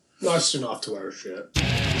nice to not have to wear a shirt.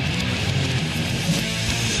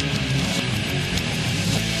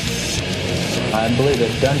 I believe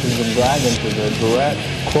that Dungeons and Dragons is a direct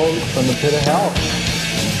quote from the pit of hell.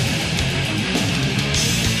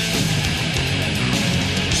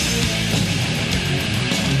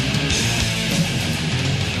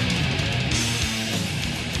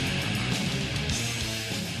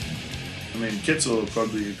 I mean, Kitzel will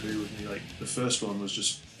probably agree with me. Like, the first one was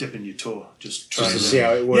just dipping your toe, just trying to see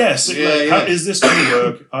how it works. Yes, how is this going to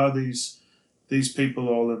work? Are these people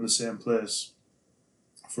all in the same place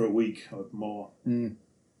for a week or more? Mm.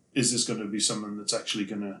 Is this going to be something that's actually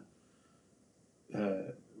going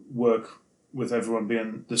to work with everyone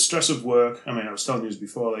being the stress of work? I mean, I was telling you this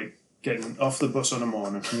before, like getting off the bus on a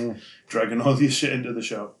morning, dragging all your shit into the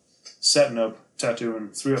shop, setting up, tattooing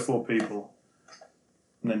 3 or 4 people,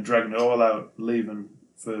 and then dragging it all out, leaving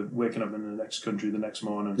for waking up in the next country the next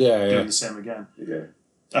morning, doing the same again. Yeah.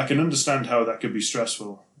 I can understand how that could be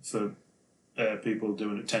stressful for people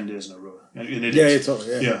doing it 10 days in a row. And it is.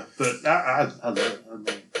 Totally. Yeah, but I love it.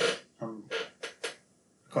 I mean, I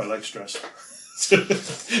quite like stress, to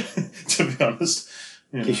be honest.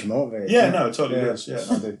 Keeps you motivated. Yeah, no, it totally does. Yeah,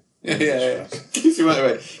 I do. Yeah. Keeps you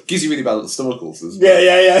motivated. Gives you really bad stomach ulcers.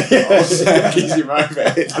 Yeah. Keeps you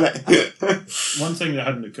motivated. One thing that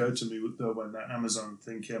hadn't occurred to me though when that Amazon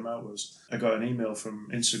thing came out was I got an email from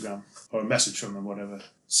Instagram or a message from them, whatever,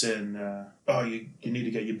 saying, you need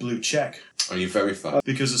to get your blue check. Are you verified?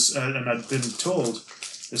 Because, and I'd been told,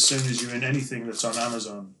 as soon as you're in anything that's on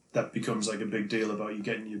Amazon, that becomes like a big deal about you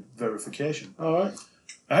getting your verification. All right.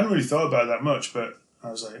 I hadn't really thought about it that much, but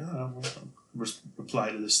I was like, I'll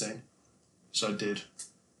reply to this thing. So I did.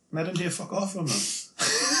 And I didn't hear fuck off from them.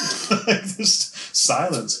 Like, just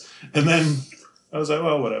silence. And then I was like,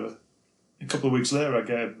 well, whatever. A couple of weeks later, I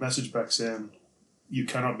get a message back saying, you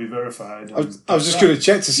cannot be verified. I was just going to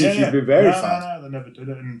check to see if you'd been verified. No, they never did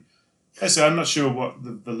it. And I said, I'm not sure what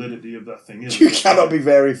the validity of that thing is. You cannot be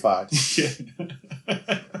verified. Yeah.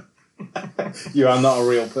 You are not a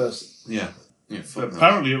real person. Yeah. But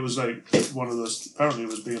apparently it was like one of those. Apparently it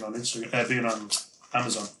was being on Instagram, being on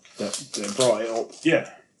Amazon. That brought it up. Yeah.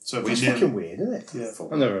 So It's fucking weird, isn't it? Yeah.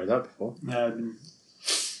 I've never heard that before. No,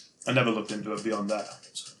 I never looked into it beyond that.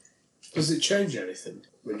 So. Does it change anything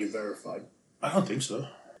when you're verified? I don't think so.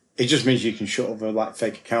 It just means you can shut other like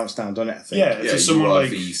fake accounts down, doesn't it? I think. Yeah. If there's someone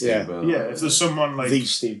like if there's someone like the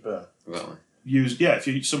Steve Burr.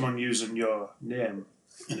 if someone using your name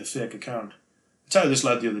in a fake account. I tell you this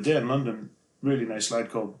lad the other day in London. Really nice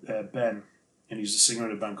lad called Ben, and he's a singer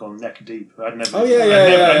in a band called Neck Deep. I'd never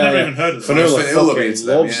even heard of them.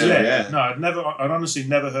 Fanula No, I'd honestly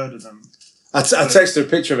never heard of them. I texted her a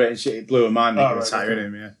picture of it and it blew her mind.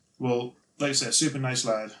 Him, yeah. Well, like I say, super nice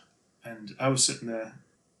lad, and I was sitting there.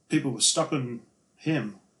 People were stopping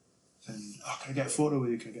him, and can I get a photo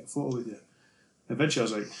with you? Can I get a photo with you? Eventually, I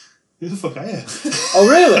was like, who the fuck are you? Oh,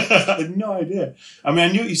 really? I had no idea. I mean,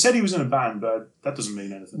 I knew he said he was in a band, but that doesn't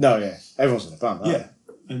mean anything. No, yeah. Everyone's in a band, yeah.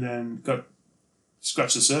 And then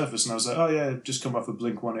scratched the surface, and I was like, oh, yeah, just come off of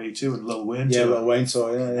Blink-182 and Lil Wayne tour. Lil Wayne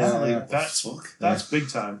tour, yeah. That's big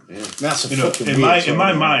time. Yeah. That's a fucking in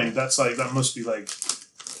my mind, that's like, that must be like,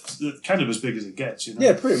 kind of as big as it gets, you know?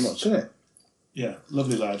 Yeah, pretty much, isn't it? Yeah,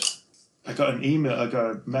 lovely lad. I got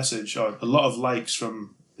a message, or a lot of likes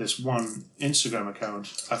from this one Instagram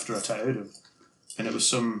account after I tattooed him, and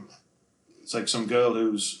it's like some girl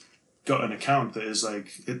who's got an account that is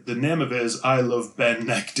like the name of it is I Love Ben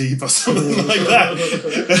Neck Deep or something like that,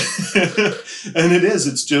 and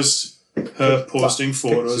it's just her posting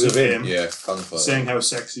photos of him, saying how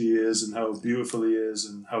sexy he is and how beautiful he is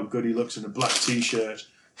and how good he looks in a black t-shirt,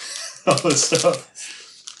 all this stuff.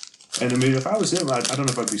 And I mean, if I was him, I don't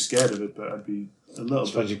know if I'd be scared of it, but I'd be a little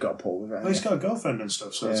bit. You've got to pull with it. Well, he's got a girlfriend and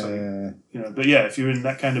stuff, so it's like, you know. But yeah, if you're in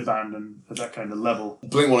that kind of band and at that kind of level,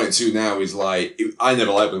 Blink-182 now is like I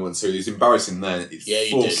never liked Blink-182. It's embarrassing then. It's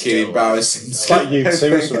fucking embarrassing. It's like you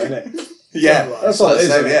too, isn't it? Yeah, that's all it is.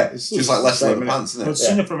 Yeah, it's just like less than the pants, isn't it? But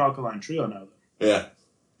singer from Alkaline Trio now. Yeah,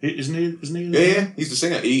 isn't he? Yeah, he's the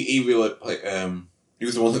singer. He really he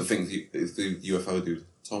was the one that thinks he's the UFO dude.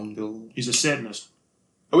 Tom Dillon. He's a Satanist.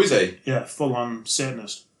 Oh, is he? Yeah, full-on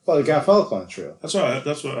Satanist. Well, the Garth Alkaline Trio. That's what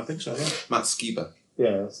I think so, yeah. Matt Skiba.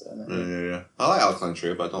 Yeah, that's it. Yeah. I like Alkaline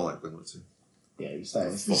Trio, but I don't like Blink-182. Yeah, he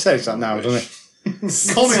says that now, doesn't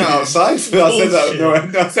he? Call me outside. I said that. No,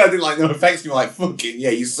 I said I didn't like no effects. You were like, fucking,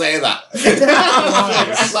 yeah, you say that.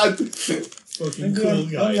 Fucking cool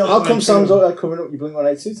guy. How come Sam's covering up your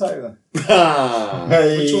Blink-182 tattoo then?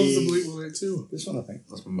 Which one's the Blink-182? This one, I think.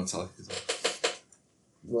 That's my Metallica.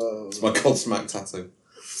 Whoa. It's my Godsmack tattoo.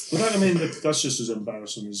 But I mean, that's just as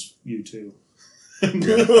embarrassing as U2.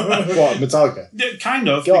 What, Metallica? Yeah, kind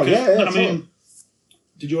of. God, because, yeah, I totally. mean,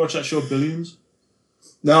 did you watch that show Billions?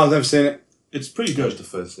 No, I've never seen it. It's pretty That was good. the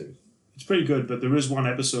first series. It's pretty good, but there is one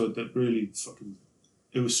episode that really fucking...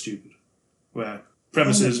 It was stupid. Where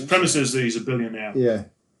premises that he's a billionaire, Yeah.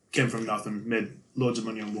 came from nothing, made loads of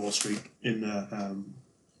money on Wall Street in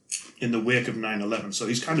the wake of 9/11. So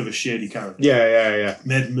he's kind of a shady character. Yeah.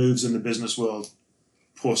 Made moves in the business world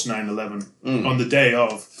post 9/11 on the day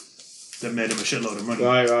of that made him a shitload of money.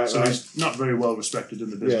 Right. So he's not very well respected in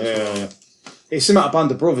the business world. Yeah. It's about a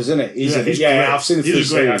band of brothers, isn't it? He's great. I've seen the He's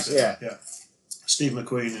first a great series. actor. Yeah. Steve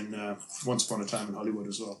McQueen in Once Upon a Time in Hollywood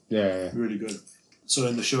as well. Yeah. Really good. So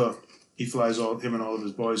in the show, he flies him and all of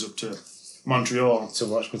his boys up to Montreal To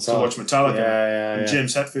watch Metallica. And Yeah.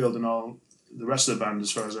 James Hetfield and all the rest of the band,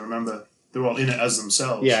 as far as I remember, they're all in it as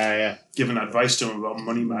themselves. Yeah. Giving advice to him about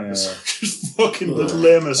money madness. Yeah. Just fucking the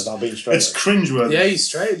lamest. I'll beat you straight. It's cringeworthy. Yeah, he's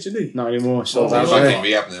straight, isn't he? Not anymore. So Oh, He's yeah. back in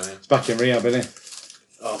rehab now, yeah. It's back in rehab, isn't it?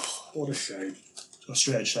 Oh, what a shame. Got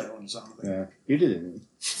straight edge title on his arm, I think. Yeah. You did it.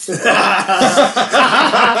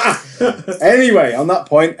 Anyway, on that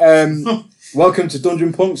point, welcome to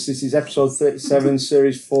Dungeon Punks. This is episode 37,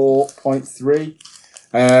 series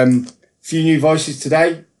 4.3. Few new voices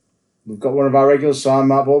today. We've got one of our regulars, so I'm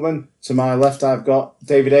Matt Bowman. To my left, I've got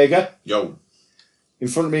David Ager. Yo. In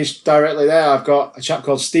front of me, directly there, I've got a chap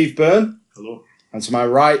called Steve Byrne. Hello. And to my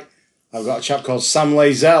right, I've got a chap called Sam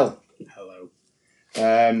Lazell. Hello.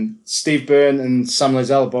 Steve Byrne and Sam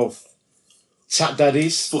Lazell are both Tat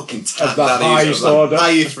Daddies. Fucking Of the highest order.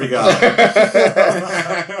 highest regard.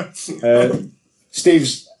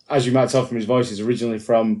 Steve's, as you might tell from his voice, is originally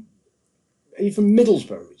from... Are you from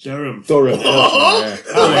Middlesbrough? Durham. Durham. Yeah.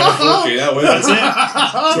 That's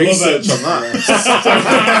it. Research on that.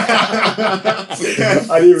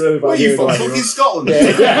 I didn't really... Where are you from? Fucking Scotland.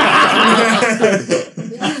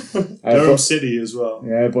 Durham City as well.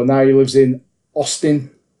 Yeah, but now he lives in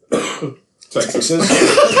Austin, Texas.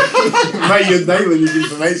 Mate, you're nailing his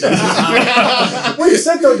information. Well, you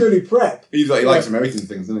said don't do any prep. He likes American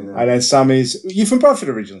things, doesn't he? And then Sam is... You from Bradford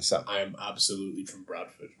originally, Sam? I am absolutely from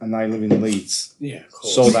Bradford. And now you live in Leeds. Yeah, of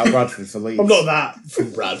course. Sold out Bradford for Leeds. I'm not that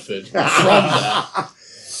from Bradford. From there.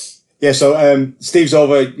 Yeah, so Steve's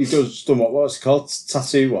over... He's done what's it called?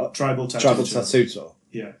 Tattoo, what? Tribal tattoo. Tribal tattoo tour.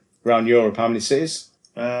 Yeah. Around Europe. How many cities?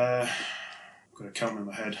 Got to count in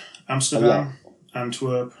my head. Amsterdam,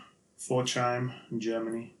 Antwerp, Forchheim in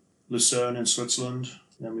Germany, Lucerne in Switzerland.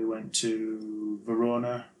 Then we went to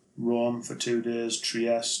Verona, Rome for 2 days,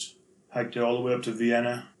 Trieste, hiked it all the way up to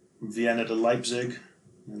Vienna, Vienna to Leipzig,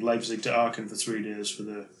 and Leipzig to Aachen for 3 days for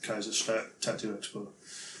the Kaiserstadt Tattoo Expo.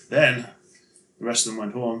 Then the rest of them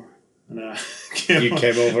went home. And You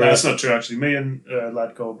came over. No, that's not true actually. Me and a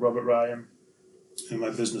lad called Robert Ryan and my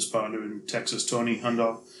business partner in Texas, Tony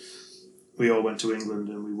Hundall, we all went to England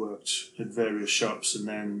and we worked at various shops and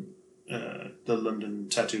then the London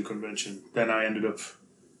Tattoo Convention. Then I ended up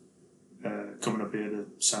coming up here to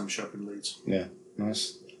Sam's shop in Leeds. Yeah,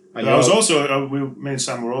 nice. But I was also, me and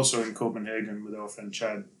Sam were also in Copenhagen with our friend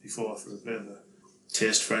Chad before for a bit of a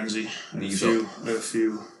taste frenzy. And a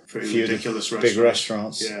few pretty ridiculous restaurants. Big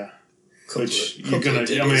restaurants. Yeah. Which you're gonna.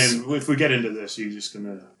 I mean, if we get into this, you're just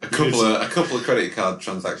gonna A couple of credit card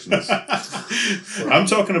transactions. I'm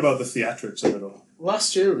talking about the theatrics of it all.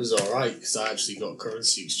 Last year it was alright because I actually got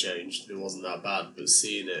currency exchanged. It wasn't that bad, but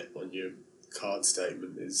seeing it on your card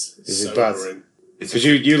statement is it bad? sobering. Because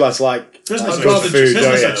you lads like Business, I'd rather expense. just-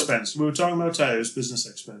 Business yeah. expense. We were talking about tattoos, business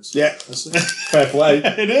expense. Yeah, That's, fair play.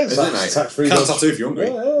 it is. Isn't it? Tax free. Can't tattoo if you're hungry.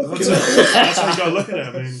 That's how you got to look at it.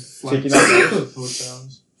 I mean, Chicken flights,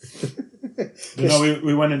 hotels. But no,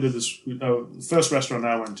 we went into this. The first restaurant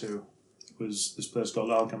I went to was this place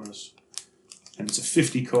called Alchemist, and it's a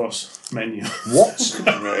 50-course menu. What?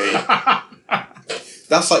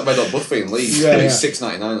 That's like Red Hot Buffet in Leeds. Yeah, It's yeah.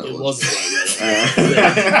 $6.99. It wasn't like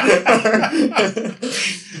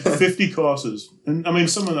that. 50 courses, and I mean,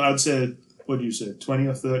 some of them I'd say, what do you say, 20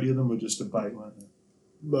 or 30 of them were just a bite, weren't they?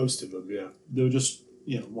 Most of them, yeah. They were just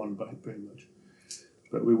one bite pretty much.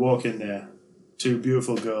 But we walk in there, two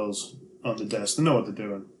beautiful girls on the desk. They know what they're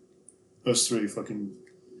doing. Us three fucking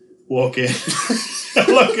walk in.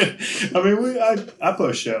 Look at. I mean, I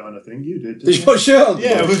put a shirt on. I think you did. Did you put a shirt on?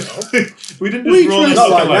 Yeah, we didn't We just roll dressed in like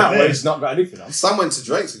looking that, like but this. it's not got anything on. Sam went to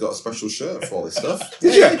Drake's and got a special shirt for all this stuff.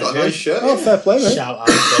 Did Yeah, you? he got a nice shirt. Oh, fair play, mate. Shout out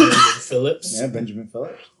Benjamin Phillips. Yeah, Benjamin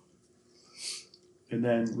Phillips. And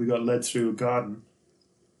then we got led through a garden.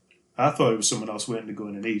 I thought it was someone else waiting to go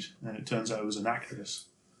in and eat, and it turns out it was an actress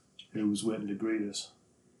who was waiting to greet us.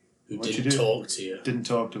 Who What'd didn't she do? talk to you. Didn't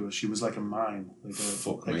talk to her. She was like a mime.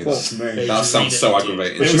 Fuck like me. Fuck That, me. They that just sounds read so it, dude.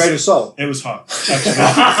 aggravating. She made a salt. It was hot.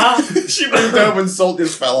 Actually. She moved over and salt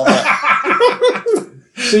just fell off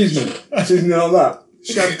Seasoning. Seasoning on that.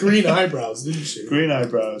 She had green eyebrows, didn't she? Green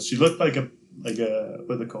eyebrows. She looked like a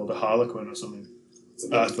what they called, a harlequin or something.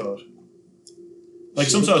 I thought. Like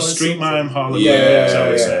She some sort of looked like street mime something. harlequin. Yeah, is how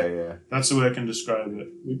we yeah, say. yeah. That's the way I can describe it.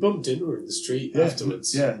 We bumped into her in the street Yeah,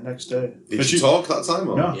 afterwards. Yeah, next day. Did But she talk that time?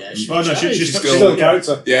 Or? No. Yeah, she Oh no, tried. she's She's still. Still a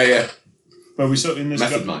character. Yeah, yeah. But we saw in this.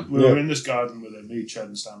 Method man. We were Yeah. in this garden with her, me, Chad,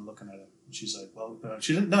 and Sam, looking at her. And she's like, "Well,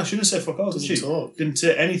 she didn't. No, she didn't say fuck all, did Doesn't she? talk. Didn't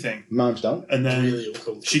say anything." Mimes don't. And then Really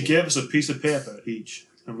uncomfortable. she gave us a piece of paper each,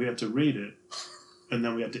 and we had to read it, and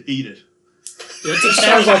then we had to eat it. You had to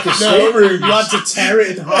Sounds like a no, escape room. you had to tear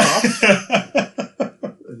it in half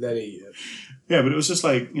and then eat it. Yeah, but it was just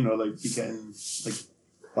like like you're getting like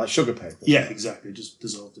Like sugar paper. yeah, exactly, just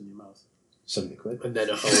dissolved in your mouth. 70 quid. And then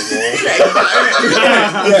a whole wall.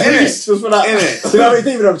 Yeah, just for that. Innit? You know, it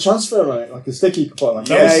didn't even have a transfer on it, like a sticky you could put on. Like,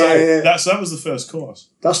 That was, yeah. That was the first course.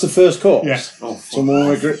 That's the first course. Yeah. Oh, fuck. Someone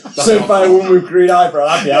with served by a woman with green eyebrow.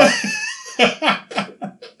 I'd be out.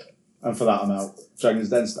 And for that, I'm out. Dragon's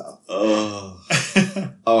Den style. Oh.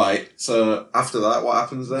 Alright, so after that, what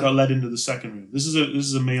happens then? Got led into the second room. This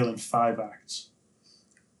is a meal in 5 acts.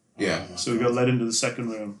 Yeah. So we got led into the second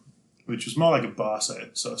room, which was more like a bar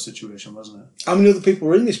set sort of situation, wasn't it? How many other people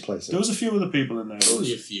were in this place? There was a few other people in there.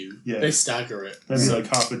 Only a few. Yeah. They stagger it. Maybe like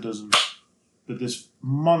half a dozen. But this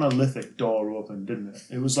monolithic door opened, didn't it?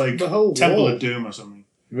 It was like The whole Temple wall. of Doom or something.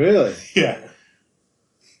 Really? Yeah.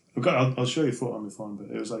 I'll show you a photo on my phone,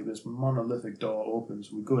 but it was like this monolithic door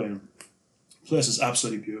opens. We go in. The place is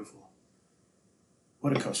absolutely beautiful.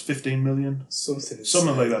 What it cost? 15 million? Something.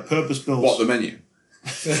 Something like that. Purpose built. What, the menu?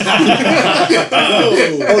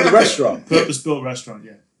 Oh, the restaurant. Purpose built restaurant,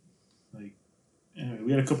 yeah. Like, anyway,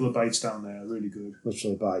 we had a couple of bites down there, really good.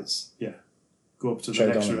 Literally bites. Go up to the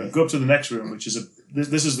Trade next on room. it. Go up to the next room, which is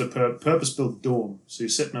this is the purpose built dome. So you're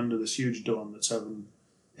sitting under this huge dome that's having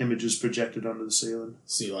images projected onto the ceiling.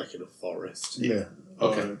 See, like in a forest. Yeah.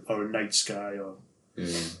 Okay. Or a night sky, or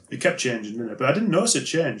Yeah. it kept changing, didn't it? But I didn't notice it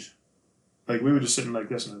change. Like we were just sitting like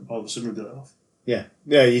this, and then all of a sudden we'd be like, "Oh, Yeah.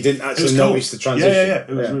 Yeah, you didn't it was actually cool." notice the transition. Yeah. It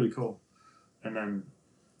was really cool. And then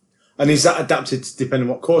And is that adapted to depending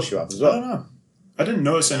on what course you have as I well? don't know. I didn't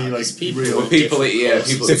notice any like Because people real. Well, people, different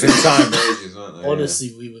people different time. stages, weren't they?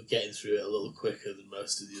 Honestly, we were getting through it a little quicker than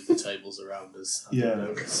most of the other tables around us. I Yeah.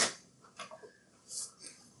 noticed.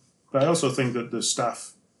 But I also think that the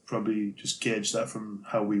staff probably just gauged that from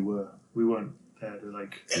how we were. We weren't there to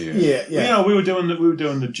like. Yeah. Yeah. We were doing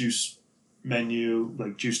the juice menu,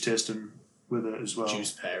 like juice tasting with it as well.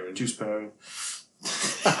 Juice pairing. Juice pairing.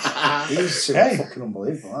 These are Hey. fucking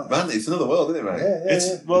unbelievable, aren't they? Man, it's another world, isn't it, mate? Yeah.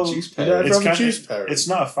 It's well, The juice You pairing. don't It's have a kinda- juice pairing. it's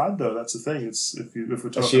not a fad though. That's the thing. It's if we're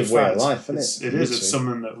talking Actually a way of fads, life, isn't it's- it? It is. Literally. It's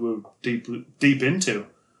something that we're deep into,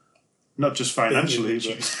 not just financially, but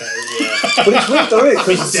Juice pairing, yeah. But it's weird, though, isn't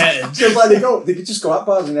it? He's dead. Because like they could just go out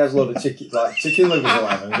bars and there's a load of chicken livers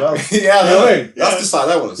around as well. Yeah, You know what I mean? That's the side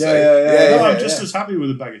I want to Yeah, say. yeah, no, yeah, I'm just as happy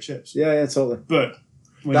with a bag of chips. Yeah, totally. But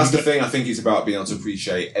when That's you the get- thing. I think it's about being able to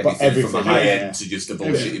appreciate But everything, from everything, the high yeah, end yeah. to just the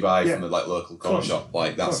bullshit you buy Yeah. from the like local corner Course. shop.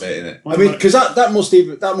 Like that's Course. it, innit? I mean, because that must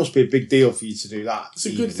be a big deal for you to do that. It's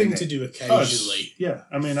a good thing to do Oh, it's- occasionally. yeah,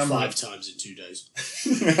 I mean, I'm 5 times in 2 days.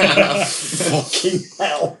 Fucking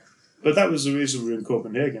hell. But that was the reason we were in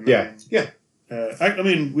Copenhagen. Yeah. Yeah. I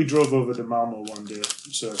mean, we drove over to Malmo one day,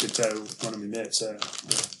 so I could tell one of my mates there.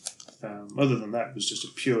 But, other than that, it was just a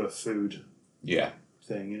pure food Yeah.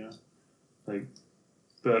 thing, you know. Like,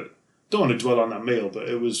 but don't want to dwell on that meal, but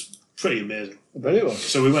it was pretty amazing. But it was.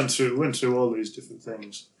 So we went through all these different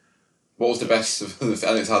things. What was the best? And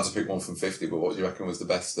it's hard to pick one from 50, but what do you reckon was the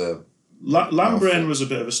best? Lamb brain was a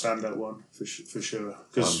bit of a standout one for sure,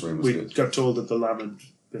 because Lamb brain was we good. got told that the lamb had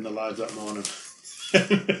been alive that morning.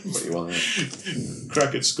 What you want? Yeah.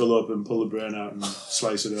 Crack its skull up and pull the brain out and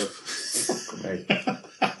slice it up.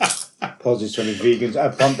 Apologies to any vegans.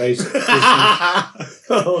 Plant-based.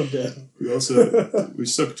 Oh no. We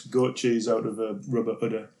sucked goat cheese out of a rubber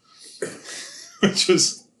udder, which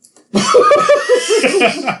was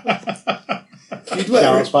You'd wear,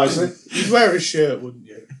 Sounds spicy. you'd wear a shirt, wouldn't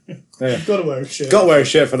you? Yeah. You've got to wear a shirt. Got to wear a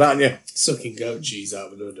shirt for that, haven't you? Sucking goat cheese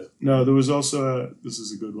out of an udder. no. There was also this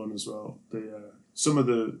is a good one as well. Some of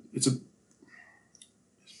the is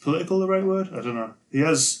political the right word? I don't know. He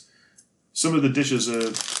has some of the dishes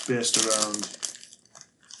are based around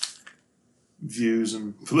views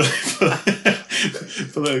and political.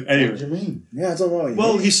 But What anyway. do you mean? Yeah, I don't know. What you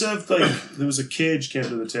Well, mean. he served there was a cage came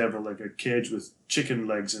to the table, like a cage with chicken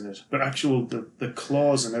legs in it, but actual the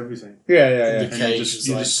claws and everything. Yeah. The And cage was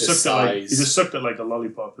like just this sucked it like size. he just sucked it like a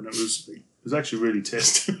lollipop, and it was actually really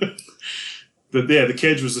tasty. But yeah, the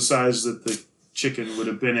cage was the size that the chicken would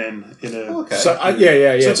have been in a. Okay. So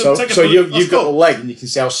yeah. So So, it's like so, a- you've that's got the cool. leg, and you can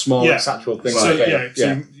see how small Yeah. its actual thing So is. yeah,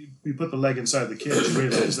 so you put the leg inside the cage, you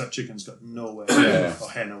realise that chicken's got nowhere, or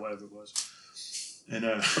hen or whatever it was. And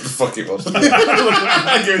What the fuck it was. Whatever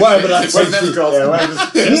that Whatever that's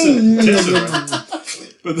called. tasted right.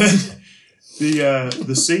 But then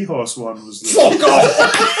the seahorse one was the Fuck off!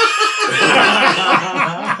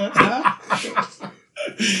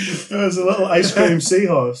 It was a little ice cream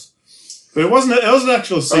seahorse, but it wasn't an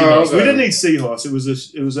actual seahorse. okay. We didn't eat seahorse. It was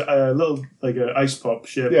a little like an ice pop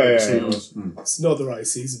shaped like a seahorse. It's not the right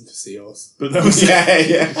season for seahorse. But that was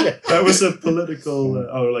yeah. that was a political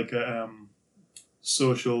or like a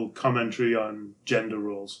social commentary on gender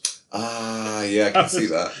roles. Ah, yeah, I can see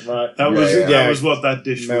that. Right. That was what that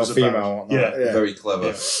dish Male, was female, about. whatnot. Yeah, Very clever.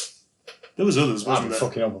 Yeah. There was others, That'd wasn't be there?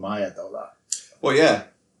 fucking over my head though. That. Well, yeah.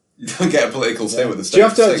 You don't get a political statement with the Do you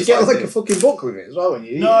have to? steak Do you get slice, like do a fucking book with it as well when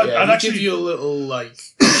you eat? No, it? Yeah, I'd they actually- give you a little like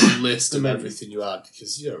list of menu. everything you had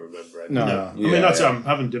because you don't remember anything. No. No, I Yeah, mean that's yeah. I'm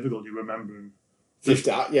having difficulty remembering.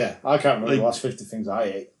 50. Yeah, I can't remember the Like- last 50 things I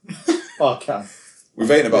ate. Oh, I can. We've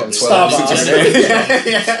eaten about Yeah, 12 Starbucks.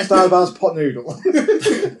 since we Starbucks pot noodle.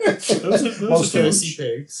 There was a Monster. bunch. Thirsty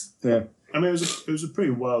pigs. I mean, it was a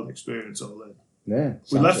pretty wild experience all in. Yeah.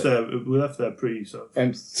 We left there pre, so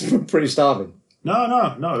And pretty starving. no,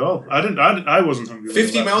 not at all. I wasn't hungry. when we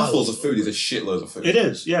 50 left. mouthfuls of food is a shitload of food. It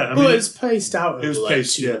is, yeah. I But mean, it's paced out it was over like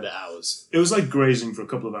paced, 2 yeah. minute hours. it was like grazing for a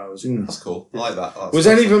couple of hours. Mm. That's cool. I like that. That's Was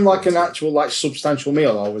any of them like an actual like substantial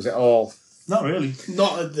meal, or was it all? Not really.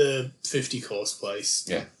 Not at the 50-course place.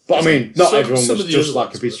 But I mean, not Some- everyone some was of the just other like a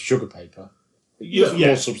ones piece were. of sugar paper. Yeah,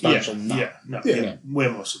 More substantial than that. Yeah, way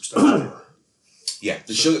more substantial. Yeah,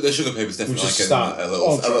 the sugar paper is definitely Which is like start. a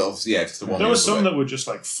little, yeah, just the one. There was the other some way. that were just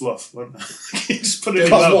like fluff. Weren't there? You just put it in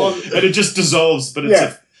There your was mouth and it just dissolves. But it's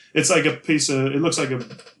Yeah. it's like a piece of. It looks like a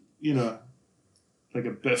like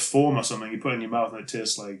a bit of foam or something. You put it in your mouth and it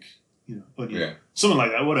tastes like onion, Yeah. something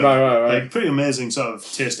like that. Whatever. Right. Like pretty amazing sort of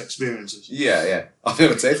taste experiences. Yeah. I've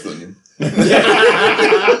never tasted onion.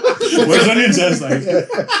 What does onion taste like?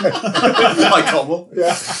 Like cobble.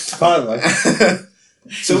 Yeah. Finally.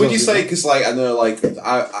 So would you say, because like I know, like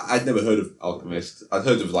I'd never heard of Alchemist. I'd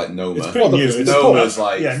heard of like Noma. It's pretty new. It's Noma's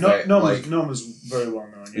like Noma's very well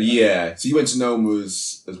known. Yeah. So you went to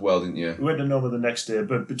Noma's as well, didn't you? We went to Noma the next day,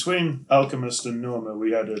 but between Alchemist and Noma,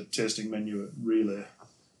 we had a tasting menu at Relay.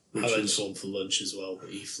 I went for one for lunch as well, but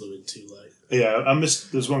he flew in too late. Yeah, I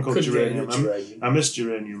missed. There's one called Couldn't get Geranium. any geranium. I missed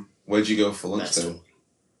Geranium. Where'd you go for lunch That's then? all.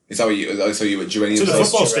 Is that what you? So you were Geranium? To the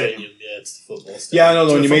place? football Geranium, stadium. Yeah, it's the football Yeah, I stadium. know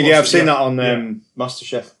the one you mean. football Yeah, I've seen stadium. that on Yeah.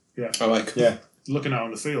 MasterChef. Oh, like cool. Yeah, Looking out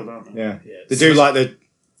on the field, aren't they? yeah. Yeah, They do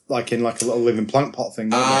like in like a little living plant pot thing.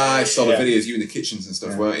 don't they? I saw the Yeah. videos, you in the kitchens and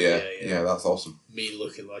stuff, Yeah. weren't you? Yeah. That's awesome. me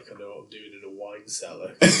looking like I know what I'm doing in a wine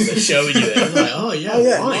cellar. They're showing you it. I'm like, oh yeah, Oh,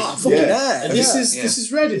 yeah. wine. Oh, fucking Yeah. yeah. And this yeah.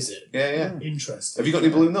 is red, is it? Yeah. Interesting. Have you got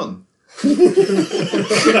any Blue Nun?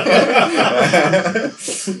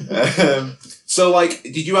 So, like,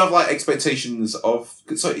 did you have like expectations of?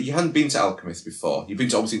 So you hadn't been to Alchemist before. You've been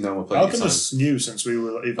to obviously Noma plenty of times. Alchemist's new since we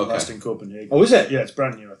were even Okay. last in Copenhagen. Oh, is it? Yeah, it's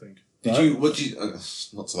brand new, I think. Did Right. you? What did you?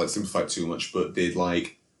 Not to like simplify it too much, but did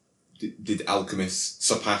Alchemist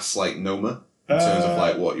surpass like Noma in terms of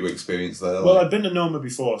like what you experienced there? Well, like? I'd been to Noma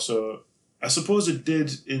before, so I suppose it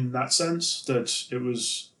did in that sense that it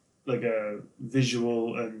was like a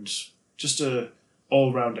visual and just a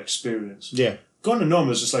all-round experience. Yeah. Going to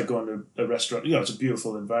Noma is just like going to a restaurant. You know, it's a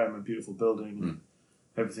beautiful environment, beautiful building, and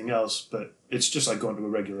everything else, but it's just like going to a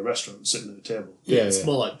regular restaurant, sitting at a table. Yeah, Yeah, it's yeah.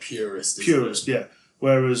 more like purist. isn't Purist, yeah.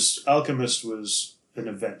 Whereas Alchemist was an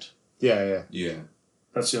event. Yeah. yeah,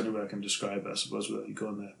 That's the only way I can describe it, I suppose, without you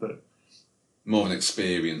going there. But more of an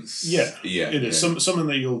experience. yeah, yeah, it is yeah. something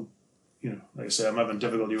that you'll, like I say, I'm having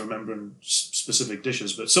difficulty remembering specific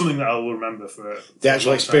dishes, but something that I will remember for The actual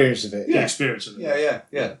a long time. experience of it. The experience of it.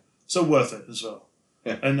 Yeah. So worth it as well.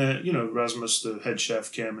 Yeah. And Rasmus, the head chef,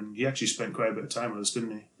 came and he actually spent quite a bit of time with us,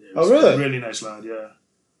 didn't he? it? Oh, really? Really nice lad, yeah.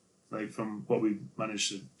 Like from what we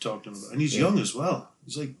managed to talk to him about, and he's young as well.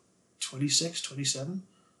 He's like 26, 27.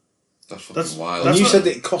 That's fucking That's- wild. And that's you what- said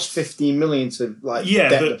that it cost 15 million to like Yeah,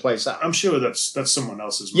 deck but the place out. I'm sure that's someone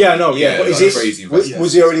else's. Yeah, no, yeah. Yeah, But is that's it, crazy was, investment.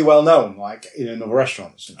 was he already well known, like in another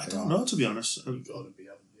restaurant or something? I don't know, to be honest. You gotta be,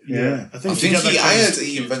 haven't you? Yeah, I I think, think you get that I kind heard of-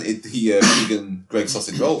 he invented the vegan Greg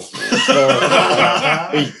sausage roll.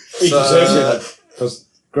 He So- deserves it because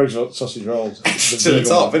Greg's sausage rolls. To the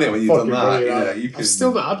top, innit? When you've done Fucking that, brilliant. you can. I've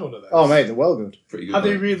still not had one of those. Oh, mate, they're well good. Pretty good. Are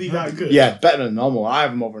they mate. really that good? Yeah, better than normal. I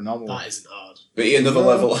have them over normal. That isn't hard. But yeah, another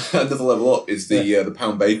level up is the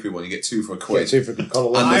Pound Bakery one. You get 2 for a Get quid. 2 for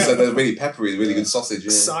Coca-Cola. And I- they're really peppery, really good sausage. Yeah.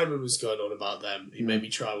 Simon was going on about them. He made me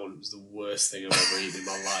try one. It was the worst thing I've ever eaten in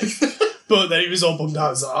my life. But then he was all bummed out. He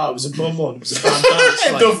was like, it was a bum one. It was a bad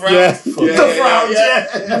batch. Like, Duff round. Yeah. Duff round,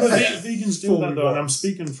 Yeah, but vegans do Fully that though, and I'm boxed.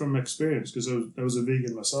 speaking from experience because I was a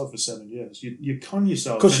vegan myself for 7 years. You con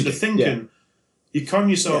yourself Course you into do, thinking, you con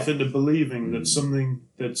yourself into believing that something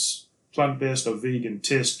that's plant-based or vegan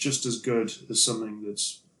tastes just as good as something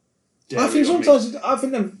that's dairy I think or meat. sometimes, I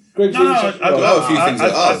think them Greg's No, really a few things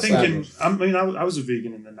that are I think I was a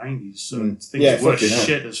vegan in the 90s, so things Yeah, were fucking hell.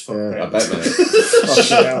 shit as fuck. Yeah. I then. bet,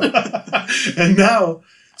 mate. And now,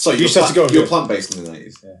 So You you're, used to have to go you're here. plant-based in the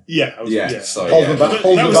 90s. yeah, I was, Yeah, yeah. sorry. Hold yeah. them back. But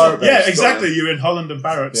Hold that them was- back. yeah, exactly. You're in Holland and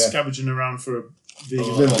Barrett Yeah. scavenging around for a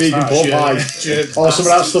vegan The vegan pork pie. Or some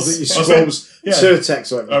of that stuff that you scrubs. Yeah.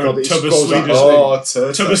 Turtex or whatever. Or God, a it tub of scrolls out Swedish- the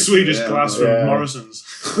Oh, Tub of Swedish glass from Yeah. Morrison's.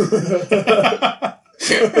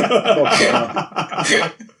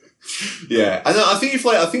 Yeah, and I think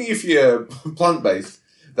if you're plant-based,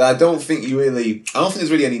 then I don't think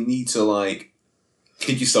there's really any need to like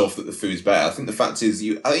kid yourself that the food's better. I think the fact is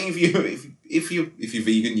if you're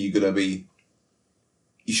vegan,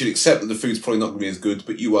 you should accept that the food's probably not going to be as good,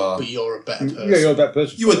 but you are But you're a better person. Yeah, you're that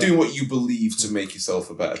person. you are doing what you believe to make yourself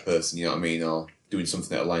a better person. You know what I mean, or doing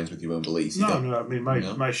something that aligns with your own beliefs. You No, don't- I mean, my,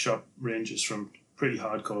 No? my shop ranges from pretty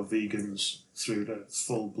hardcore vegans through to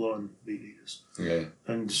full-blown meat eaters. Yeah,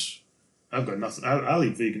 And I've got nothing. I'll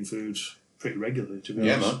eat vegan food pretty regularly, to be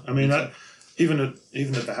Yeah, honest. man. I mean, even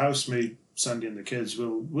at the house, me, Sandy, and the kids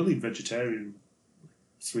we'll eat vegetarian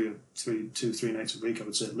 3 nights a week. I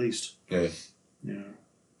would say at least. yeah. Yeah.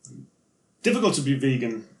 Difficult to be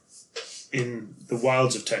vegan in the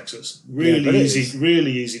wilds of Texas. Really but it easy. is.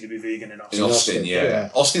 Really easy to be vegan in In Austin. Austin, yeah. yeah.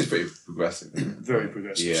 Austin's pretty progressive. Very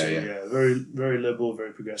progressive Yeah, city. yeah. Yeah. Very very liberal.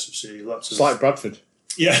 Very progressive city. Lots of It's like Bradford.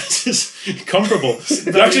 yeah, it's just comparable.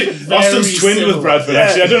 Actually, Austin's twinned similar. with Bradford. Yeah.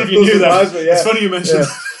 Actually, I don't know if you knew that. Surprised me, yeah. It's funny you mentioned.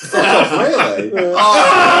 Really?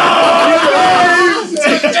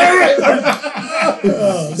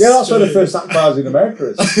 Yeah, that's where the first Akbars in America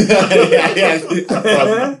is. yeah.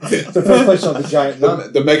 The first place on the giant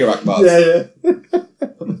man. The mega Akbars. Yeah,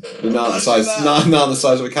 Now the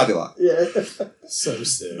size of a Cadillac. yeah. So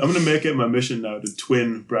sick. I'm going to make it my mission now to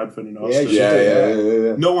twin Bradford and Yeah, Austin. you should.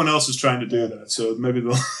 Yeah. No one else is trying to do that, so maybe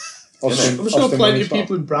they'll. Austin, I'm sure Austin plenty Money of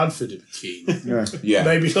people in Bradford are keen. Yeah. Yeah.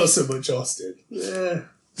 Maybe not so much Austin. Yeah.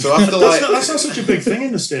 So after That's not such a big thing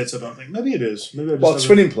in the States, I don't think. Maybe it is. Maybe I just Well,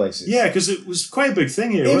 haven't- twinning places. Yeah, because it was quite a big thing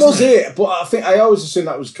here. It wasn't was it, but I think I always assumed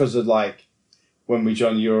that was because of like when we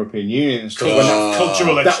joined the European Union and stuff. When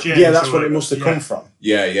Cultural that, exchange. yeah, that's or what it whatever. must have Yeah. come from.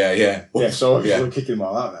 yeah. Yeah, so Yeah. we're kicking them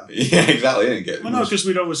all out now. Yeah, exactly. I didn't get Well, no, because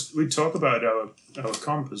we'd talk about our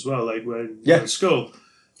comp as well, like when we Yeah. were at school.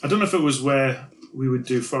 I don't know if it was where we would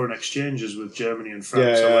do foreign exchanges with Germany and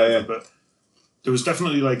France Yeah, or yeah, whatever, yeah. but there was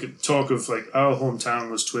definitely like a talk of like our hometown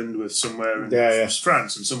was twinned with somewhere in Yeah, yeah.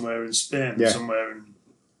 France and somewhere in Spain Yeah. and somewhere in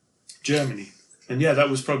Germany, and yeah, that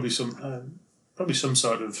was probably some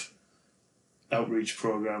sort of outreach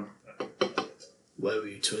program. Where were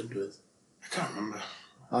you twinned with? I can't remember.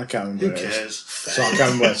 I can't remember. Who where it is. cares? So I can't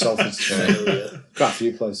remember where Salford's twinned. Failure. Quite a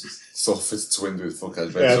few places. Salford's twinned with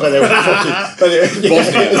fuckhead. Yeah, but they were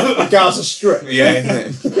fucking. The Gaza Strip. Yeah,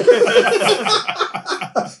 isn't it?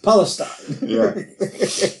 Palestine. Yeah.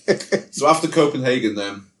 So after Copenhagen,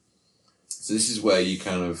 then, so this is where you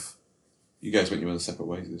guys went your own separate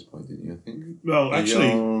ways at this point, didn't you? I think. Well,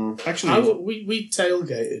 actually, We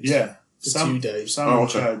tailgated. yeah. For 2 days. Sam Oh,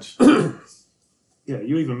 okay. had. Yeah,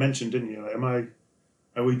 you even mentioned, didn't you? Like,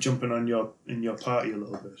 are we jumping on in your party a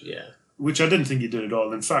little bit? Yeah. Which I didn't think you did at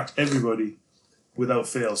all. In fact, everybody, without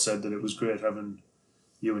fail, said that it was great having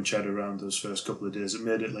you and Ched around those first couple of days. It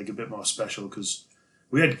made it like a bit more special because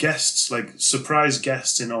we had guests, like surprise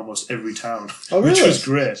guests, in almost every town, Oh, which really? was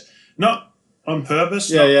great. Not on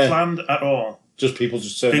purpose, Yeah, not yeah. planned at all. Just people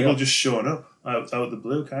just turning People up. just showing up out of the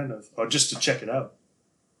blue, kind of, or just to check it out.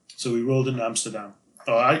 So we rolled into Amsterdam.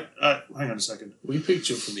 Oh, I hang on a second. We picked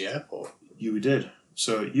you up from the airport. You did.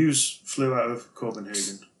 So you flew out of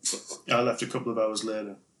Copenhagen. I left a couple of hours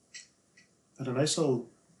later. Had a nice little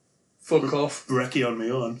Fuck off. brekkie on my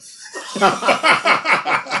own.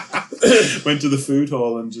 Went to the food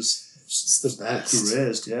hall and just It's the best.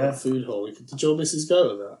 grazed, yeah. Food hall. Did your missus go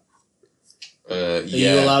with that? Are you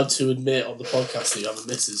Yeah. allowed to admit on the podcast that you have a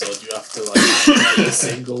missus, or do you have to like act like you're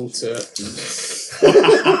single to?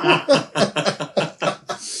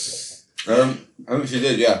 I think she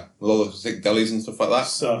did, yeah. With all the sick delis and stuff like that.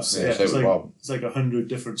 So Yeah, yeah, so it was wild. it's like 100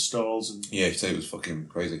 different stalls, and Yeah, she said it was fucking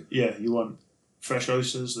crazy. yeah, you want fresh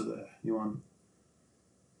oysters, they're there. You want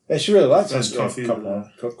Yeah, she really likes Best coffee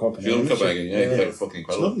Copenhagen. She was in Copenhagen, yeah, Yeah. it was fucking it's a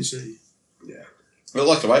incredible. lovely city. We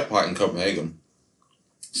like the right part in Copenhagen.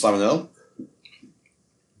 Simon Earl?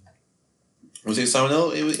 Was it Simon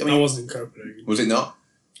Earl? It was, I I mean, wasn't in Copenhagen. was it not?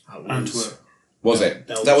 I was. Antwerp. Was it?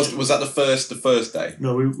 Belgium. That was that the first day?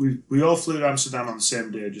 No, we all flew to Amsterdam on the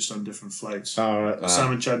same day, just on different flights. All right.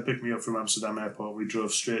 Sam and Chad picked me up from Amsterdam Airport. We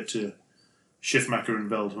drove straight to Schiffmacher in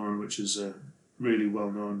Veldhoorn, which is a really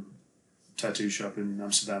well-known tattoo shop in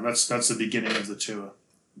Amsterdam. That's the beginning of the tour,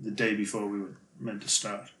 the day before we were meant to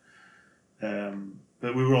start.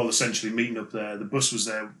 But we were all essentially meeting up there. The bus was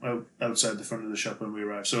there outside the front of the shop when we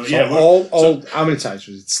arrived. So, So yeah, how many times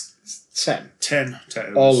was it? 10. 10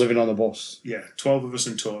 tattoos. All living on the bus. Yeah, 12 of us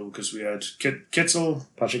in total because we had Kitzel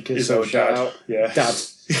Patrick is Kitzel, our shout dad. out. Yeah. Dad.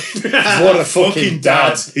 What a fucking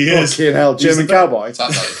dad. He is. Fucking hell. He's German the cowboy.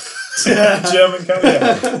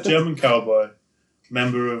 German cowboy,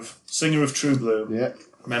 singer of True Blue, Yeah.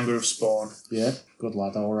 member of Spawn, Yeah. Good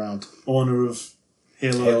lad all around. owner of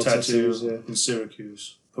Halo Halo Tattoo Tattoos, yeah. in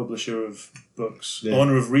Syracuse, publisher of books, Yeah.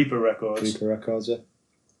 owner of Reaper Records, Reaper Records, yeah.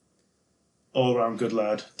 all round good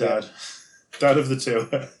lad, dad, dad of the tour.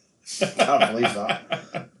 Can't believe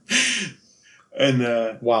that.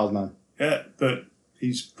 And Wild man. yeah, but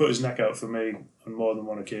he's put his neck out for me on more than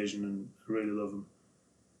one occasion, and I really love him.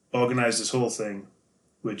 Organised this whole thing,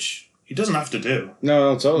 which he doesn't have to do.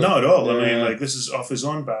 No, totally. Not at all. I Yeah. mean, like, this is off his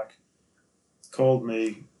own back. Called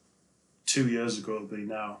me 2 years ago, it'll be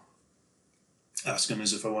now, asking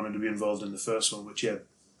as if I wanted to be involved in the first one, which, yeah,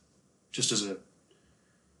 just as a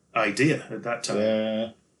idea at that time. Yeah.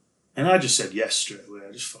 And I just said yes straight away.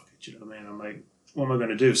 I just, fuck it, you know what I mean? I'm like, what am I going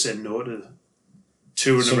to do? Say no to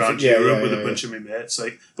touring Something- around yeah, Europe yeah, with yeah, a bunch of my mates?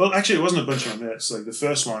 Like, well, actually, it wasn't a bunch of my mates. Like, the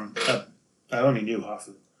first one, I only knew half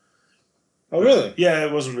of them. Oh, really? Yeah,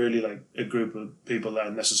 it wasn't really like a group of people that I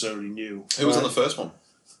necessarily knew. Who was on the first one?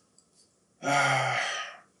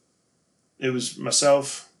 It was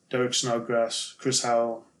myself, Derek Snodgrass, Chris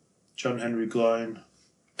Howell, John Henry Gloyn,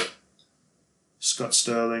 Scott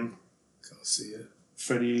Sterling, Garcia.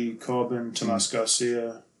 Freddie Corbin, Tomas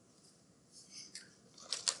Garcia,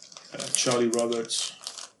 Charlie Roberts,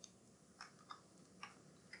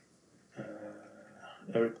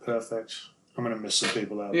 Eric Perfect. I'm gonna miss some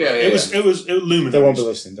people out. Yeah, It was luminaries. They won't be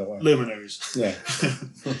listening, don't worry. Luminaries. Yeah.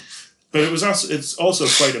 But it was also, it's also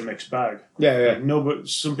quite a mixed bag. Yeah, yeah. Like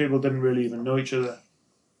some people didn't really even know each other,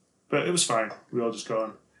 but it was fine. We all just got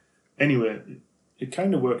on. Anyway, it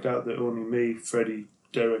kind of worked out that only me, Freddie,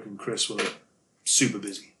 Derek, and Chris were like, super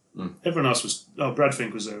busy. Everyone else was. Oh, Brad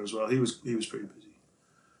Fink was there as well. He was pretty busy.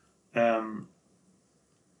 But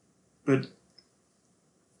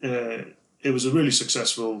it was a really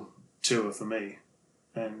successful tour for me,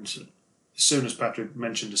 and as soon as Patrick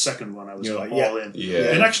mentioned the second one, I was You're like, like, all in.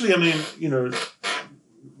 Yeah. And actually, I mean, you know,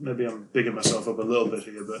 maybe I'm bigging myself up a little bit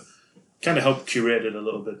here, but kind of helped curate it a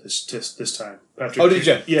little bit this time. Patrick, Oh, did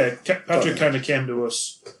you? Yeah, Patrick kind of came to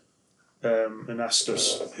us and asked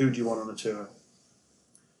us, who do you want on the tour?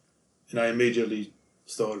 And I immediately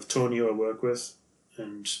thought of Tony, who I work with,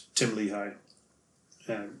 and Tim Lehigh.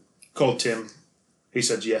 Called Tim. He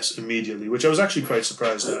said yes immediately, which I was actually quite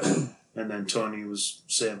surprised at. And then Tony was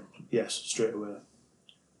saying yes straight away.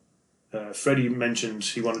 Freddie mentioned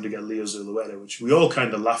he wanted to get Leo Zulueta, which we all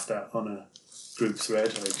kind of laughed at on a group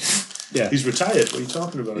thread. Like, Yeah. he's retired. What are you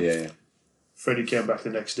talking about? Yeah. Freddie came back the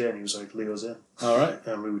next day and he was like, Leo's in. All right.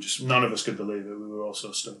 And we were just, none of us could believe it. We were all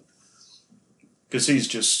so stoked. Because he's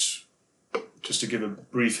just to give a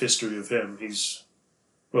brief history of him,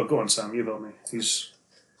 well, go on, Sam, you help me.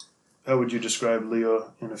 How would you describe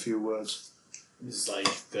Leo in a few words? It's like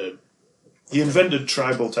He invented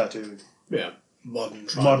tribal tattooing. modern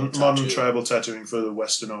tribal Modern tattoo. tribal tattooing for the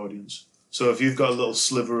Western audience. So if you've got a little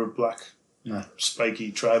sliver of black,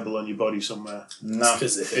 spiky tribal on your body somewhere, No.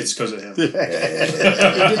 it's because of him. He did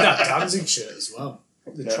that Danzig shirt as well.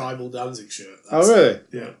 The Yeah. tribal Danzig shirt. Oh, really?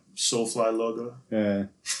 Yeah. Soulfly logo. Yeah.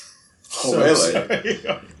 Oh, really?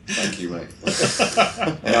 Sorry. Thank you, mate.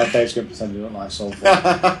 And now Dave's going to pretend you don't like soul.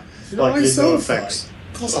 You know, Like, I no sold offence.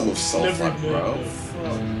 Of course I love Soul Never Flag, bro.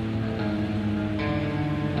 ignored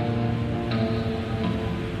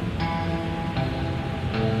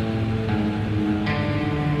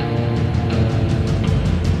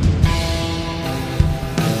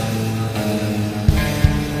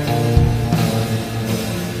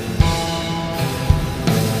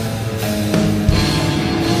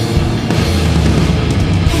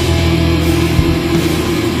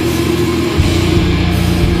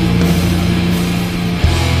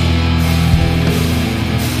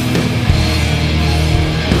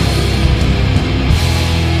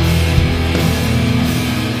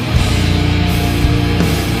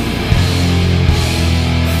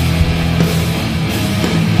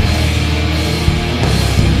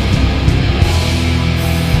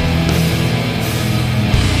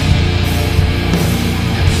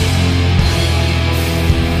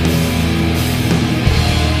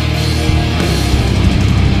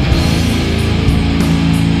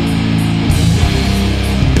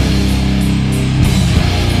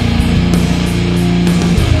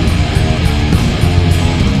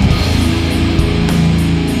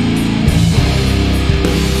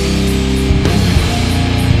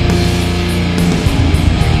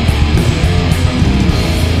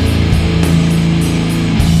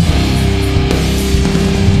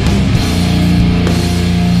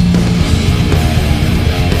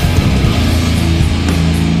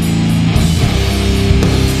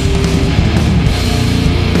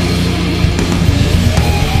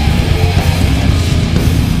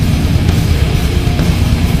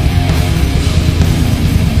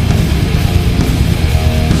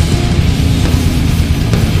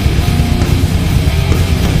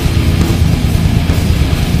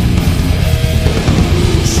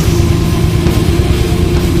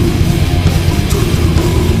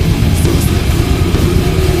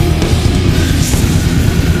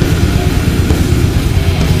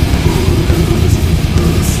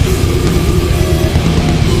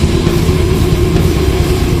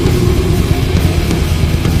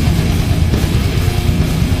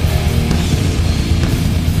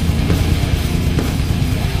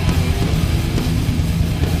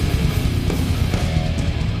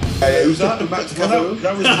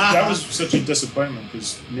that? That was such a disappointment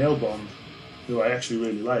because Nailbomb, who I actually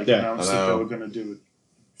really like, announced that they were going to do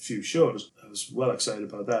a few shows. I was well excited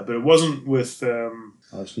about that, but it wasn't with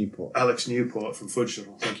Alex Newport from Fudge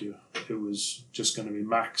Tunnel. Thank you. It was just going to be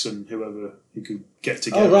Max and whoever he could get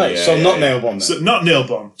together. Oh right, so not Nailbomb then. So, not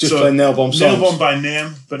Nailbomb. Just play Nailbomb songs. Nailbomb by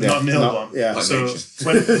name, but not Nailbomb. So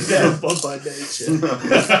Nailbomb by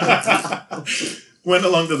nature. Went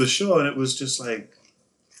along to the show and it was just like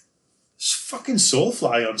fucking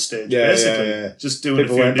Soulfly on stage, basically. Just doing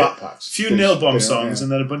People wearing backpacks. few Nailbomb songs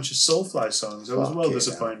and then a bunch of Soulfly songs. I was well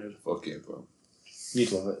disappointed. Fuck it, bro.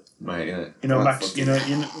 You'd love it. Mate, innit? You know, Max, you know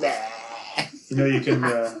you can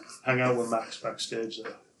hang out with Max backstage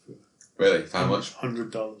there. Really? How much?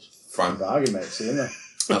 $100. Fine. Bargain, mate, isn't it?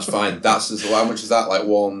 That's fine. That's as well. How much is that? Like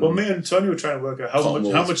one. Well, me and Tony were trying to work out how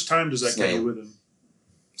much time does that get you with him?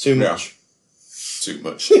 Too much. Too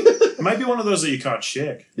much. It might be one of those that you can't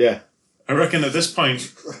shake. Yeah. I reckon at this point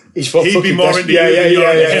he'd be more into you than you're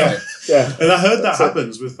into him. Yeah. And I heard that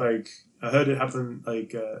happens with I heard it happen a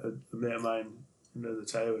mate of mine in the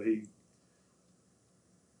tower. He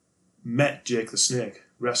met Jake the Snake,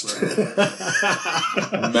 wrestler.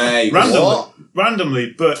 Mate,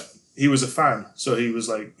 randomly, but he was a fan, so he was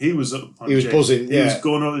up on he was Jake. buzzing. He was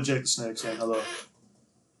going over to Jake the Snake saying hello.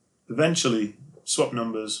 Eventually, swap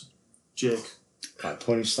numbers. Jake Like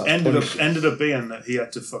Tony starts ended up being that he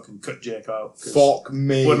had to fucking cut Jake out. Fuck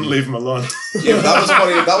me. Wouldn't leave him alone. Yeah, but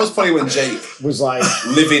that was probably when Jake was like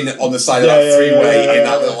living on the side of that freeway in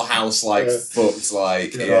that little house, fucked,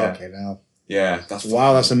 Okay, now. Yeah, that's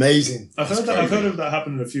that's amazing. I've heard of that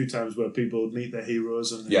happening a few times where people meet their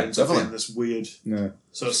heroes and ends up in this weird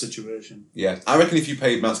sort of situation. Yeah, I reckon if you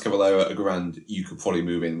paid Max Caballero $1,000, you could probably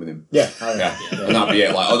move in with him. Yeah. And that'd be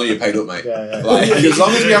it. Like, oh no, you're paid up, mate. Yeah. Like, as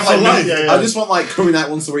long as we have I just want like coming out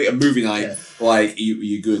once a week, a movie night. Yeah. Like,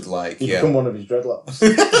 you're good. Like, You become one of his dreadlocks.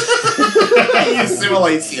 You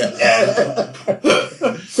simulate it.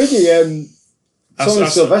 Figgy, Sonny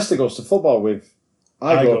Sylvester goes to football with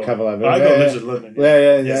Igor Cavallero. Igor lives in London.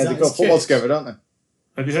 Yeah. They go football together, don't they?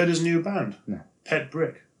 Have you heard his new band? No. Pet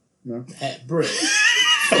Brick. No. Pet Brick.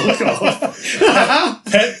 Fuck off.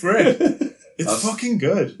 Pet Brick. It's fucking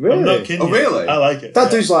good. Really? I'm not kidding. Oh, really? I like it. That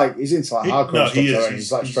dude's like, he's into like hardcore stuff. he is.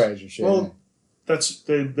 He's like strange and shit. Well,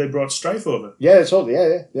 they brought Strife over. Yeah, totally.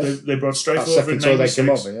 Yeah. They brought Strife That's over in second tour they 96. came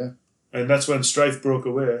over, yeah. And that's when Strife broke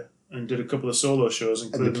away and did a couple of solo shows,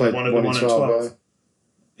 And they including played one in 12.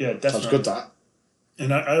 Yeah, definitely. Sounds good, that.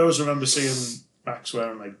 And I always remember seeing Max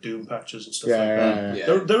wearing like Doom patches and stuff like that.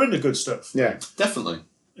 Yeah. They're into good stuff. Yeah. Definitely.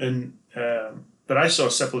 And but I saw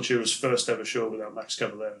Sepultura's first ever show without Max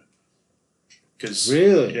Caballero.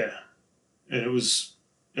 Really? Yeah. And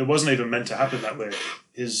it wasn't even meant to happen that way.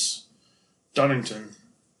 His Donington,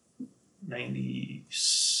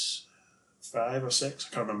 95 or 6,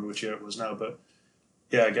 I can't remember which year it was now, but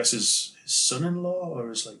yeah, I guess his son-in-law or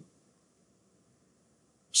his like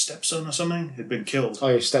stepson or something had been killed. Oh,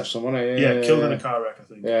 his stepson, wasn't it? Yeah, killed in a car wreck, I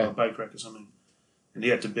think, Yeah. or a bike wreck or something. And he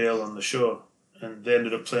had to bail on the show, and they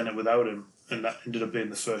ended up playing it without him, and that ended up being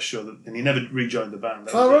the first show and he never rejoined the band.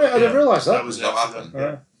 That Oh, was right, it. I didn't realise that. That was That after happened. that,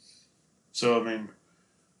 yeah. So I mean,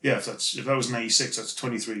 yeah, if that was 96, that's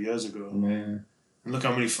 23 years ago. Yeah. And look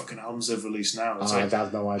how many fucking albums they've released now. It's I like,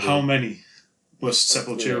 have no idea. how many must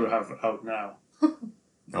Sepultura have out now?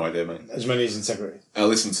 No idea, mate. As many as Integrity. I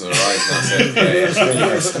listen to the Rise,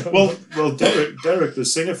 that's it. Well, Derek, the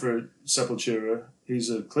singer for Sepultura, he's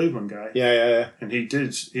a Cleveland guy. Yeah. And he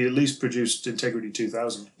at least produced Integrity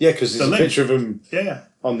 2000. Yeah, because there's The a link. picture of him Yeah.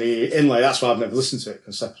 on the inlay. That's why I've never listened to it,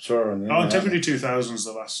 because Sepultura on the inlay. Oh, Integrity 2000 is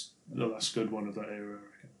the last good one of that era,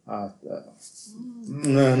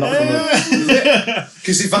 No, not for me.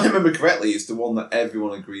 Because if I remember correctly, it's the one that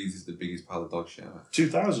everyone agrees is the biggest pile of dog shit ever.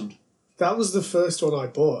 2000. That was the first one I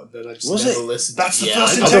bought, and then I just Was never it? listened. That's the Yeah,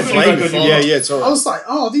 first I I don't Integrity blame record you. you Yeah, bought. totally. I was like,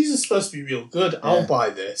 oh, these are supposed to be real good. I'll buy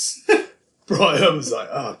this. Brought it home, was like,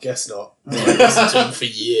 oh, guess not. I listened to them for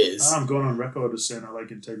years. I'm going on record as saying I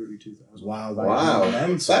like Integrity 2000. Wow. Wow.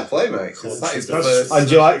 Fair play, mate. 'cause that is the That's- first. And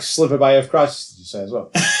do you like Sliver by Earth Crisis, did you say as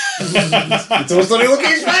well? Don't look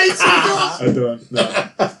at his face! I don't. No.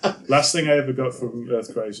 Last thing I ever got from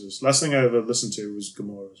Earth Crisis. Last thing I ever listened to was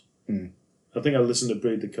Gamora's. I think I listened to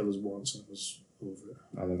Breed the Killers once and I was over it.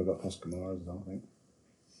 I never got past Gamora's, I don't think.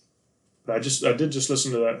 But I did just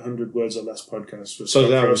listen to that 100 Words or Less podcast. With So Scott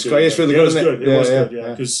that was Crosby. great. It's really Yeah, good, it was isn't it? good. It was Yeah, good, yeah.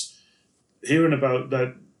 Because hearing about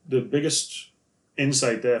that, the biggest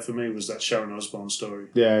insight there for me was that Sharon Osbourne story.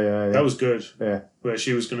 Yeah. That was good. Yeah. Where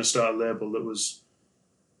she was going to start a label that was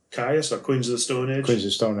Caius or Queens of the Stone Age, Queens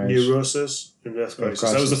of Stone Age. Neurosis, and Earth Crisis.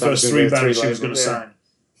 Crisis. That was the That was first gonna be three a bands she three was going to label, sign.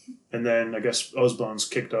 And then I guess Osbourne's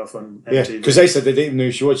kicked off on Yeah, MTV. because they said they didn't even know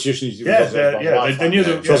who she was. She just knew she was They knew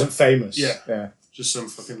that she wasn't famous. Yeah. Just some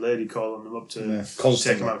fucking lady calling them up to Yeah, take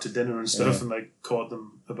constantly. them out to dinner and stuff, Yeah. and like caught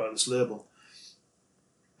them about this label.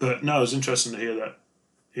 But no, it was interesting to hear that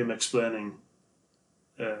him explaining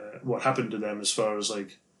what happened to them as far as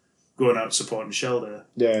like going out supporting Shelter,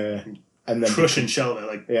 Yeah, and then crushing Shelter,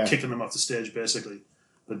 like Yeah. kicking them off the stage basically.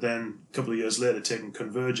 But then a couple of years later, taking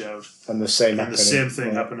Converge out, and the same and the happening. same thing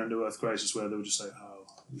Yeah. happened into Earth Crisis, where they were just like, "Oh,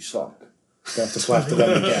 we suck." They have to play after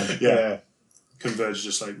them again. Yeah. Converge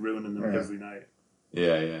just like ruining them Yeah. every night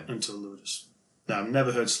Yeah. until they were just. No, I've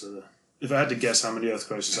never heard Slither. If I had to guess how many Earth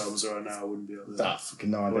Crisis albums there are now, I wouldn't be able to. That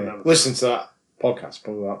fucking no Wouldn't idea. have- Listen to that podcast,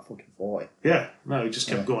 probably about fucking 40. Yeah, no, it just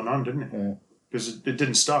kept Yeah. going on, didn't it? Yeah. Because it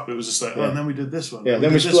didn't stop. It was just like, oh, Yeah. and then we did this one. Yeah, then we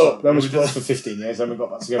did this split one, up. Then we did split up this- for 15 years. Then we got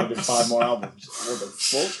back together and did 5 more albums. What the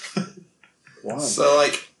fuck? Wow. So,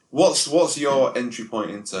 like, what's your entry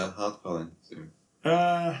point into hardcore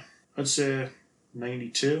then? I'd say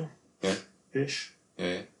 92. Yeah. Ish.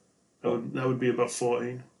 Yeah. That would be about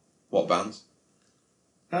 14. What bands?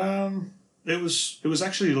 It was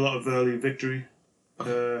actually a lot of early Victory,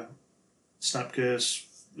 Snapcase,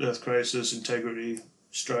 Earth Crisis, Integrity,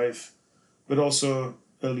 Strife, but also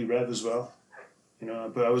early Rev as well. You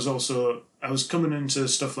know, but I was coming into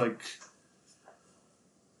stuff like,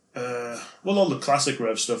 all the classic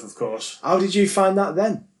Rev stuff, of course. How did you find that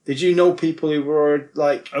then? Did you know people who were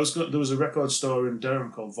like... There was a record store in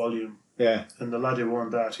Durham called Volume, Yeah. and the lad who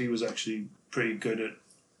owned that, he was actually pretty good at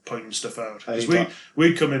pointing stuff out. And 'Cause he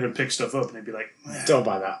we'd come in and pick stuff up, and he'd be like, Don't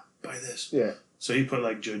buy that. buy this. Yeah. So he put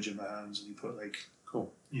like Judge in my hands, and he put like,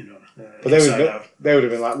 Cool. you know, But they Inside would, Out. they would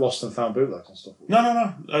have been like lost and found bootlegs and stuff.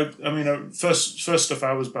 No. I mean, first stuff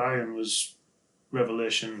I was buying was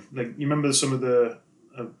Revelation. Like, you remember some of the...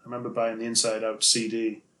 I remember buying the Inside Out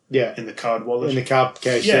CD Yeah. in the card wallet. In the card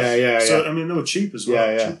case. Yeah. So, I mean, they were cheap as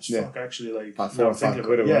well. Yeah, Cheap as yeah. fuck, actually. Like, Like now 4 or I think 5 of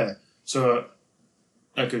quid it. or Yeah. whatever. So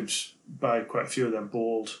I could buy quite a few of them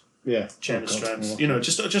bold Yeah. chain Oh, of God. strands. Yeah. You know,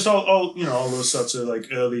 just all you know, all those sorts of like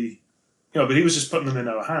early. You know, but he was just putting them in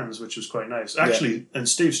our hands, which was quite nice. Actually, and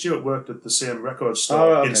Steve Stewart worked at the same record store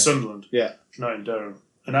Oh, right, okay. in Sunderland, Yeah. not in Durham.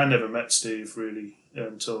 And I never met Steve really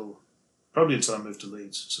until I moved to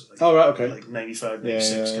Leeds. So like, Oh, right, okay. like 95, Yeah,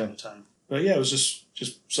 96 yeah. kind of time. But yeah, it was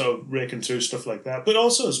just sort of raking through stuff like that. But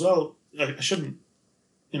also as well, I should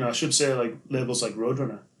say like labels like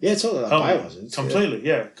Roadrunner. Yeah, totally. Like Helped me.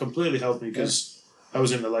 Biohazard. Completely helped me because I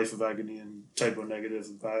was in the Life of Agony and Typo Negative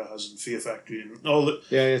and Biohazard and Fear Factory and all the,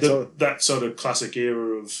 Yeah, totally. that sort of classic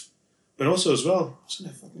era of. But also as well, I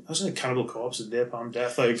was in a Cannibal Corpse and Napalm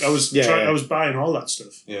Death. Like I was Yeah. I was buying all that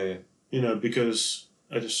stuff. Yeah. You know, because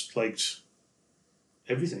I just liked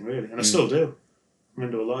everything really, and I Mm. still do. I'm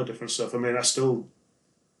into a lot of different stuff. I mean, I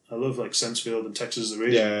love like Sensefield and Texas the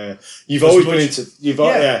Region. Yeah. You've As always much- been into...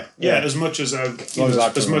 Yeah, as much as I, long as I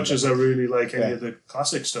can remember. I really like any Yeah. of the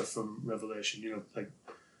classic stuff from Revelation, you know, like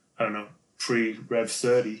I don't know, pre-Rev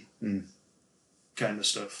 30 kind of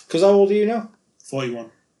stuff. Because how old are you now?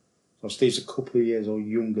 41. So Steve's a couple of years old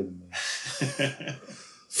younger than me.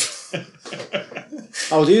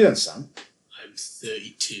 How old are you then, Sam? I'm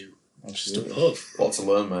 32. Just a Absolutely. pub. Lot to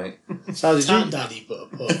learn, mate. So how did Tan you... daddy, but a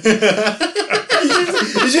pub. Did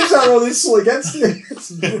you just have all this against you?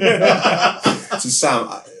 So Sam,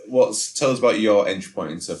 tell us about your entry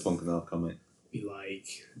point into punk and hardcore, mate. Be like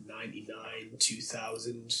 99,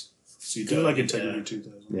 2000. So you do like Integrity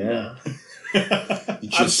 2000. Yeah. You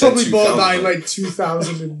I just said probably bought 2000, that in mate. like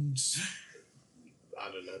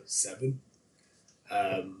 2007.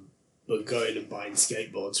 But going and buying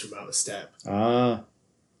skateboards from Out of Step. Ah.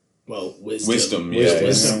 Well, Wisdom. Wisdom, yeah.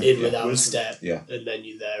 Wisdom in Yeah. without Wisdom. Step. Yeah. And then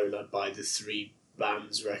you're there and I'd buy the 3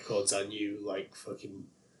 bands records I knew, like fucking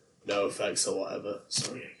No Effects or whatever.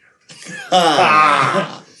 Sorry.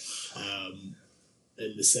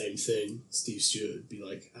 And the same thing, Steve Stewart would be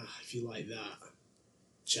like, if you like that,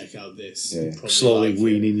 check out this. Yeah. You'll probably Slowly like it."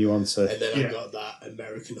 weaning you onto... And then Yeah. I got that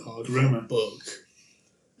American Hardcore Rumor. book,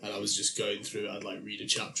 and I was just going through. I'd like read a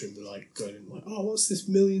chapter and be like going and like, "Oh, what's this?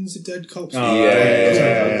 Millions of Dead Cops." Oh,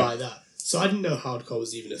 yeah. I'd buy that. So I didn't know hardcore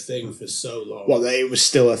was even a thing for so long. What, that it was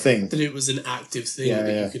still a thing? That it was an active thing Yeah,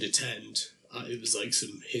 that yeah. you could attend. It was like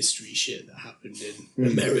some history shit that happened in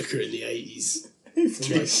America in the 80s.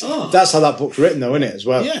 Like, oh, That's how that book's written, though, isn't it, as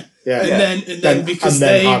well? yeah. Yeah. And then because and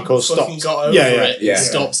then they hardcore fucking stopped. got over Yeah, yeah, it, yeah. it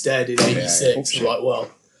stops dead in '86. yeah. I'm like,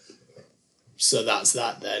 well, so that's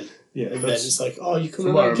that then. Yeah, And then that's, it's like, oh, you come from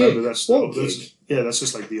to what I that gig. remember, that's What gig? that's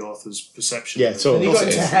just like the author's perception. Yeah, of it. totally. And you Of got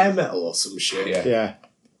course it into is. hair metal or some shit. Yeah. Yeah.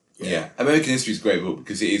 Yeah. American History is a great book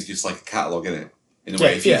because it is just like a catalogue, isn't it? In a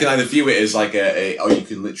way, if you yeah. can either view it as like or you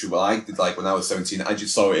can literally. Well, I did like when I was 17. I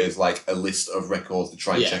just saw it as like a list of records to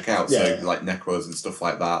try and Yeah. check out. Yeah. So like Necros and stuff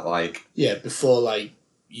like that. Like Yeah, before like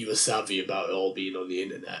you were savvy about it all being on the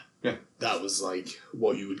internet. Yeah. That was like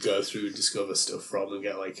what you would go through and discover stuff from and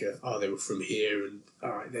get like they were from here and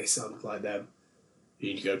alright, they sound like them.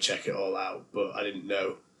 You'd go check it all out. But I didn't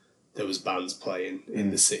know there was bands playing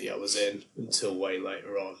in the city I was in until way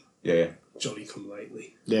later on. yeah. Jolly come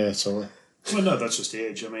lately. Yeah, totally. Well, no, that's just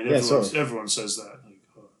age. I mean, Yeah, everyone says that.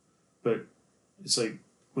 Like, but it's like,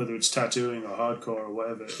 whether it's tattooing or hardcore or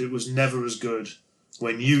whatever, it was never as good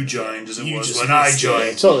when you joined as it You was just when I missed it. Yeah,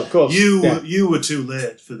 joined. totally, of course. Yeah. You were too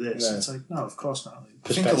late for this. Yeah. It's like, no, of course not.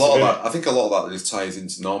 Like, I think a lot of that just ties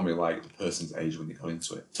into normally like the person's age when they got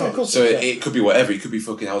into it. Yeah, of course So it is, it could be whatever. It could be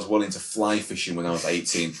fucking. I was wanting to fly fishing when I was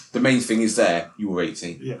 18. The main thing is there. You were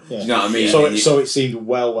 18. yeah. yeah. Do you know what I mean? So And so it seemed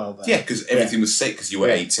well there. yeah, because everything was sick because you were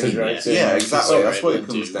Yeah, 18. 'cause you're 18. Yeah, exactly. Sorry, That's what it we'll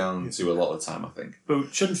comes do. down to a lot of the time, I think. But we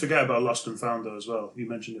shouldn't forget about Lost and Found, though, as well. You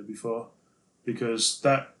mentioned it before. Because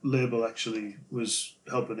that label actually was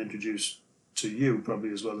helping introduce to you,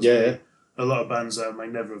 probably, as well as Yeah, me, a lot of bands that I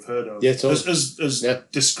might never have heard of. Yeah, totally. As Yeah.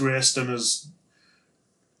 disgraced and as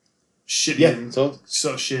shitty Yeah, and totally.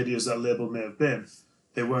 sort of shady as that label may have been,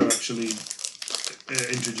 they were actually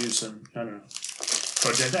introducing, I don't know,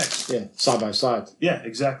 Project X. Yeah, side by side. Yeah,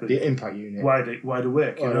 exactly. The impact unit. Wide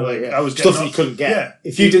awake. You know, like yeah. I was getting stuff all- you couldn't get. Yeah.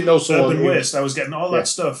 If you didn't know someone Urban who- Waste. I was getting all Yeah. that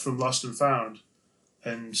stuff from Lost and Found,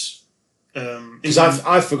 and Because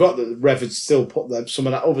I forgot that Rev had still put some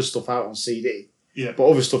of that other stuff out on CD. Yeah. But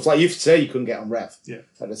other stuff, like you could say you couldn't get on Rev Yeah.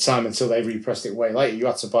 at the time until they repressed it way later. You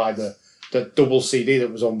had to buy the double CD that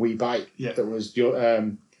was on We Bite. Yeah. That was your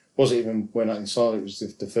wasn't even We're Not Inside. It was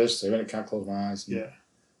the first two. And it Can't Close My Eyes. Yeah.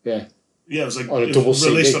 Yeah. Yeah, it was like On a it was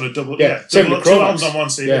double released CD. on a double. Yeah, Yeah, same double, with two Chromax. albums on one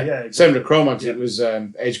CD. Yeah. Yeah, exactly. Same with Chromax. Yeah. It was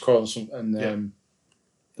Age Crawl and Yeah.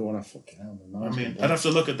 the one I fucking hell. I mean, I'd have to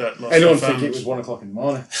look at that. Lost I don't and think Found. it was 1 o'clock in the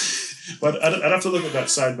morning. But I'd have to look at that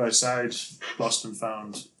side by side Lost and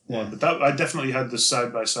Found Yeah. one. But that I definitely had the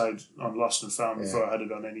side by side on Lost and Found before I had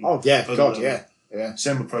it on any. Oh yeah, other God, level. yeah, yeah.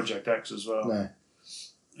 Same with Project X as well.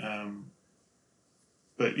 No.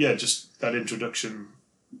 But yeah, just that introduction.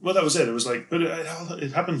 Well, that was it. It was like, but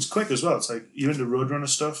it happens quick as well. It's like you're into Roadrunner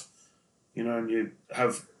stuff, you know, and you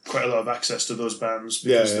have quite a lot of access to those bands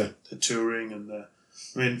because Yeah, yeah. the touring and the.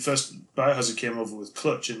 I mean, first Biohazard came over with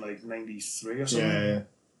Clutch in like '93 or something. Yeah, yeah.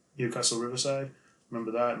 Newcastle Riverside,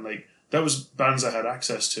 remember that? And like that was bands I had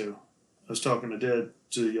access to. I was talking to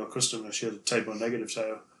your customer. She had a Typo Negative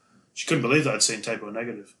tattoo. She couldn't believe that I'd seen Typo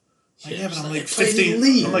Negative. Like, yeah, but I'm like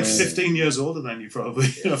 15. I'm like 15 years older than you, probably.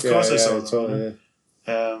 Of course, I saw them. totally,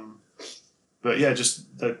 But yeah,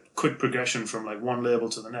 just the quick progression from like one label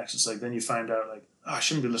to the next. It's like then you find out like, oh, I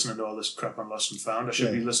shouldn't be listening to all this crap on Lost and Found. I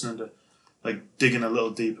should be listening to like digging a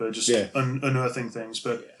little deeper, just unearthing things.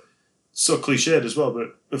 But so cliched as well.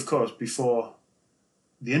 But of course, before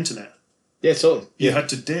the internet, Yeah, totally. you had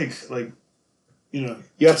to dig, like, you know.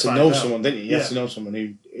 You had to find know out. someone, didn't you? You Yeah. had to know someone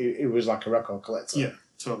who was like a record collector. Yeah,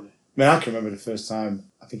 totally. I mean, I can remember the first time,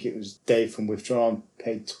 I think it was Dave from Withdrawn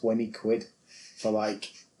paid 20 quid for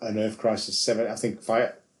like an Earth Crisis 7. I think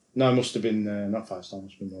No, it must have been, not Firestorm,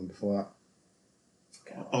 must have been one before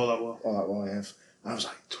that. All that well. All that while I have. I was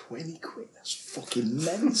like, 20 quid? That's fucking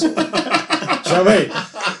mental. Do you know what I mean?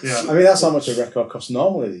 Yeah. I mean, that's how much a record costs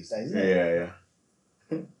normally these days, isn't it?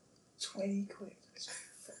 Yeah. 20 quid? That's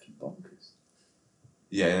fucking bonkers.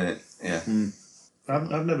 Yeah.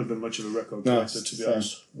 I've never been much of a record No, collector, to be same.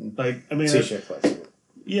 honest. Like, I mean, T-shirt collector.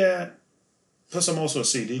 yeah. Plus, I'm also a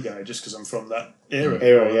CD guy, just because I'm from that era.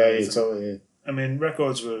 Yeah, totally. I mean,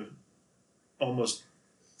 records were almost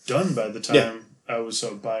done by the time I was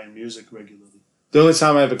sort of buying music regularly. The only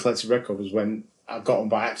time I ever collected record was when I got them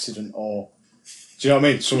by accident, or do you know what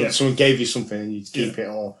I mean? Someone gave you something and you'd keep it,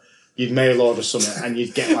 or you'd mail order something and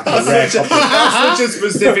you'd get like a rare copy. That's such a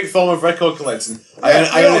specific form of record collecting.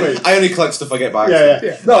 I only collect stuff I get by accident.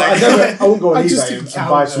 Yeah. No, I wouldn't go on I just eBay didn't and count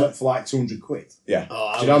buy that. something for like 200 quid. Yeah.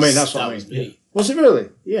 Oh, Do you know what I mean? That's what I was mean. me. Was it really?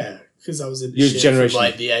 Yeah, because I was in the Your shit generation. from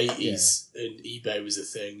like the 80s and eBay was a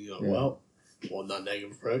thing. You're like, well, want that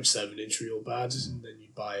Negative Approach 7-inch real bad, and then you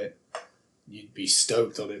buy it. You'd be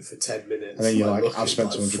stoked on it for 10 minutes. And then you're like, looking, I've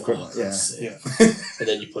spent 200 quid. "Fuck, Yeah. that's it." Yeah. And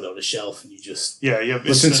then you put it on a shelf and you just Yeah, you have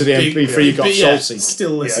Listen to the instant- MP3 you got But yeah, salty.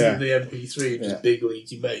 still listen Yeah. to the MP3 and just Yeah. big league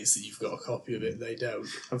your mates that you've got a copy of it and they don't.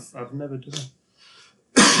 I've never done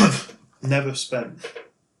it. Never spent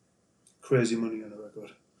crazy money on a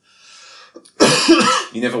record.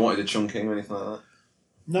 You never wanted a chunking or anything like that?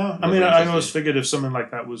 No, I Never mean, I interested. always figured if something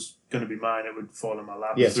like that was going to be mine, it would fall in my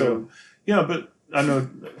lap Yeah, through. totally. You know, but I know.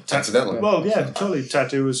 Accidentally. Well, yeah, totally.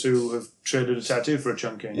 Tattooers who have traded a tattoo for a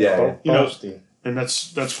chunk change. Yeah. You know, Posty. and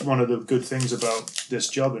that's one of the good things about this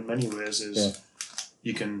job in many ways is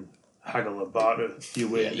you can haggle or barter your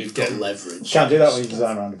way. Yeah, you've got leverage. Can't do that when you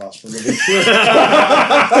design roundabouts for living. Do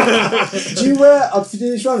you if you do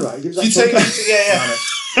this roundabout, it gives that You take, yeah.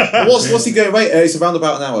 What's he going? Wait, it's around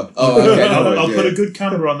about an hour. Oh, okay. I'll put a good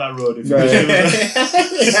camera on that road. If you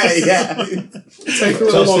yeah. Take a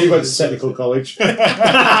little Steve went to technical college.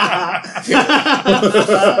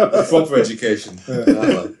 Proper education. But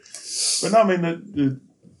no, I mean the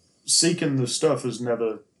seeking the stuff has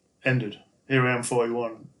never ended. Here I am,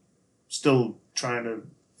 41, still trying to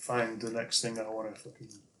find the next thing I want to fucking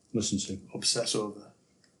Listen to. obsess over.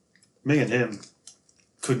 Me and him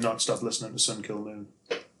could not stop listening to Sun Kill Moon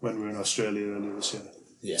when we were in Australia earlier this year.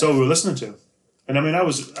 Yeah. That's all we were listening to. And I mean, I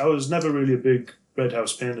was never really a big Red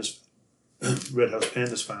House Painters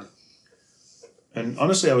fan. And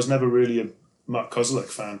honestly, I was never really a Mark Kozelek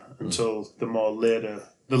fan until the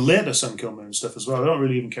later Sun Kill Moon stuff as well. I don't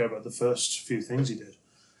really even care about the first few things he did.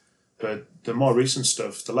 But the more recent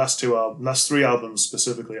stuff, the last three albums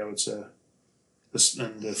specifically, I would say,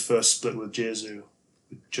 and the first split with Jesu,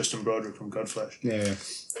 with Justin Broderick from Godflesh, Yeah.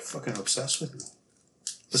 fucking obsessed with them.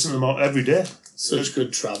 Listen to them all every day. Such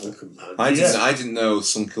good travel companions. I didn't know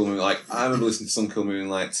Sun Kill Moon. Like, I remember listening to Sun Kill Moon in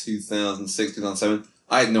like 2006, 2007.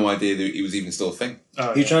 I had no idea that he was even still a thing. Oh,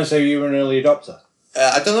 Are you trying to say you were an early adopter?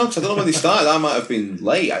 I don't know, because I don't know when they started. I might have been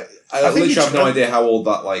late. I think literally have no I- idea how old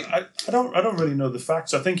that, like... I don't really know the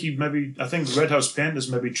facts. I think Red House Painters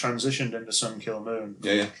maybe transitioned into Sun Kill Moon.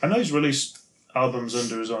 Yeah. I know he's released albums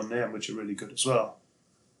under his own name, which are really good as well.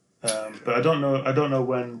 But I don't know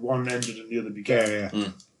when one ended and the other began. Yeah.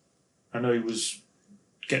 I know he was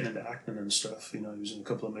getting into acting and stuff. You know, he was in a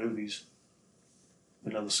couple of movies.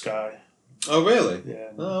 Vanilla Sky. Oh, really?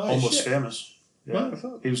 Yeah. Oh, Almost shit. Famous. Yeah. Right,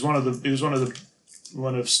 fuck. He was one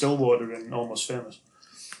of Stillwater in Almost Famous.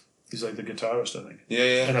 He's like the guitarist, I think.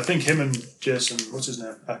 Yeah. And I think him and Jason, what's his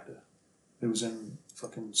name, actor, who was in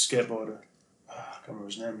fucking Skateboarder. I can't remember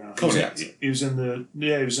his name now. Comedy He actor. he was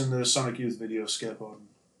in the Sonic Youth video Skateboarding.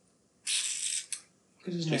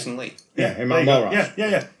 What's his name? Jason Lee. Yeah, there Emma you go. Melrose.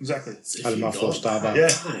 Yeah, exactly. Had him off 4-star band. Yeah,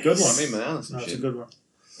 Nice. good one. I mean, man, that's No, some it's a shit. good one.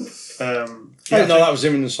 I didn't know that was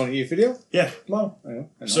him in the Sonic Youth video. Yeah. Well, I know.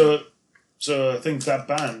 So I think that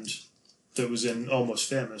band that was in Almost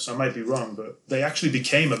Famous, I might be wrong, but they actually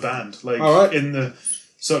became a band, like All right. in the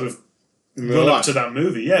sort of In real run up life. to that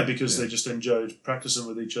movie, because they just enjoyed practicing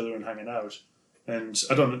with each other and hanging out. And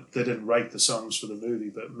I don't know, they didn't write the songs for the movie,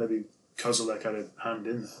 but maybe Kozelek had a hand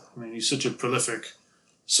in that. I mean, he's such a prolific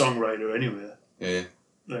songwriter anyway. Yeah.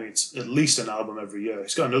 I mean, it's at least an album every year.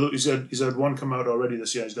 He's had one come out already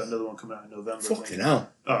this year. He's got another one coming out in November. I think. Fucking hell.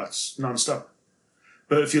 Oh, it's non-stop.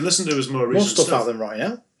 But if you listen to his more More recent stuff out than right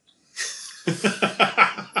now.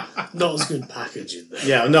 Not as good packaging though.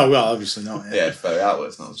 Yeah, no, well, obviously not. Yeah, it's very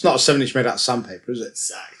outwards now. It's not a 7-inch made out of sandpaper, is it?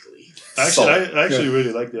 Exactly. I actually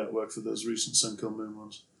really like the artwork for those recent Sun Kill Moon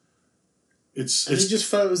ones. It's Is it just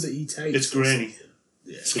photos that he takes? it's grainy.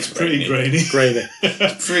 Yeah. It's pretty grainy. Gravy.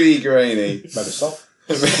 Pretty grainy. Better salt.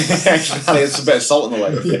 Actually, it's a bit of salt in the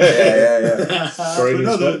way. Yeah. But Grainy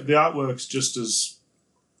no, as well. the artwork's just as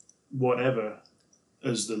whatever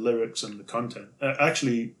as the lyrics and the content.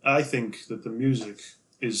 Actually, I think that the music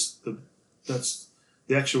is that's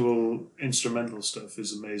the actual instrumental stuff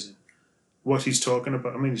is amazing. What he's talking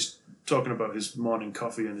about, I mean, he's talking about his morning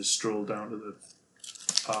coffee and his stroll down to the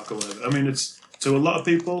park or whatever. I mean, it's to a lot of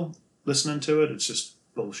people listening to it, it's just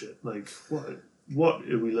bullshit. Like, what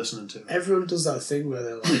are we listening to? Everyone does that thing where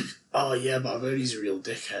they're like, "Oh yeah, but I've heard he's a real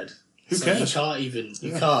dickhead." Who So cares?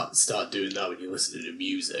 you can't start doing that when you're listening to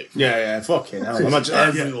music. Yeah, fucking hell. Imagine,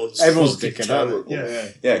 Everyone's everyone's fucking dickhead, aren't they? Yeah.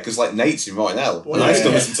 Yeah, because like Nate's in Rotten Hell, and Well, I still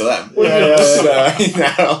yeah. listen to them.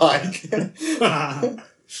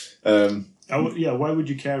 Why would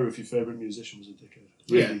you care if your favourite musician was a dickhead?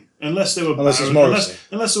 Yeah. Really? Unless they were Unless it's battering, Morrissey.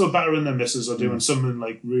 unless they were battering their misses or doing something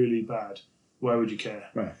like really bad. Why would you care?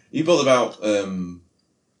 You bother about a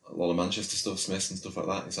lot of Manchester stuff, Smiths and stuff like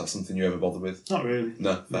that? Is that something you ever bother with? Not really.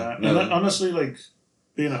 No. Nah. No. And honestly, like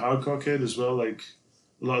being a hardcore kid as well, like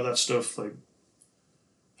a lot of that stuff, like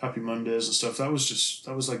Happy Mondays and stuff, that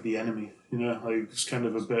was like the enemy, you know? Like it was kind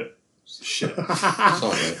of a bit shit. It's not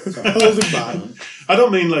right. Hold him back. I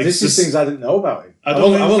don't mean like This is things I didn't know about him. I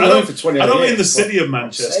don't mean, I've only I known don't, for 20 I don't years, mean the but- city of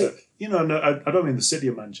Manchester. sake. You know, no, I don't mean the city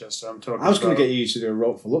of Manchester. I'm talking. I was going about, to get you to do a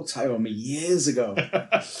rope for look tattoo on me years ago.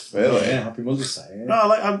 Really? Yeah, Happy Mother's Day. No,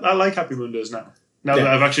 I like Happy Mondays now. Now Yeah.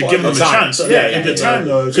 that I've actually Well, given at them a the time. chance. Yeah, At the yeah, time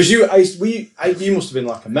though, Because you must have been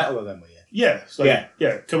like a metaler then, were you? yeah, it's like,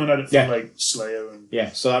 Yeah. coming at it from Yeah. like Slayer and Yeah,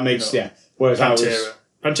 so that makes, You know. Whereas I was... Pantera.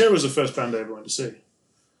 Pantera was the first band I ever went to see.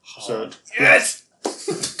 So, Yes! God,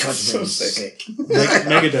 so sick.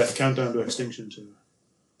 Megadeth, Countdown to Extinction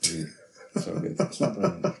 2. So good. That's not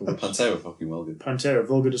brilliant. Pantera fucking well good. Pantera,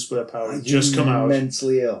 Vulgar Display of Power, had just come out.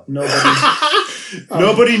 Mentally ill.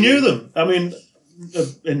 Nobody knew them. I mean,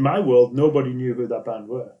 in my world, nobody knew who that band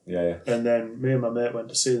were. Yeah. And then me and my mate went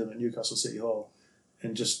to see them at Newcastle City Hall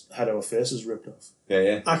and just had our faces ripped off.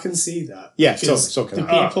 Yeah. I can see that. Yeah, Because it's okay. the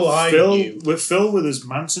people I Phil, knew... with Phil with his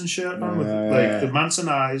Manson shirt on, with the Manson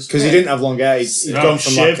eyes. Because he didn't have long hair. He'd gone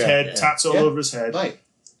from shaved like head, tats all over his head. Right.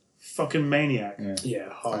 Fucking maniac. Yeah,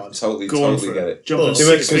 I hard. totally Going get for it. Jumping But-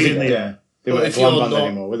 6 feet in the air. They But weren't a if glam you're band not-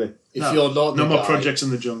 anymore, were they? If No. you're not No the more guy, Projects in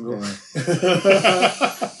the Jungle.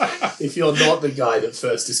 if you're not the guy that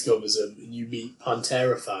first discovers them and you meet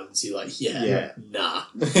Pantera fans, you're like, nah.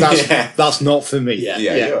 That's not for me. Yeah.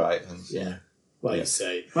 Yeah, you're right. Yeah. Like you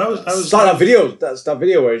say. I was It's like that video. That's that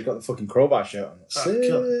video where he's got the fucking crowbar shirt on.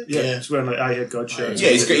 yeah, he's wearing like I Hate God shirts. Yeah,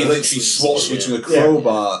 he literally swaps Yeah. between a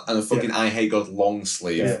crowbar and a fucking I Hate God long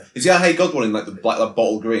sleeve. Yeah. Is the I Hate God one in like the black, like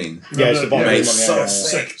bottle green? Yeah, it's the bottom Mate, one. so Yeah,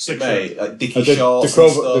 sick, Sick mate. shirt. Like Dickie The shorts.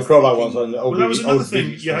 the crowbar ones on the Well, that was old another thing.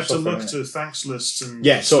 videos You and had to stuff, look innit? to thanks lists and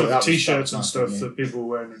Yeah, so that stuff, was- t-shirts that and was stuff nice, yeah. that people were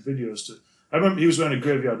wearing in videos to. I remember he was wearing a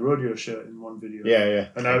Graveyard Rodeo shirt in one video. Yeah.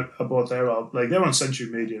 And I bought their album. Like, they're on Century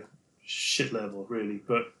Media. Shit level, really.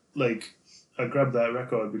 But, like, I grabbed that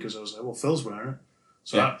record because I was like, well, Phil's wearing it.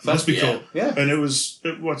 So Yeah. that must be Yeah. cool. Yeah. And it was,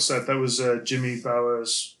 what's that? That was Jimmy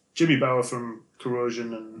Bauer from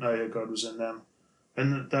Corrosion and I Hate God was in them.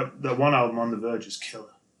 And that one album, On the Verge, is killer.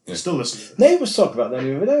 Yeah. Still listen to it. Nate was talking about that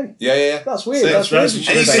the other day. Yeah. That's weird. So That's That's weird.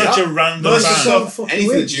 Anything- such a random No, it's band. just so so fucking anything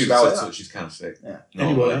weird that Jimmy you Bauer say that. touches kind of sick. Yeah. No,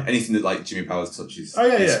 Anyway, like, anything that like Jimmy Bauer touches. Oh,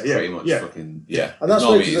 yeah, is yeah, pretty much yeah. fucking And that's it's weird,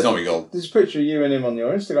 not me. It's not me gold. There's a picture of you and him on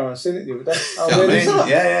your Instagram. I seen it the other day. How Yeah, weird I is mean, that?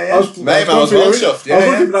 yeah. I was, Mate, man, I was going well through your- chuffed. I was Yeah,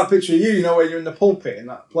 looking for that picture of you, you know, where you're in the pulpit in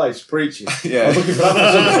that place preaching. yeah. I was looking for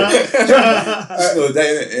that for something. Just the other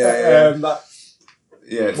day, innit? Yeah. That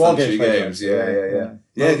Yeah, it's War Century Games Games.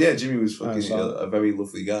 Yeah. Jimmy was fucking so- a very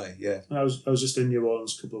lovely guy. Yeah. I was just in New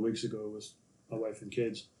Orleans a couple of weeks ago with my wife and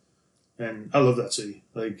kids, and I love that city.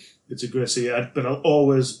 Like, it's a great city, but I'll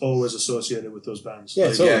always associate it with those bands. Yeah,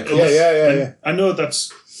 Like, totally. and Yeah. I know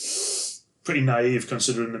that's pretty naive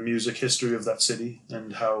considering the music history of that city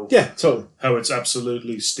and how Totally. it's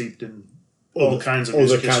absolutely steeped in all kinds of All the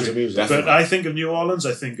music kinds of history. music. Definitely. But I think of New Orleans,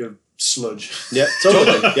 I think of sludge. Yeah,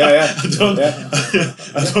 totally. Yeah. I don't. Yeah.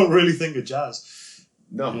 I don't really think of jazz.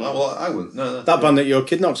 No, well, I wouldn't. No. That band that your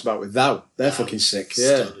kid knocks about with Thou, they're fucking sick.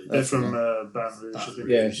 Yeah. Stunning. They're from Baton Rouge, I think.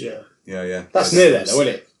 Yeah. Yeah. That's near there, though, isn't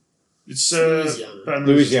it? It's Louisiana. Baton Rouge,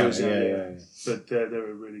 Louisiana. Louisiana, Yeah. But they're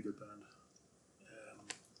a really good band.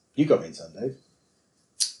 You got me into that, Dave.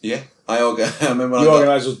 Yeah. I remember when You I got,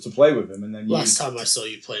 organised us to play with him, and then you. Last time I saw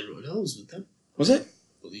you playing Rotten Elves with them. Was it?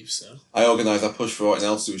 I believe so. I organised that push for Rotten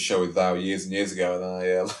Else to do a show with Thou years and years ago, and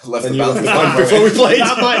I left Then the you band left the band before we played.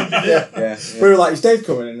 That might have been it. Yeah. We were like, is Dave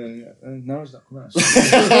coming? And then, no, he's not coming. No,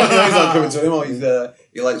 he's not coming to anymore.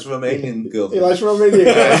 He likes Romanian girls. He likes Romanian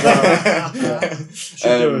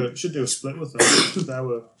guys. Should do a split with them. They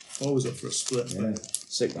were always up for a split. Yeah. But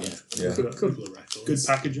Sick, man. Yeah. Good, Couple of records. good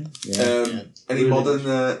packaging. Yeah. Any Really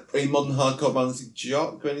modern hardcore bands like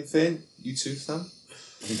Jock or anything? You too, Sam?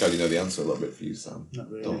 I think I already know the answer a little bit for you, Sam.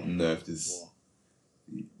 Not really. Don't know if there's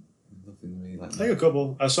nothing really like I think a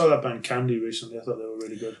couple. I saw that band Candy recently. I thought they were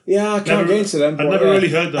really good. Yeah, I can't Never- get into them. I'd but, never really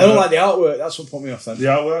heard them. I don't like the artwork. That's what put me off then. The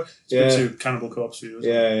artwork. It's Yeah. good to Cannibal Corpse for you.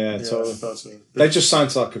 Isn't it? Yeah, I totally. thought so. They just signed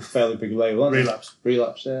to like a fairly big label, aren't they? Relapse.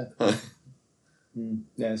 Relapse, yeah.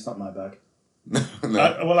 Yeah, it's not my bag. no.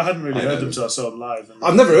 I hadn't really I heard know. them until I saw them live. And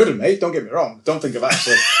I've never heard them, mate. Don't get me wrong. Don't think of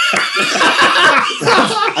actually.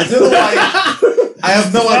 I don't know why. I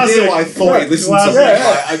have no idea why I thought he'd listen to Classic. something.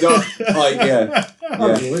 Yeah. I don't like.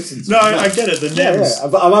 Yeah. Listen to No, them. I get it. The Yeah, names. yeah.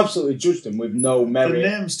 I've absolutely judged them with no The merit.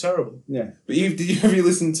 name's terrible. Yeah. But did you ever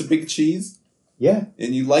listen to Big Cheese? Yeah.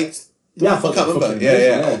 And you liked? Yeah, I can't remember. fucking Yeah.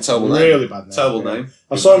 amazing, Oh, terrible name. Really bad name. Terrible yeah. name.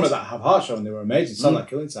 I saw them at that Have Heart show and they were amazing. Sound like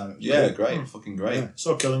Killing Time. It was Yeah, great. great. Fucking great. Yeah.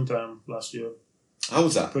 Saw Killing Time last year. How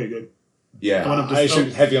was that? Pretty good. Yeah. One of the I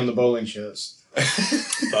assumed heavy on the bowling shirts.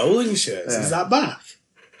 Bowling shirts. Yeah. Is that back?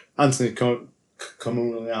 Anthony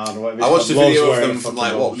Communard or whatever. I watched a he's called, video loves of them wearing from fucking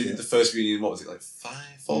like what bowling we did shirts. the first reunion. What was it like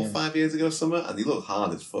 5 years ago or something? And he looked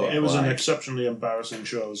hard as fuck. It was an like. exceptionally embarrassing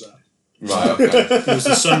show I was at. Right. Okay. It was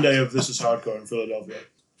the Sunday of This Is Hardcore in Philadelphia.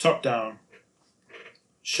 Top down.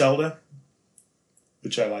 Shelter,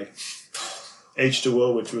 which I like.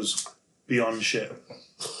 H2O, which was beyond shit.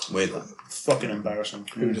 Weird. That. Fucking embarrassing.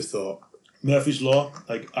 Who would have thought? Murphy's Law,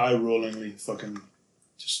 like eye-rollingly fucking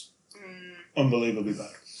just unbelievably bad.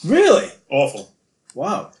 Really? Awful.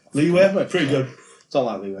 Wow. Leeway, pretty good. Don't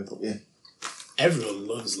like Leeway, but yeah. Everyone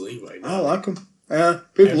loves Leeway now. I like them.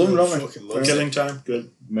 People love them, Everyone don't they? fucking loves Killing Time,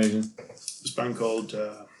 good. Amazing. This band called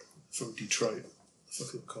from Detroit. What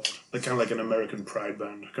are they called? They're kind of like an American Pride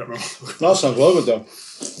band. I can't remember. That sounds well good though.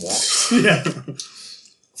 Yeah,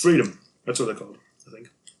 Freedom. That's what they're called. I think.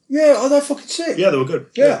 Yeah, oh, they're fucking sick. Yeah, they were good.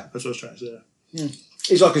 Yeah. That's what I was trying to say.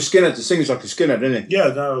 He's like a skinhead. The singer's like a skinhead, isn't he? Yeah,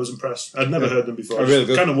 no, I was impressed. I'd never heard them before. Oh, really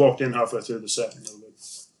good. Kind of walked in halfway through the set. And they were good.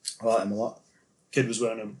 I like him a lot. Kid was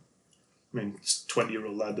wearing this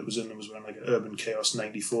 20-year-old lad that was in them was wearing like an Urban Chaos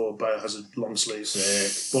 94 Biohazard long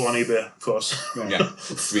sleeves. Bought on eBay, of course. Yeah,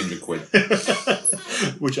 300 quid.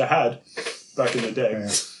 Which I had back in the day. Yeah.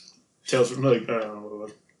 Tales from like,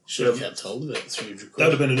 Should have kept hold of it. 300 quid. that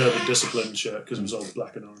would have been an Urban Discipline shirt because it was all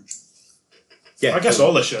black and orange. Yeah, I guess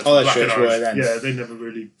all their shirts all were their black shirts and were orange. then. Yeah, they never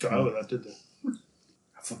really got out of that, did they?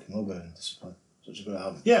 I fucking love Urban Discipline. Such a good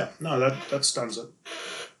album. Yeah, no, that stands up.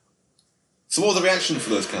 So what are the reactions for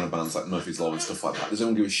those kind of bands like Murphy's Law and stuff like that? Does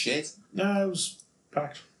anyone give a shit? No, it was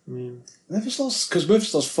packed. I mean, Murphy's Law's, because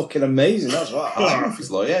Murphy's Law's fucking amazing. That's right. I like Murphy's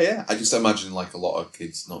Law, yeah. I just imagine like a lot of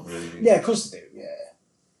kids not really. Yeah, of course they do. Yeah.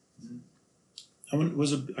 I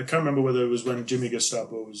can't remember whether it was when Jimmy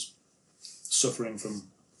Gestapo was suffering from.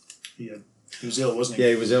 He was ill, wasn't he? Yeah,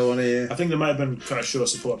 he was ill, wasn't he? I think there might have been kind of show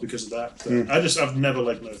support because of that. But I've never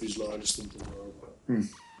liked Murphy's Law. I just think they're horrible.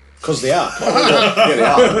 Because they are. Yeah, they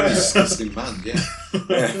are. They're a disgusting band, yeah.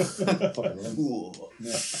 Fucking Ooh.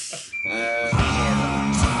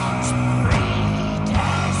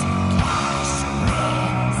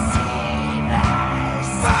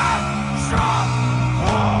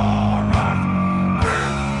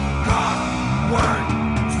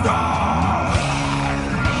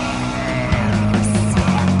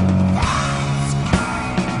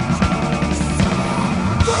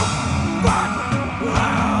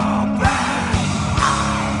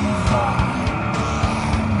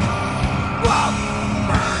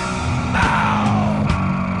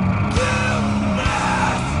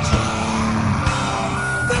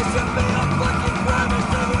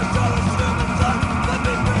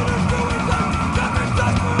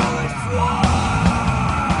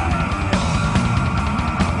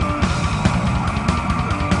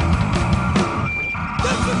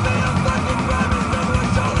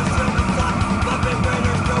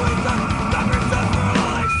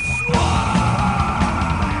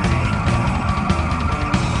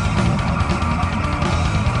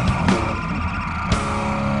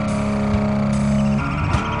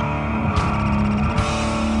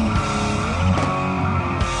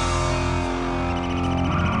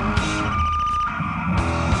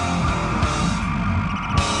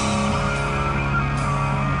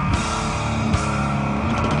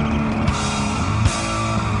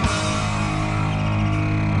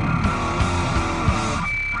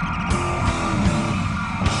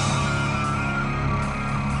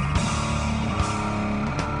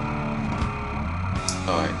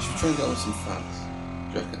 Alright, should we try and get on some facts?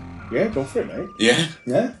 Do you reckon? Yeah, go for it, mate. Yeah?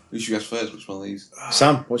 Yeah. Who should we ask first? Which one of these?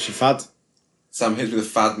 Sam, what's your fad? Sam, hit me with a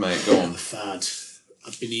fad, mate. Go on. Fad.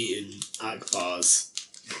 I've been eating Akbars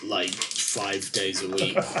like 5 days a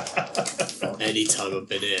week. Anytime I've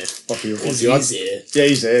been here. What you Because had? he's here. Yeah,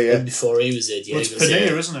 he's here, yeah. And before he was here, Well, it's Diego was paneer,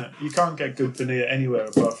 here. isn't it? You can't get good paneer anywhere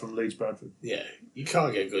apart from Leeds Bradford. Yeah, you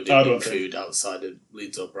can't get good I Indian don't think. food outside of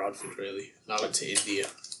Leeds or Bradford, really. And I went to India.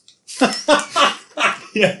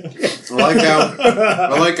 Yeah.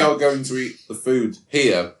 I like how going to eat the food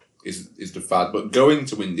here is the fad, but going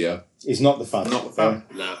to India, He's not the fad. not the fad.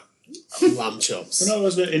 Nah. Lamb chops. You know,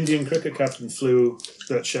 was the Indian cricket captain flew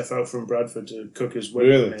that chef out from Bradford to cook his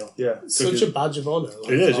wedding Really? meal. Yeah. Such a badge of honour.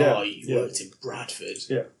 Like, It is, yeah. Oh, you Yeah. worked in Bradford.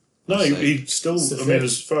 Yeah. No, he still. It's the I mean, thing.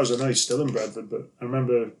 as far as I know, he's still in Bradford. But I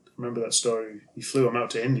remember that story. He flew him out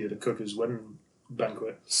to India to cook his wedding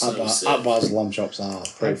banquet. So sick. Akbar's lamb chops are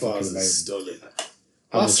pretty Akbars fucking is amazing. stunning.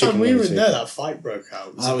 And Last the time chicken we were wings in too. there, that fight broke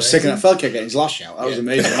out. I was sick and I felt like getting his lash out. That was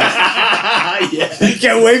amazing. Yeah. He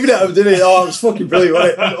kept waving at him, didn't he? Oh, it was fucking brilliant,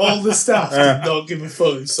 wasn't it? And all the staff Yeah. did not give a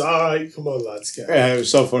fuck. It's alright, come on lads, get Yeah, it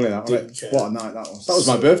was so funny that, wasn't Didn't it? care. What a night that was. That was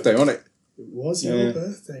my birthday, wasn't it? It was your Yeah.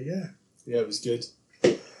 birthday, yeah. Yeah, it was good.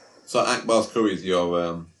 So Akbar's curry is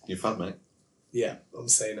your fad, mate. Yeah, I'm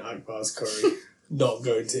saying Akbar's curry, not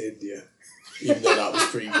going to India. Even though that was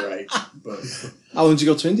pretty great. But How long did you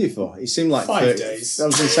go to India for? He seemed like 5 30 days. I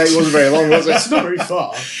was going to say it wasn't very long, was it's it? not very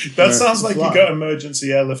far. That sounds like Wow. you got emergency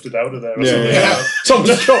airlifted out of there or something. Yeah.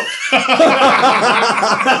 Thomas Cook.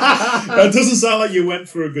 That doesn't sound like you went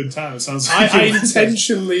for a good time. It sounds like I you went to-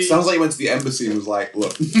 intentionally... Sounds like you went to the embassy and was like,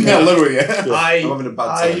 look, I'll live with you. I, I'm having a bad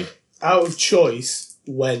I, time. out of choice,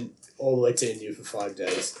 went all the way to India for 5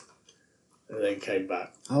 days. and then came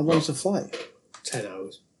back. How long's the flight? 10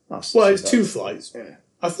 hours. That's Well, it's 2 flights. Yeah.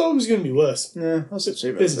 I thought it was going to be worse. Yeah, that's it.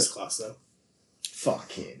 Too Business class, though.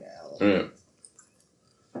 Fucking hell.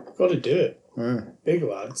 Yeah. Got to do it. Yeah. Big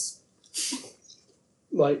lads.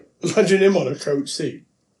 Like, imagine him on a coach seat.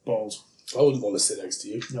 Balls. I wouldn't want to sit next to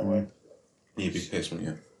you. No way. You'd be pissed, wouldn't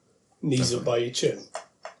you? Knees up by your chin.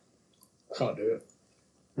 Can't do it.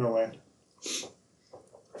 No way.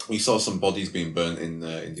 We saw some bodies being burnt in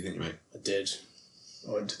India, didn't you, mate? I did.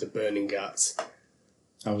 I went to the burning ghats.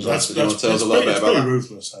 How was That's, that? Do you want to tell us a little bit about pretty that?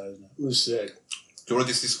 ruthless, that, isn't it? It was sick. Do you want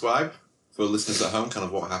to just describe for listeners at home kind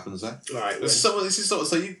of what happens there? Right. This is sort of,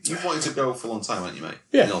 so you've wanted to go for a long time, haven't you, mate?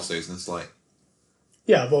 Yeah. In all seriousness, like...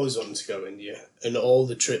 Yeah, I've always wanted to go India. And all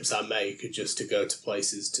the trips I make are just to go to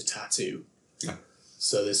places to tattoo. Yeah.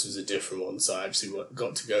 So this was a different one. So I actually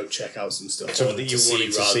got to go check out some stuff. Something I that you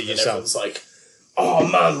wanted to rather see than yourself. Everyone's like, oh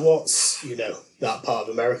man, what's, that part of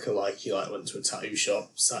America like? You went to a tattoo shop,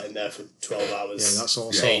 sat in there for 12 hours. Yeah, that's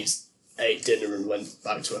awesome. Ate dinner and went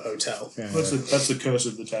back to a hotel. Yeah. That's the curse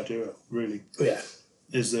of the tattooer, really. Yeah.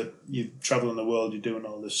 Is that you travel in the world, you're doing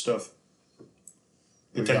all this stuff.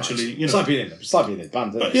 Potentially, It's like being in a band,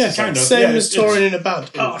 isn't it? Yeah, kind of. Same Yeah, as it's- touring in a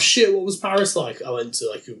band. Oh shit, what was Paris like? I went to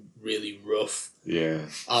like a really rough Yeah.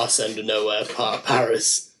 arse end of nowhere part of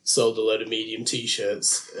Paris, sold a load of medium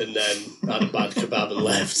t-shirts, and then had a bad kebab and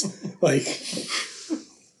left. Like,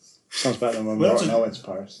 Sounds better than when Well, we went to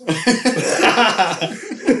Paris.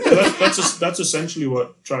 that's essentially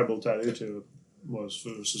what Tribal Tattoo Tour was for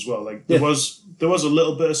us as well. Like there was a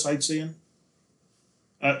little bit of sightseeing.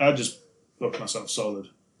 I just booked myself solid.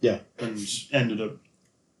 Yeah. And ended up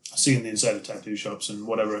seeing the inside of tattoo shops and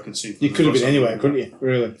whatever I could see. You could have been anywhere, couldn't you?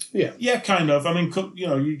 Really? Yeah, kind of. I mean,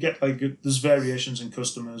 you get like there's variations in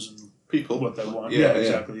customers and People. what they want. Yeah, Yeah,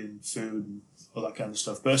 exactly, and food and all that kind of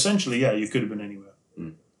stuff. But essentially, yeah, you could have been anywhere.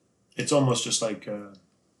 Mm. It's almost just like, I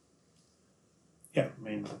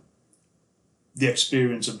mean, the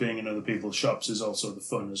experience of being in other people's shops is also the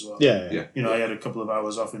fun as well. Yeah. I had a couple of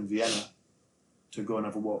hours off in Vienna to go and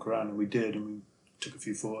have a walk around, and we did, and we took a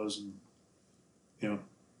few photos, and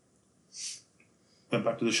went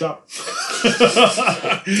back to the shop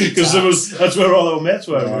because that's where all our mates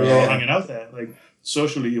were. We were all hanging out there. Like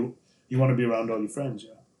socially, you want to be around all your friends.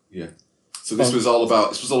 Yeah. So this was all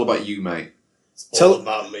about you, mate. it's all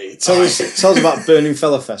about me. Tell us about Burning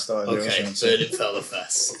Fella Fest. Okay, Burning Fella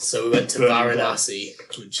Fest. So we went to Burning Varanasi,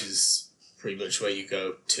 which is pretty much where you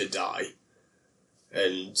go to die.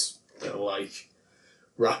 And they'll like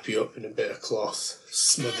wrap you up in a bit of cloth,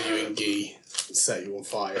 smother you in ghee, and set you on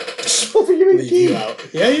fire. Smother you in Leave ghee? you out.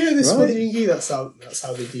 Yeah, they Right. smother you in ghee. That's how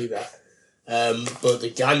they do that. But the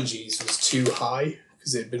Ganges was too high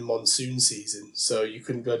because it had been monsoon season, so you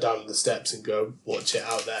couldn't go down the steps and go watch it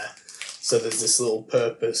out there. So there's this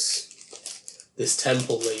this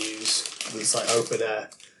temple they use that's like open air,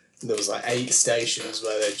 and there was like 8 stations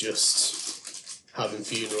where they're just having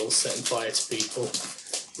funerals, setting fire to people.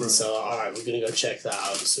 And so, alright, we're gonna go check that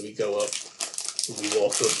out. So we go up and we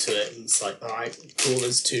walk up to it, and it's like, alright, cool,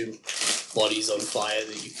 there's 2 bodies on fire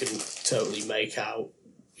that you can totally make out,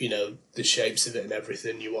 the shapes of it and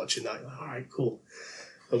everything. You're watching that, like, alright, cool.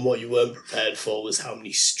 And what you weren't prepared for was how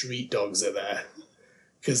many street dogs are there.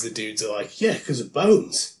 Because the dudes are like, yeah, because of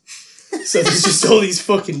bones. So there's just all these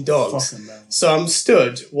fucking dogs. Fucking down. So I'm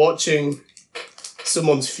stood watching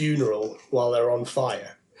someone's funeral while they're on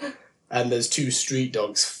fire. And there's 2 street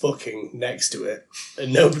dogs fucking next to it.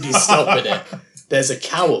 And nobody's stopping it. There's a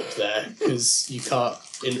cow up there because you can't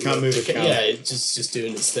move a cow. Yeah, it's just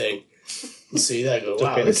doing its thing. You see there, go,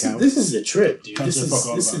 wow, in a this cow. is a trip, dude. Can't This say fuck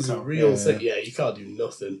all is about a cow. real thing. Yeah, you can't do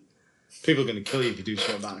nothing. People are going to kill you if you do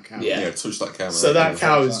something about a cow. Yeah. Yeah, touch that camera. So that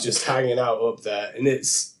cow is just hanging out up there, and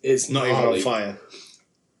it's Not even on gnarly. fire.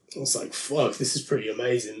 I was like, fuck, this is pretty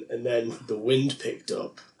amazing. And then the wind picked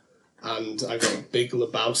up, and I got Big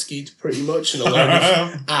Lebowski'd pretty much, and a load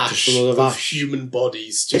of ash, Just a load of of ash. human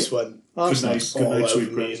bodies just went That's Good night, nice. good all night, over sweet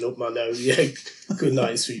me prince. and up my nose. Yeah, good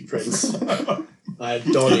night, sweet prince. I had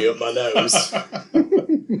Donnie up my nose.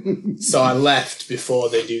 So I left before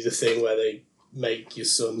they do the thing where they make your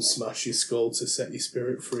son smash your skull to set your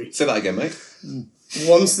spirit free. Say that again, mate.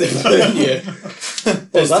 Once they burn you,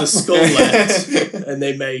 there's the skull left, and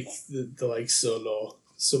they make the like son or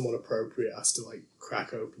someone appropriate has to like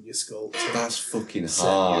crack open your skull to That's fucking set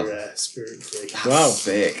hard. your spirit free. Wow.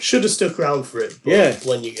 Sick. Should have stuck around for it, but Yeah.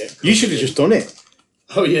 when you get You should have just done it.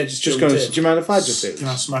 oh yeah, just Just jumped going. in. Do you mind if I just do it? Can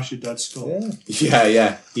I smash your dead skull? Yeah.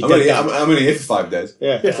 Yeah. You I'm dead only, guy. I'm only here for 5 days.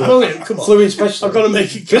 Yeah. Yeah, come on. Flew in special. I've got to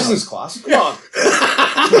make it count. Business class. Come on.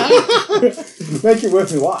 Make it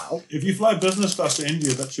worth my while. If you fly business class to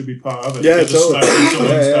India, that should be part of it. Yeah, You get to totally. smash into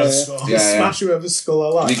someone's Yeah, dad's yeah, skull. Yeah. Smash whoever's skull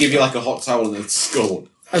I like. They give you like a hot towel and a skull.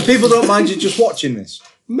 And people don't mind you just watching this.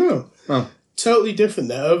 No. Oh. Totally different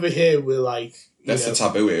there. Over here, we're like, That's the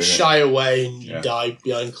taboo here, isn't it? shy away and you Yeah. die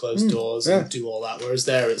behind closed doors yeah. and do all that. Whereas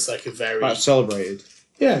there, it's like a very... That's celebrated.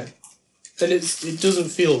 Yeah. And it doesn't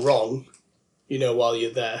feel wrong, while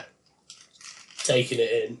you're there, taking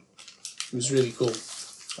it in. It was really cool.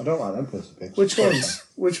 I don't like them pussy pigs. Which ones?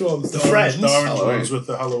 Which ones? The The orange, Friends? the orange Halloween. ones with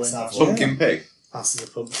the Halloween Let's have mask. one. Pumpkin pig. Passes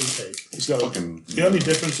a pumpkin pig. He's got Fucking. the only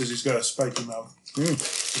difference is he's got a spiky mouth and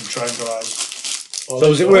triangle eyes. Or So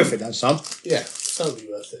was the- it worth it then, Sam? Yeah, totally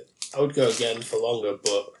worth it. I would go again for longer,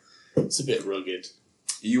 but it's a bit rugged.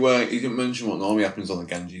 You didn't mention what normally happens on the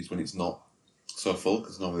Ganges when it's not so full,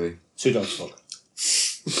 because normally 2 dogs fuck.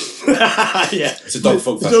 Yeah. it's a dog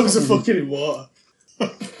fuck The festival. dogs are fucking in water.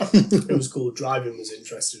 It was cool. Driving was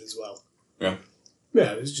interesting as well. Yeah.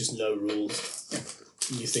 Yeah, there's just no rules.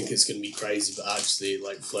 You think it's going to be crazy, but actually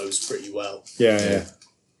it flows pretty well. Yeah.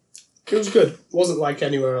 It was good. Wasn't like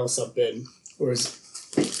anywhere else I've been. Whereas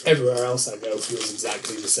everywhere else I go feels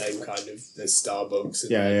exactly the same kind of. There's Starbucks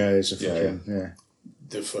and Yeah, it's a Yeah, fucking... Yeah.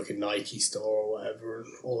 the fucking Nike store or whatever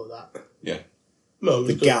and all of that. Yeah. No, it was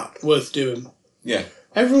The good. Gap. Worth doing. Yeah.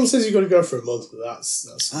 Everyone says you've got to go for a month, but that's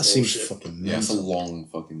That seems bullshit. fucking Yeah, it's a mental. long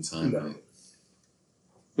fucking time, No. mate.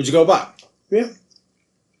 Would you go back? Yeah.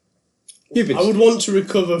 You've been... I would want to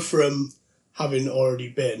recover from having already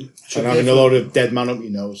been. And having a load of dead man up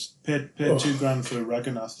your nose. Paid Oh. $2,000 for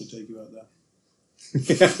Raghunath to take you out there.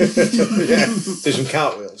 Yeah. Do some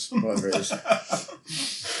cartwheels, whatever it is.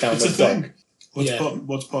 Down It's the a thing. dog. Yeah.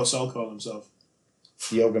 What's Paul Sell call himself?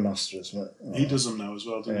 Yoga master or something. He does them now as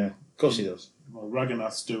well, doesn't Yeah. Of course he does. he? Well,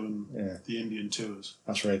 Raghunath's doing Yeah. the Indian tours.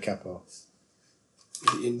 That's Ray Capo.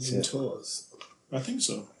 The Indian Yeah. tours. I think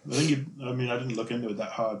so. I didn't look into it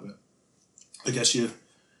that hard, but I guess you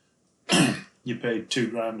you paid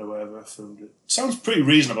 $2,000 or whatever for it. Sounds pretty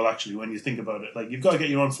reasonable actually when you think about it. Like you've got to get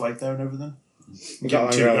your own flight there and everything. You Give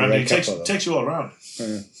got them around $2,000. Ray It takes, Capo, though. takes you all around.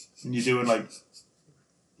 Yeah. And you're doing like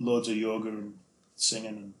loads of yoga and singing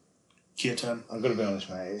and kirtan. I'm going to be honest,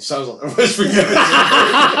 mate. It sounds like the worst we're going to do.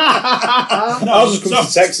 No, I'll just it's come not-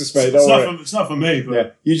 to Texas, mate. It's Don't not, worry. for, it's not for me, but Yeah.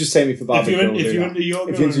 You just take me for if barbecue. you're, we'll if do you're that. into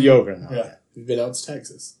yoga, If you're into and- yoga and that, yeah. You've been out to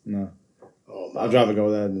Texas? No. Oh, man. I'd rather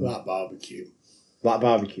go there than That barbecue. Black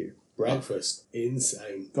Barbecue. Breakfast.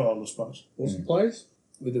 Insane. got all the spots. What's the place?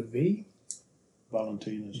 With a V?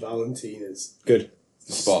 Valentina's. Valentina's. Good.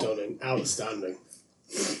 The spot. Stunning. Outstanding.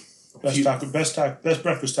 Best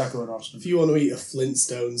breakfast taco in Austin. If you want to eat a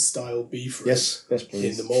Flintstones style beef rib Yes, in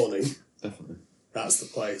please. the morning, Definitely. that's the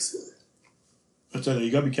place. I tell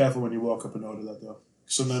you gotta be careful when you walk up and order that though.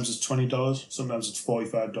 Sometimes it's $20, sometimes it's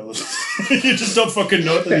 $45. You just don't fucking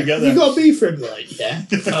know till you get there. You got a beef rib? Like, yeah.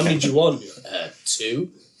 How many do you want?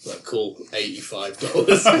 2. Like, cool.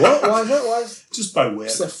 $85. What? Why is that? Why is... Just by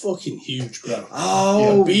weight. They're fucking huge, bro.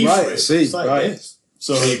 Oh, beef right. rib. See, It's like right. this.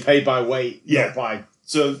 So So you pay by weight, Yeah. not by...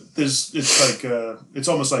 So it's like it's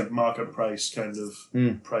almost like market price kind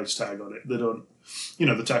of price tag on it. They don't, the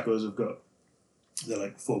tacos have got they're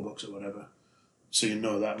like $4 or whatever, so you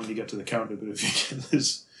know that when you get to the counter. But if you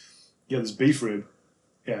get this beef rib,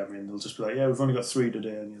 yeah, I mean they'll just be like, yeah, we've only got 3 today,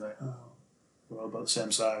 and you're like, oh, we're all about the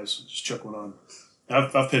same size. Just chuck one on.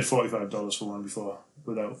 I've paid $45 for one before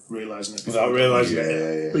without realizing it. Without realising Yeah, it.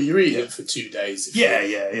 yeah, yeah. But you're eating it for 2 days. if Yeah,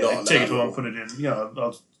 you're yeah. not an Take it home, animal. put it in.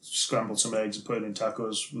 I'll scramble some eggs and put it in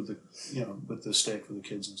tacos with with the steak for the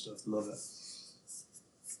kids and stuff. Love it.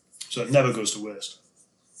 So it never goes to waste.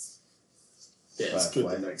 Yeah, it's Fair good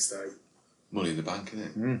play. the next day. Money in the bank,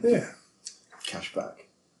 innit? Yeah. Cash back.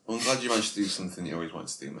 Well, I'm glad you managed to do something you always wanted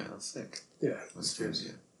to do, mate. That's sick. Yeah. That's good. good,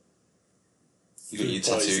 yeah. You got Food your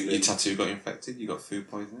tattoo. poisoning. Your tattoo got infected. You got food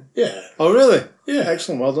poisoning. Yeah. Oh, really? Yeah.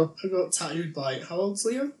 Excellent, well done. I got tattooed by, how old's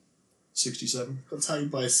Liam? 67. Got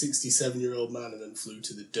tattooed by a 67-year-old man and then flew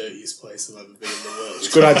to the dirtiest place I've ever been in the world. It's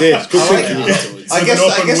a good idea. It's good I like thinking. it. Afterwards. I With guess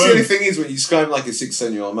an open the wound. only thing is when you describe him like a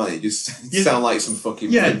 67-year-old man, you just Yeah. sound like some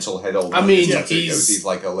fucking Yeah. mental head old I man. mean, Tattoo he's- goes, he's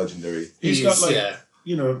like a legendary. He's got like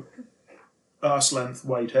yeah. arse length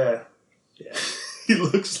white hair. Yeah. He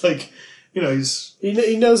looks like he's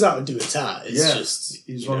He knows how to do a tat. It's Yeah. just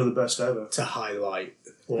he's you one know, of the best ever. to highlight.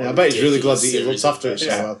 Yeah, I bet he's really glad that you looked after it so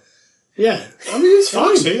Yeah. well. Yeah, I mean it's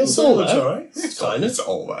fine. It It's all looks there. alright. It's fine. It's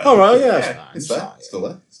all there. All right, yeah. Yeah, it's there. It's still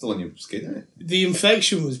there. It's still on your skin, isn't it? The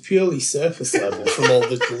infection was purely surface level from all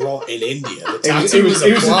the grot in India. The It tattoo was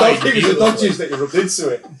the applied beautifully. dodges that you rubbed into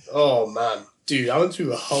it. Oh man, dude, I went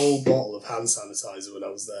through a whole bottle of hand sanitizer when I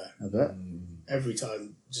was there. I bet. Every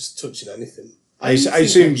time, just touching anything. I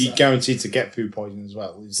assume you're guaranteed to get food poisoning as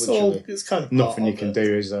well. It's literally it's kind of nothing you part can of do, it.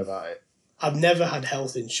 is there, about it? I've never had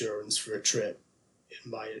health insurance for a trip in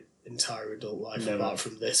my entire adult life, Never. apart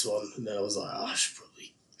from this one. And then I was like, I should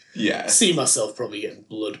probably Yeah. see myself probably getting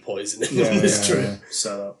blood poisoning Yeah, on this yeah, trip. yeah.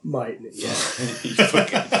 Sell out. Might, yeah. You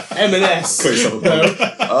fucking- M&S. Cut yourself a No, plug.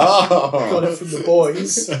 got Oh. it from the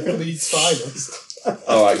boys. Leeds finest.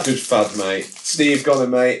 All right, good fad, mate. Steve, go on then,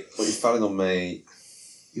 mate. What are you fanning on, mate?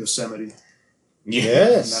 Yosemite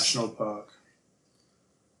Yes. National Park.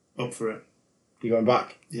 Up for it. You going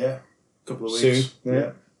back Yeah. Couple of soon? weeks.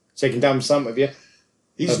 Yeah. Taking down Sam with you?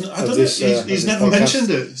 He's, Of- I of don't know, this, he's this never podcast. mentioned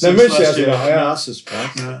it. No, since Mitch last has it. year. Yeah, that's a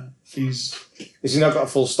surprise. No, he's. Has he not got a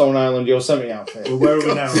full Stone Island Yosemite outfit? Well, where are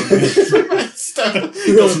we now?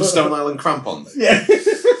 You got some Stone Island crampons? Yeah.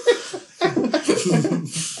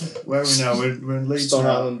 Where are we now? We're in Leeds Stone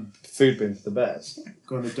now. Island food bin for the bears.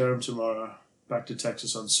 Going to Durham tomorrow. Back to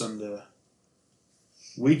Texas on Sunday.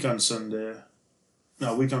 Week on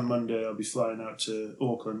Monday, I'll be flying out to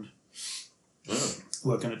Auckland. Oh.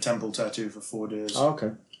 Working at Temple Tattoo for 4 days. Oh,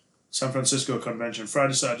 okay. San Francisco convention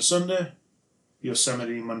Friday, Saturday, Sunday.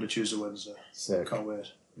 Yosemite Monday, Tuesday, Wednesday. Sick. Can't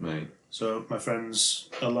wait. Mate. So my friends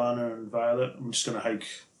Alana and Violet, I'm just going to hike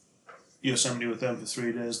Yosemite with them for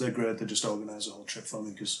 3 days. They're great. They just organise a whole trip for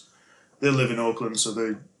me because they live in Auckland, so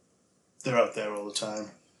they're out there all the time.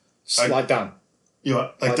 Slide down. You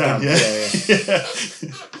are like Like Dan, Dan, yeah. Yeah.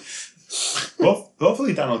 Well,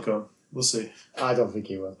 hopefully Dan will come. We'll see. I don't think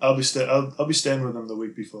he will. I'll be staying with them the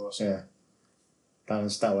week before. So. Yeah. Dan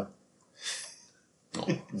and Stella. Oh.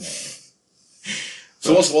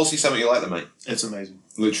 So what's Yosemite like then, mate? It's amazing.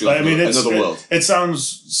 Literally, Like, I mean, another world. It sounds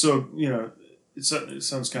so, it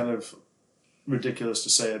sounds kind of ridiculous to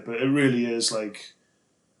say it, but it really is like.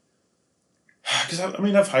 Because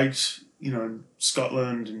I've hiked, in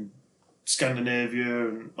Scotland and Scandinavia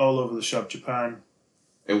and all over the shop, Japan.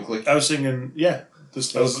 Ilkley. I was thinking, yeah,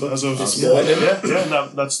 as of This morning, yeah,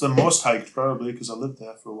 that's the most hiked probably because I lived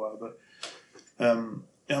there for a while. But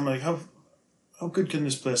I'm like, how good can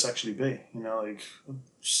this place actually be? Like I've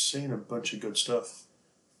seen a bunch of good stuff.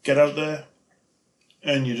 Get out there,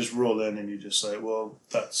 and you just roll in, and you're just like, well,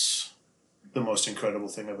 that's the most incredible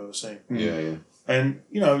thing I've ever seen. Yeah, yeah. And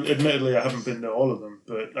admittedly, I haven't been to all of them,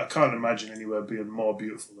 but I can't imagine anywhere being more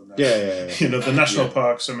beautiful than that. Yeah. The national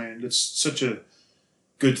parks. I mean, it's such a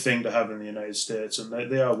good thing to have in the United States, and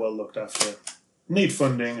they are well looked after. Need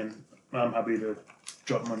funding, and I'm happy to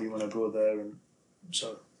drop money when I go there, and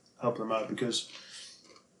so help them out because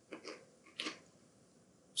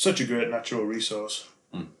such a great natural resource.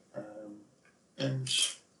 And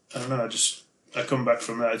I don't know, I come back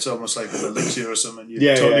from that. It's almost like an elixir or something. You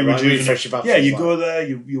totally like rejuvenate. refresh your Yeah, you batteries, go there,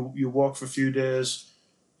 you walk for a few days,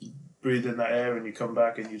 you breathe in that air, and you come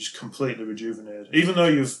back and you just completely rejuvenated. Even though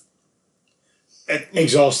you've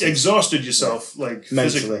exhausted yourself, like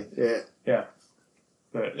physically. mentally. Yeah.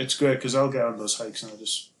 But it's great because I'll get on those hikes and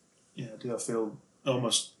I feel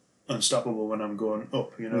almost unstoppable when I'm going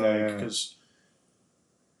up, because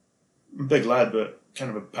I'm a big lad, but kind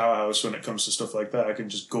of a powerhouse when it comes to stuff like that. I can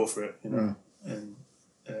just go for it, and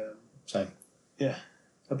Same. yeah,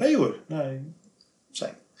 I bet you would. No,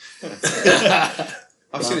 Same.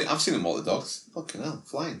 I've seen them walk the dogs. Fucking hell,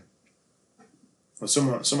 flying. well,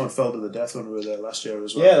 someone fell to the death when we were there last year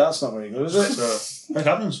as well. Yeah, that's not very good, is it? So it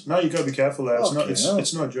happens. No, you got to be careful there. It's not. Fucking hell.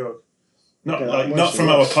 It's no joke. Not Okay, like that not works from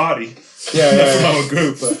for our us. party, Yeah, not from our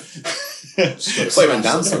group, but. Play when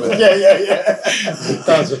dancing with it. yeah.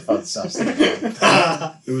 That's a fantastic.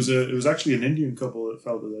 It was actually an Indian couple that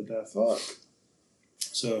fell to their death. Fuck.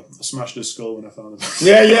 So I smashed his skull when I found him.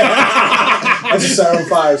 Yeah. I just set her on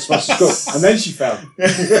fire, smashed the skull, and then she fell.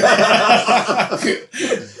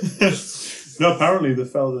 No, apparently they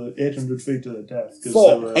fell to 800 feet to their death. 'Cause Fuck,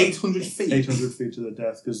 they were 800 feet. 800 feet to their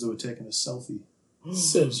death because they were taking a selfie.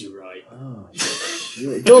 Serves you right.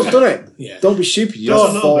 It does, doesn't it? Yeah. Don't be stupid. You Does a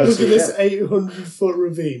don't little fall. bit. Look at this 800-foot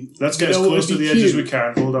ravine. Let's get You as know what close to would the be edge as cute? we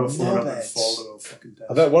can, hold our phone up and Nabbits. fall to our fucking death.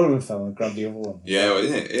 I bet one of them fell and grabbed the other one. Yeah, well,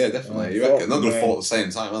 isn't it? Yeah, definitely. Oh, You reckon? They're not going to fuck, fall at the same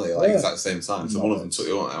time, are they? Like Yeah. exact same time. So one of them took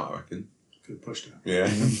the other out, I reckon. Could have pushed her. Yeah.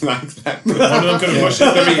 One of them could have pushed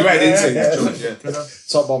her. They'd be ready, didn't Yeah. they? Yeah. Could have.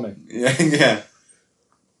 Top bombing. Yeah.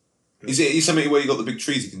 Is it Yosemite where you got the big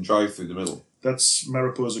trees you can drive through the middle? That's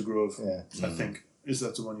Mariposa Grove, Yeah. I think. Is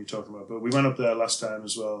that the one you're talking about? But we went up there last time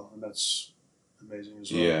as well, and that's amazing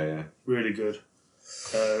as well. Yeah. Really good.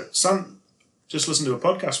 Sam just listened to a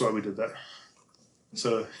podcast while we did that.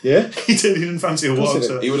 So Yeah? he didn't fancy a course walk, he did.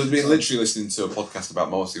 so He would have been literally listening to a podcast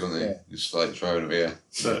about Morty, wouldn't he? Yeah. Just like driving up here.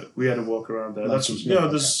 but we had to walk around there. That's That's what's you know,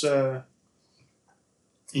 good there's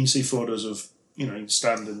you can see photos of you can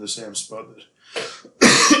stand in the same spot that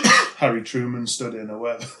Harry Truman stood in or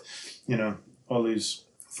whatever. You know, all these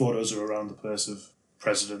photos are around the place of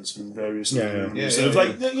presidents and various luminaries that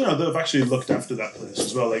have that have actually looked after that place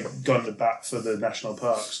as well, like gone to bat for the national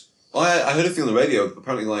parks. Well, I heard a thing on the radio.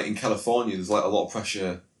 Apparently, like in California, there's like a lot of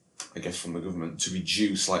pressure, I guess, from the government to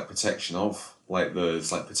reduce like protection of like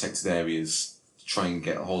those like protected areas to try and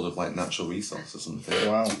get a hold of like natural resources or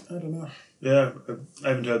something. Wow. I don't know. Yeah, I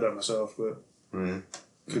haven't heard that myself, but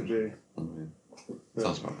could be.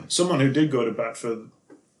 Sounds about right. Someone who did go to bat for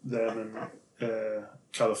them in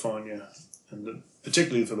California, and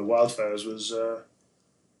particularly for the wildfires, was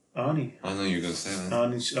Arnie. I know you were going to say that.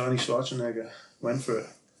 Arnie Schwarzenegger went for it.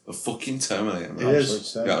 A fucking Terminator. He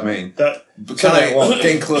is. You know what I mean? That But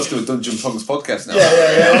getting close to a Dungeon Punks podcast now.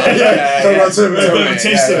 Talk about Terminator. Bit of a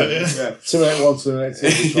taste of it, Terminator 1, Terminator 2.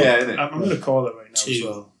 Innit? I'm going to call it right now as Two.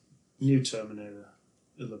 well. New Terminator.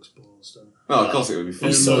 It looks balls, doesn't it? No, of course it would be fun.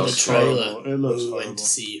 We saw the looks trailer. horrible. It looks We horrible. went to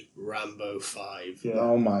see Rambo 5. Yeah.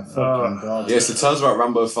 Oh my fucking god. Yeah, so tell us about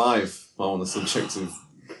Rambo 5 while on the subject of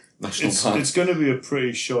national parks. It's going to be a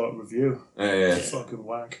pretty short review. Yeah. Fucking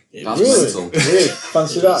whack. It That's was- Really? mental. Weird.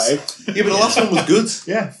 Fancy that, eh? Yeah, but the last one was good.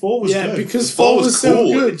 Yeah, 4 was yeah, good. because Four 4 was was so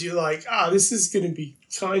cool. good. You're like, this is going to be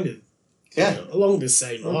kind of Yeah. along the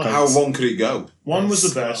same lines. How wrong could it go? 1 was the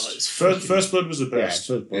It's- best. it's First Blood was the best.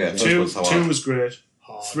 Yeah, Yeah, it's Two First Blood's how I- was great.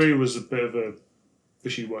 Hard. 3 was a bit of a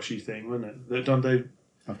wishy-washy thing, wasn't it? Don't they?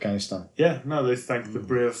 Afghanistan. Yeah, no, they thanked the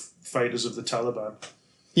brave fighters of the Taliban.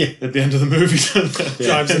 Yeah. At the end of the movie, don't they?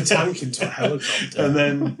 Drives a tank into a helicopter. And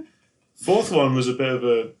then 4th one was a bit of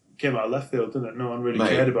a came out of left field, didn't it? No one really Mate.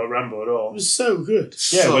 cared about Rambo at all. It was so good.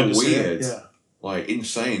 Yeah, So went to see it, weird. Yeah. Like,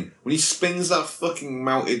 insane. When he spins that fucking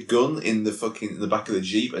mounted gun in the back of the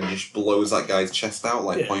Jeep and just blows that guy's chest out,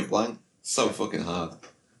 like, Yeah. point blank. So fucking hard.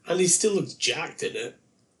 And he still looks jacked in it.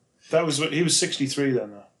 That was he was 63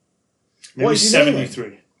 then, though. He What, was is he now,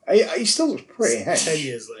 73. He still looks pretty 10 hench.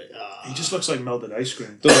 years later. He just looks like melted ice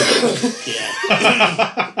cream. Yeah.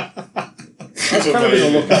 That's kind of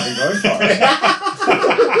been a look I've been going for.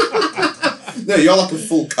 No, you're like a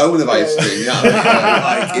full cone of ice cream, you know?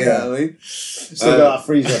 Like, you know what I mean? Still got that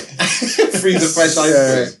freezer. Freezer fresh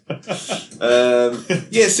ice cream.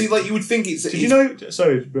 Yeah, see, like, you would think it's... Did you know?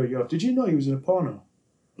 Sorry to break you off. Did you know he was in a porno?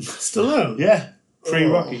 Stallone? Yeah,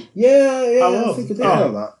 pre-Rocky. Yeah, How I old? think I did Oh.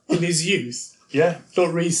 know that. In his youth? Yeah.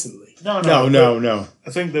 Not recently. No. I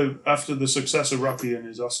think after the success of Rocky and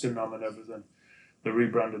his Oscar nom and everything, they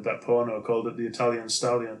rebranded that porno, called it the Italian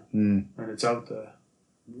Stallion, and it's out there.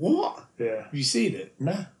 What? Yeah. Have you seen it?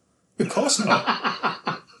 Nah. Of course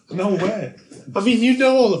not. No way. I mean, you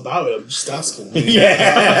know all about it. I'm just asking.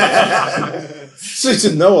 Yeah. So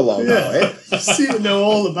to know a lot about it. You seem to know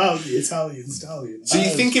all about the Italian stallion. So you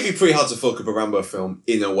think it'd be pretty hard to fuck up a Rambo film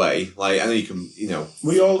in a way? Like, I know you can, you know...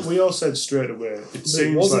 We all said straight away. It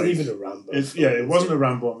seems It wasn't like even a Rambo. it wasn't a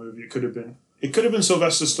Rambo movie. It could have been. It could have been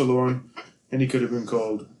Sylvester Stallone, and he could have been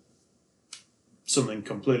called something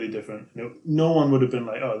completely different. No one would have been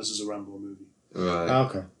like, "Oh, this is a Rambo movie." Right.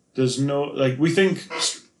 Okay. There's no like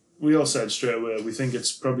we all said straight away. We think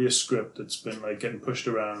it's probably a script that's been like getting pushed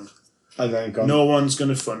around. And then gone, No one's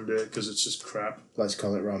going to fund it because it's just crap. let's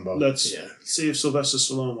call it Rambo. Let's Yeah. see if Sylvester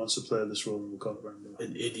Stallone wants to play this role, and we'll call it Rambo.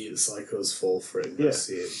 And idiots like us fall for it. Go Yeah.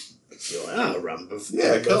 see it. You're like, Rambo.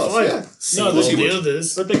 Yeah, of Rambo course, 5. yeah. See No, all this the would.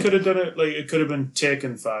 others. But they could have done it like it could have been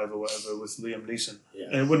Taken 5 or whatever with Liam Neeson, Yeah.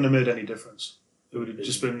 and it wouldn't have made any difference. It would have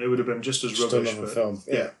just been. It would have been just as Just rubbish. another But film.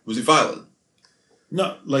 Yeah. Was it violent?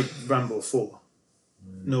 not like Rambo 4.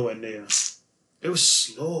 Nowhere near. It was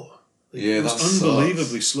slow. Like, Yeah, it was that sucks.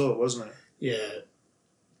 unbelievably slow, wasn't it? Yeah.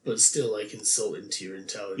 But still, like, insulting to your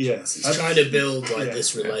intelligence. Yeah. It's trying to build, like, Yeah.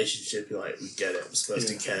 this relationship. You're like, we get it. I'm supposed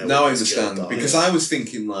to care. Now I what this girl understand. does. Because I was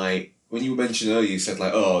thinking, like, when you mentioned earlier, you said,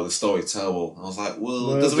 like, oh, the story's terrible. I was like, well,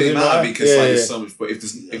 Well, it doesn't does really it matter matter? because, Yeah, like, yeah. there's so much... But if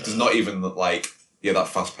there's not even, like, that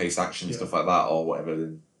fast-paced action and Yeah. stuff like that or whatever,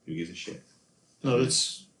 then who gives a shit? No,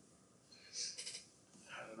 it's.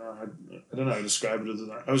 I don't know. I don't know how to describe it other than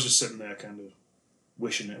that. I was just sitting there, kind of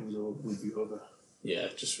wishing it would be over. Yeah,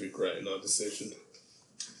 just regretting our decision.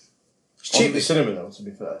 It's cheap the cinema though, to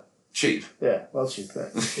be fair. Cheap. Yeah, well cheap, yeah.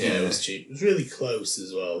 Yeah, it was cheap. It was really close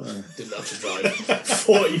as well. Didn't have to drive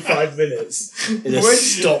 45 minutes in a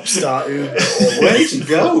stop-start Uber. Where did you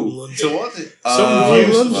go? London. To what? Some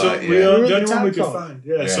views, London. some, yeah. we are We're the at only the one we could Tacon. find.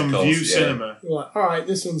 Yeah, Yeah, some of course, View yeah. Cinema. We're like, alright,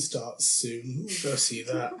 this one starts soon. We'll go see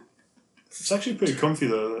that. It's actually pretty comfy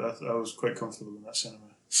though. I was quite comfortable in that cinema.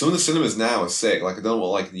 Some of the cinemas now are sick. Like, I don't know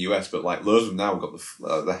what like in the US, but, like, loads of them now have got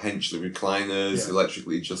the hench, the recliners, Yeah.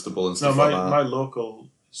 electrically adjustable and No, stuff like that. my local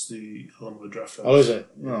is the Alamo Draft House. Oh, is it?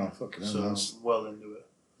 Oh, fucking hell. So nice. I'm well into it.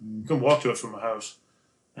 You can walk to it from my house,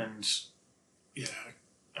 and yeah,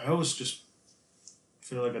 I always just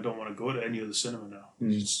feel like I don't want to go to any other cinema now.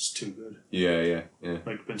 It's just too good. Yeah.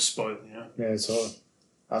 Like, been spoiled, you know? Yeah, so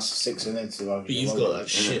that's 6 in it. But you've got that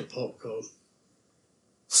shit popcorn.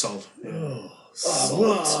 Salt. Yeah. Oh,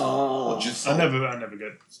 salt. Or just I never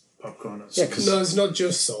get popcorn. That's Yeah, 'cause- No, it's not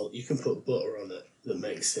just salt. You can put butter on it that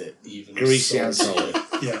makes it even Greasy and saltier.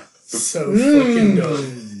 yeah. So fucking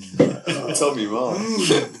good. Tell me more.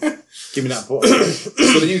 Give me that butter.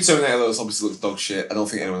 So the new Terminator obviously looks dog shit. I don't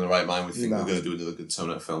think anyone in the right mind would think No. we're going to do another good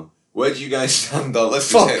Terminator film. Where do you guys stand on? Let's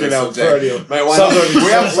just hit Fucking the hell, subject. perennial. Mate, why Sounds not? like- We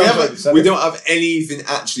sounds like we don't have anything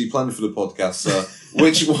actually planned for the podcast. So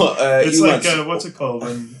which one? It's you like, lads- what's it called?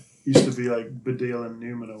 When it used to be like Baddiel and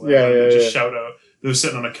Newman or whatever. Yeah, They just yeah. shout out. They were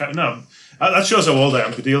sitting on a couch. No, that shows how old I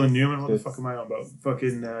am. Baddiel and Newman. What the fuck am I on about?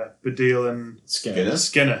 Fucking Baddiel and Skinner.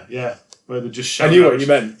 Skinner. Yeah. Where they just shout I knew out. what you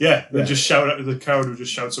meant. Yeah, they Yeah. just shout out. The crowd would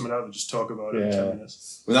just shout something out and just talk about it in 10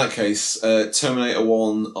 minutes. In that case, Terminator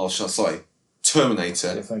 1, or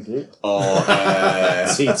Terminator, Yeah, thank you. or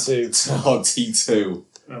T2. or T2.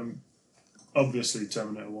 Obviously,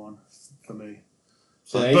 Terminator 1 for me.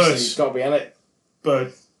 So But- it's got to be in it.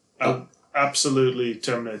 But absolutely,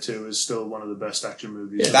 Terminator 2 is still one of the best action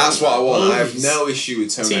movies. Yeah. That's what I want. I have Always. no issue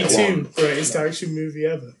with Terminator T2, 1. greatest action movie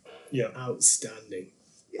ever. Yeah. Outstanding.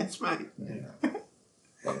 Yes, mate.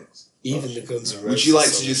 Even the Guns N' Roses. Would you like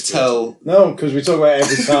to song just is tell? No, because we talk about it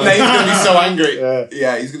every time. Nate's going to be so angry. Yeah.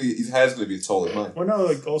 Yeah, his hair's going to be as tall as mine. Well, no,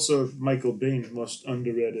 like also Michael Biehn, most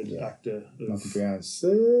underrated actor of Nothing behind.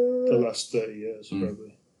 the last 30 years,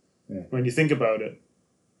 probably. Yeah. When you think about it,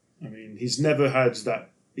 I mean, he's never had that.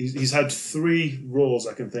 He's had 3 roles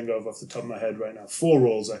I can think of off the top of my head right now. 4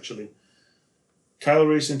 roles, actually. Kyle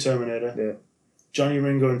Reese in Terminator. Yeah. Johnny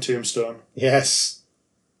Ringo in Tombstone. Yes.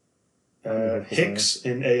 Hicks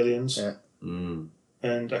in Aliens. Yeah. Mm.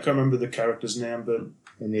 And I can't remember the character's name, but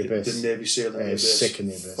In the Abyss. the Navy SEAL in the Yeah, Abyss. he's sick in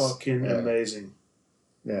the Abyss. Fucking Yeah. amazing.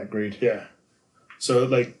 Yeah, agreed. Yeah. So,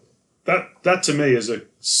 like, that to me is a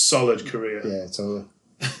solid career. Yeah, totally.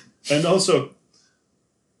 And also,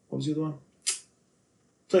 what was the other one?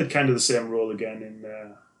 Played kind of the same role again in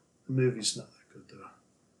the movie's not that good though.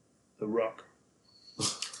 The Rock.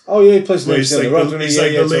 Oh, yeah, he plays Where the he's Navy like, SEAL, the, doesn't he? he's Yeah,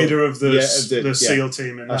 like yeah, the leader of the yeah, the SEAL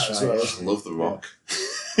team in That's that as right, well. yeah. I love The Rock.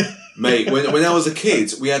 Mate, when I was a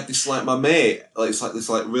kid, we had this, like, my mate, like, it's like this,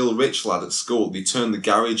 like, real rich lad at school. They turned the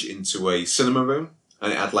garage into a cinema room,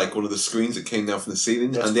 and it had, like, one of the screens that came down from the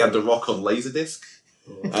ceiling, That's and they had The cool. Rock on Laserdisc.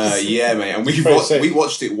 Yeah, mate, and Very sick. we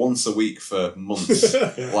watched it once a week for months.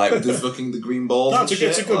 Like, with the fucking the green balls. No, and it's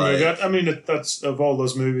a shit, good like- movie. I mean, that's of all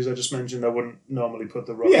those movies I just mentioned. I wouldn't normally put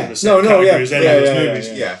The Rock Yeah. in the same No, yeah. category as any Yeah, of those yeah, movies.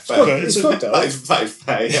 yeah. Yeah, fair. But It's it's a- good, though. That is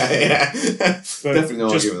fair, yeah. But Definitely no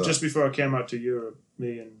argument with that. just before I came out to Europe,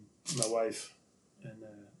 me and my wife and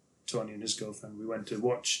Tony and his girlfriend, we went to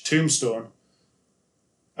watch Tombstone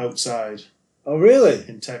outside Oh, really?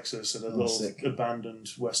 in Texas at a Oh, little sick. abandoned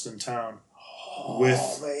western town with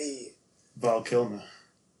mate. Val Kilmer.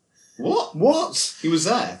 What? What? He was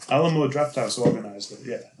there? Alamo Drafthouse organised it.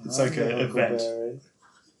 Yeah, it's like an event.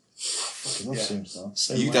 Fucking love Yeah. Tombstone.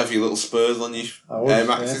 Same You'd way. have your little Spurs on your I would, Air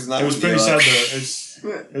Maxes and that. It was wouldn't pretty you? sad Like- though.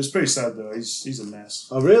 It was pretty sad though. He's a mess.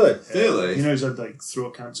 Oh, really? Really? You know he's had like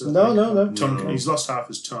throat cancer. I No, think. no. Tongue, No. He's lost half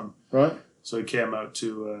his tongue. Right. So he came out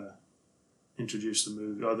to introduce the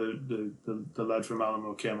movie, or the lad from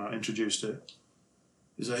Alamo came out, introduced it.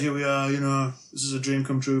 He's like, here we are, you know, this is a dream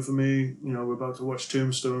come true for me. You know, we're about to watch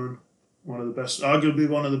Tombstone, arguably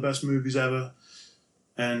one of the best movies ever.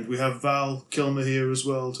 And we have Val Kilmer here as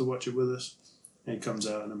well to watch it with us. And he comes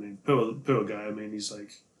out, and I mean, poor guy, I mean, he's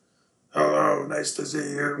like, hello, nice to see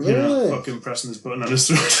you. You know, Really? fucking pressing his button on his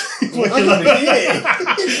throat.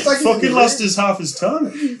 It's like Fucking lost his half his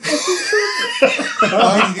tongue. Why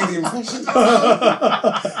did you do the impression?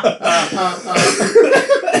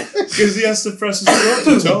 Because he has to press his throat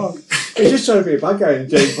to talk. He's just trying to be a bad guy in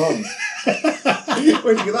James Bond.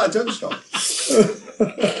 Where'd you get that junk shop?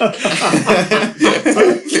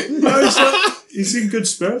 No, he's in good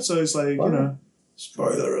spirits, so he's like, you know,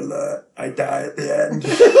 spoiler alert, I die at the end.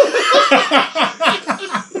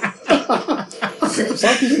 It's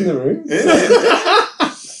like he's in the room.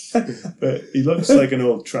 But he looks like an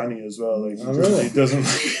old tranny as well. Like Oh, really? he doesn't.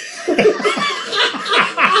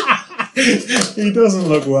 He doesn't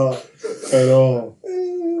look well at all.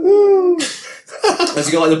 Has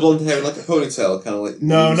he got like the blonde hair and like a ponytail, kind of like?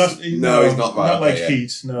 No, he's not right. Not like okay, yeah.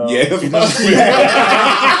 Heat. No. Yeah. He doesn't- I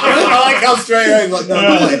like how straight away he's like, no,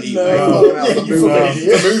 not like Heat, mate. Fucking hell, it's a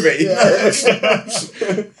movie. It's a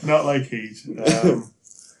movie. Not like Heat.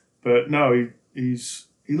 But no, he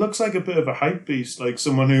looks like a bit of a hype beast, like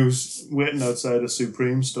someone who's waiting outside a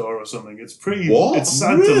Supreme store or something. It's pretty. What? It's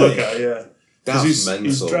sad to look at. Yeah, That's he's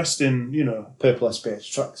mental. dressed in, you know, Purple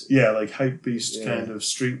SPH tracks. yeah, like hype beast Yeah. kind of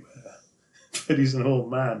streetwear, but he's an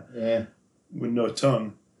old man Yeah. with no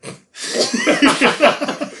tongue. Do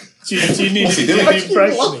you need What's to he do doing? the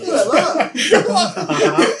impression?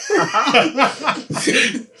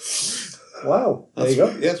 Wow. There you go.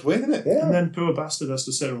 Yeah, it's weird, isn't it? Yeah. And then poor bastard has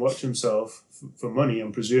to sit and watch himself for money,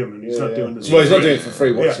 I'm presuming. He's not doing this. Well, he's for not free. doing it for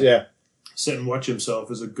free. Watch, yeah. Sit and watch himself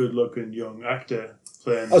as a good-looking young actor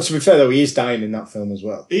playing. Oh, to be fair though, he is dying in that film as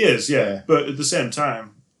well. He is, yeah. Yeah. But at the same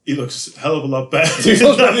time, he looks a hell of a lot better He than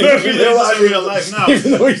looks that better movie in than real he does life. in real life now.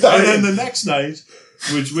 Even though he's dying. And then the next night,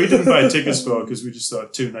 which we didn't buy tickets for because we just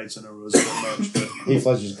thought 2 nights in a row is a bit much. But Heath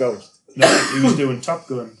Ledger's Ghost. no, he was doing Top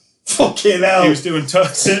Gun. Fucking He hell. was doing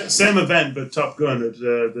same event, but Top Gun at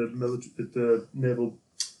the Naval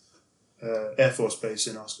Air Force Base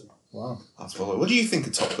in Austin. Wow. That's well. What do you think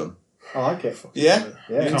of Top Gun? I like it. Yeah,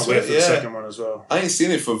 Yeah. Can't wait for the second one as well. I ain't seen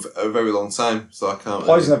it for a very long time, so I can't.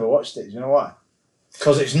 Poy's never watched it. Do you know why?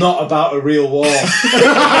 Because it's not about a real war.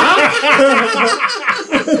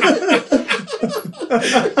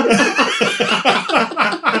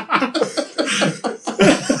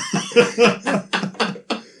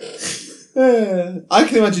 I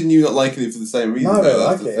can imagine you not liking it for the same reason. No, I though. like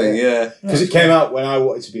That's the it, thing. Yeah, Because it came out when I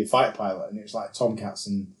wanted to be a fighter pilot, and it was like Tomcats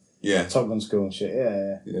and yeah. Top Gun School and shit.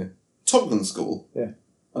 Yeah. Top Gun School.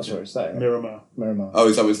 That's where it's there. Miramar. Miramar. Oh,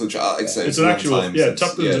 is that what it's literally? It's It's a an long actual, time yeah, since- Top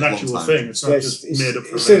Gun's yeah, an it's a actual long time thing. since- It's not Yeah, just made up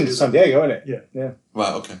for it's in movies. San Diego, isn't it? Yeah.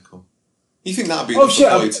 Right. Okay. Cool. You think that'd be Oh the shit!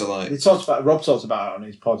 point to like? Rob talked about it on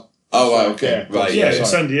his pod. Oh, right. Okay. Yeah. Right. Yeah, Yeah. in sorry.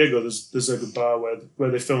 San Diego, there's like a bar where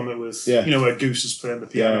they film it with, Yeah. you know, where Goose is playing the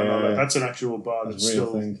piano and all Yeah, that. yeah. That's an actual bar That's that's a real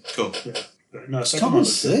still. thing. Cool. No, second Top one.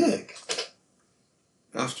 Gun's sick.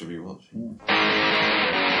 That's to be watched.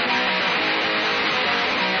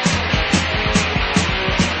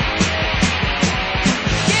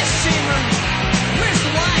 Yes, Chamber. Where's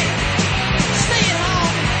the wife? Stay at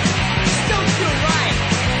home. Just don't feel right.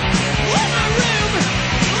 In my room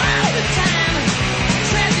all the time.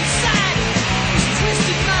 Trapped inside this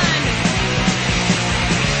twisted mind.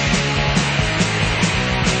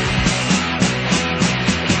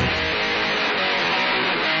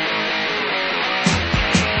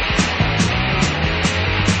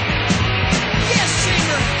 Yes,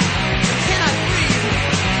 Chamber. I cannot breathe.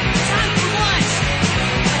 Time for lunch.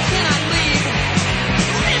 I cannot leave.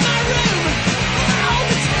 In my room all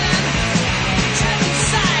the time. Trapped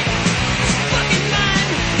inside this fucking mind.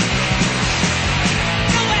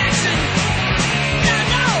 No action. No,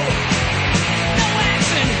 no. No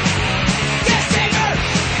action. Yes, Chamber.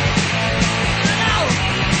 No.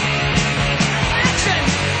 Action.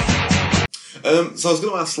 So I was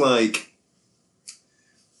going to ask, like,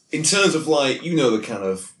 in terms of like, you know, the kind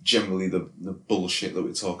of generally the bullshit that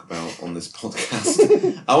we talk about on this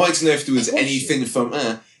podcast. I wanted to know if there was anything from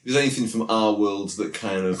our world that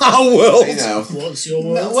kind of Our world. you know. What's your No,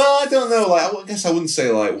 word? well, I don't know. Like, I guess I wouldn't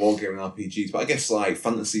say like wargaming RPGs, but I guess like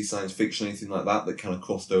fantasy, science fiction, anything like that kind of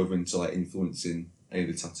crossed over into like influencing any of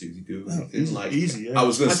the tattoos you do. Or anything. Like, Easy, yeah. I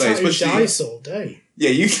was going I to say, tattoo especially dice all day. yeah,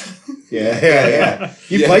 you. Yeah.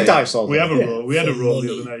 You Yeah, played yeah. dice all We day. have a roll. We had a roll the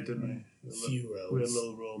Money. other night, didn't we? A few We had a rolls.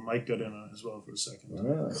 little roll. Mike got in on it as well for a second.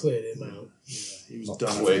 Really? Cleared him out. He was Not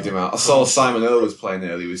done. Weighed him out. I saw Simon Earl was playing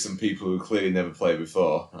earlier with some people who clearly never played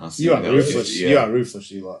before. And I see, You are know, ruthless. yeah. You are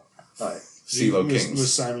ruthless, you lot. Right. CeeLo Was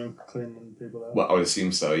Kings. Simon cleaning people out? Well, I would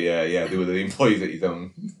assume so, yeah. They were the employees at your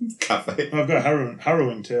own cafe. I've got a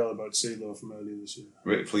harrowing tale about CeeLo from earlier this year.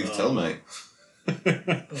 Rick, please tell, mate.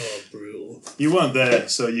 Oh, brutal. You weren't there,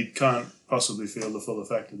 so you can't possibly feel the full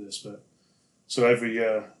effect of this. But so every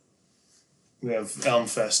year we have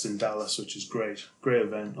Elmfest in Dallas, which is great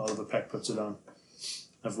event. Oliver Peck puts it on.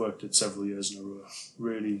 I've worked it several years in a row.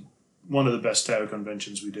 Really, one of the best terror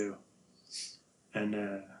conventions we do.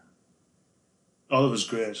 And Oliver's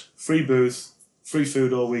great. Free booth, free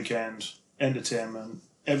food all weekend, entertainment,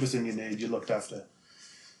 everything you need. You're looked after.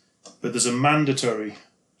 But there's a mandatory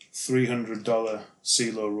 $300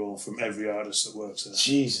 CeeLo roll from every artist that works there.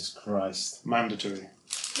 Jesus Christ. Mandatory.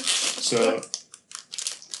 So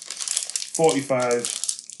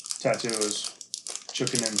 45 tattooers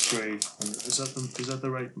chucking in 3. Is that the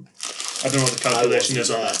right? I don't know what the calculation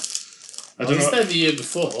is on that. I I don't was know. there the year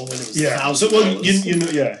before when it was Yeah. So $1,000. well, you know,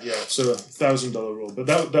 yeah. So $1,000 roll, but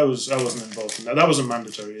that was I wasn't involved in that. That wasn't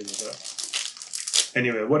mandatory either. But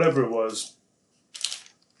anyway, whatever it was,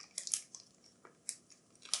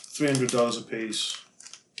 $300 a piece.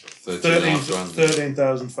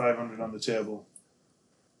 13,500 on the table.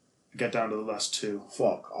 Get down to the last 2.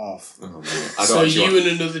 Fuck off. Oh, man. I So don't actually you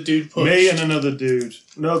and another dude pushed. Me and another dude.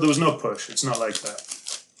 No, there was no push. It's not like that.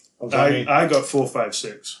 What does that mean? I got 4, 5,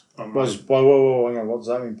 6. on Whoa, mine. hang on, what does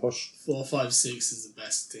that mean, push? 4, 5, 6 is the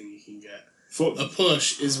best thing you can get. For, A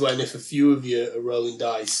push is when if a few of you are rolling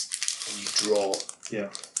dice and you draw. Yeah.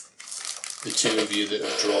 The two of you that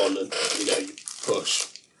have drawn and you push.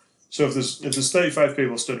 So if there's 35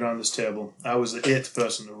 people stood around this table, I was the 8th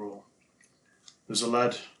person to roll. There's a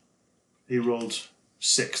lad, he rolled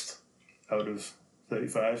 6th out of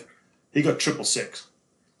 35. He got 666.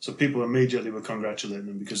 So people immediately were congratulating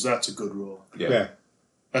him because that's a good roll. Yeah.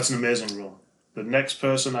 That's an amazing roll. The next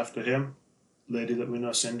person after him, lady that we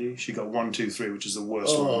know, Cindy, she got 1, 2, 3, which is the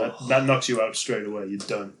worst one. That knocks you out straight away. You're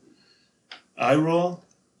done. I roll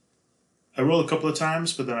a couple of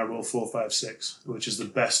times, but then I roll 4, 5, 6, which is the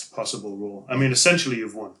best possible roll. I mean, essentially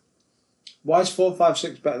you've won. Why is 4, 5,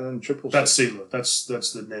 6 better than 666? That's CeeLo.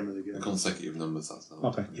 That's the name of the The game. consecutive numbers, that's not.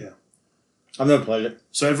 Okay. Yeah. I've never played it.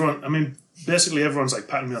 So basically everyone's like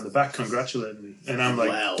patting me on the back, congratulating me. And I'm like,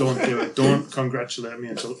 Wow. don't do it. Don't congratulate me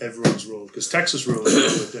until everyone's rolled. Because Texas rules are a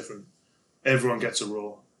little bit different. Everyone gets a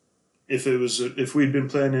roll. If we'd been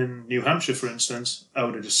playing in New Hampshire, for instance, I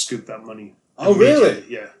would have just scooped that money. Oh, really?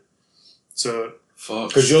 immediately. Yeah. So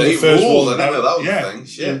Fuck. 'Cause you're the state first rules, one. I didn't know that was yeah, a thing.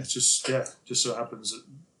 Shit. it's just so happens that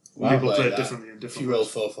Wow. people Like play it that. differently in If different you roll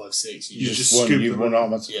ways. 4, 5, 6, You you just won, scoop you've the won money.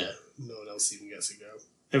 automatically. yeah, no one else even gets a go.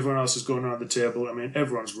 Everyone else is going around the table. I mean,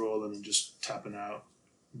 everyone's rolling and just tapping out.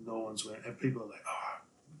 No one's winning. And people are like,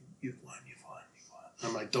 you've won.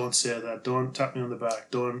 I'm like, don't say that. Don't tap me on the back.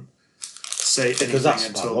 Don't say anything Because that's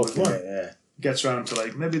until about luck, it yeah. gets around to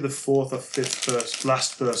like maybe the 4th or 5th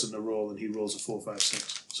last person to roll, and he rolls a 4, 5,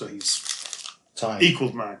 6. So he's Time.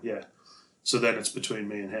 equaled mine, yeah. So then it's between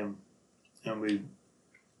me and him, and we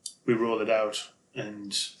roll it out.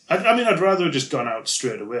 And I'd rather have just gone out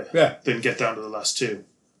straight away than get down to the last 2.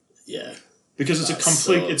 Yeah. Because it's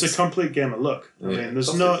That a complete game of luck. I Yeah.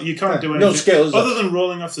 mean, you can't do anything No skills. other than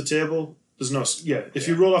rolling off the table. There's no If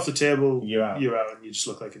you roll off the table, You're out. and you just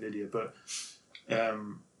look like an idiot. But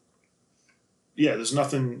there's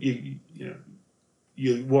nothing.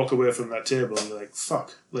 You walk away from that table and you're like,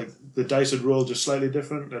 fuck. Like the dice had rolled just slightly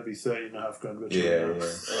different. That'd be 30.5 grand richer. Yeah, now.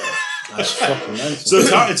 yeah. That's fucking mental. So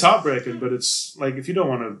it's heartbreaking, but it's like if you don't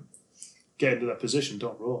want to get into that position,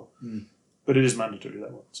 don't roll. But it is mandatory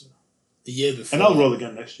that one. So. The year before. And I'll roll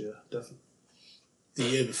again next year, definitely. The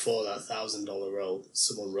year before that $1,000 roll,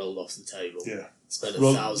 someone rolled off the table. Yeah. Spent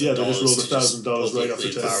Roll- $1,000. yeah, they just rolled to just $1,000 right off the publicly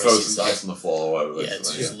table. embarrass Throw some yourself. dice on the floor or whatever. Yeah, to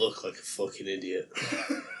just look like a fucking idiot.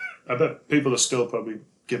 I bet people are still probably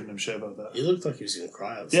giving him shit about that. He looked like he was going to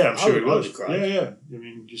cry. Yeah, I'm sure he I would was. have cried. Yeah. I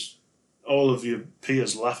mean, just all of your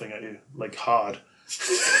peers laughing at you, like hard.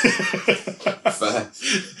 Fair.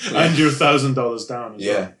 And you're $1,000 down as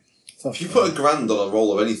Yeah. well. If you put $1,000 on a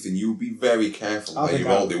roll of anything, you would be very careful I where think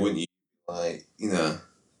you I rolled it, would. wouldn't you? Like,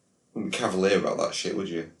 wouldn't be cavalier about that shit, would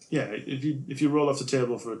you? Yeah, if you roll off the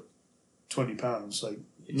table for £20, like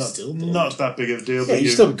You're still not that big of a deal. Yeah, but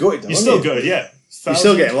you're still gutted though, You're aren't still you? good, yeah. You're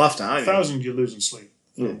still getting laughed at, aren't you? 1,000, you're losing sleep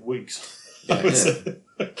for Yeah. weeks. Yeah,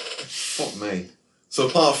 yeah. Fuck me. So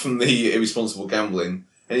apart from the irresponsible gambling,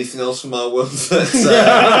 anything else from our world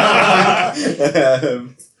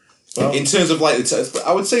Well, in terms of like,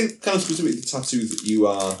 I would say kind of specifically the tattoos that you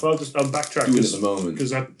are I'll backtrack doing at the moment.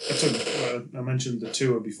 because I mentioned the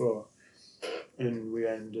tour before, and we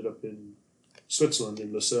ended up in Switzerland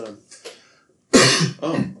in Lucerne,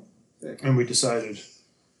 Oh, and we decided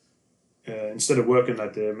instead of working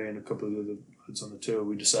that day, me and a couple of the other lads on the tour,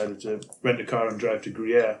 we decided to rent a car and drive to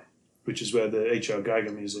Gruyere, which is where the H.R.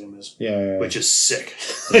 Geiger Museum is, Yeah. which is sick.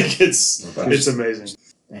 Like it's amazing,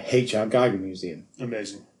 H.R. Geiger Museum.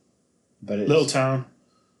 amazing. But it's Little town,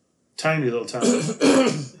 tiny little town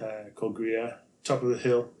called Gruyere, top of the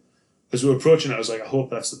hill. As we were approaching it, I was like, I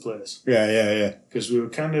hope that's the place. Yeah. Because we were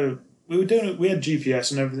doing it, we had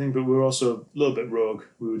GPS and everything, but we were also a little bit rogue.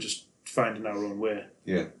 We were just finding our own way.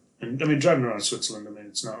 yeah. And I mean, driving around Switzerland, I mean,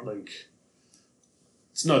 it's not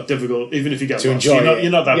difficult, even if you get To lost. enjoy it.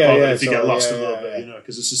 You're not that Yeah, bothered yeah, if you get so, lost yeah, a little yeah, bit, yeah.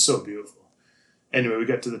 because this is so beautiful. Anyway, we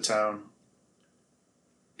get to the town,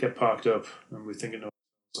 get parked up, and we're thinking,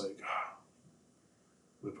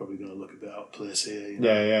 we're probably going to look a bit out of place here.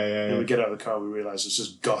 Then we get out of the car, we realise there's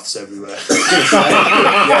just goths everywhere.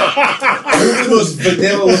 The most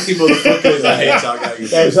vanilla looking motherfuckers I hate our guy.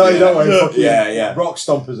 Yeah, exactly that way. Fucking Yeah. rock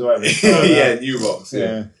stompers or whatever. Yeah, new rocks.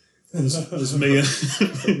 Yeah. There's me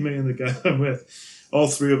and the guy I'm with. All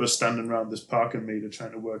three of us standing around this parking meter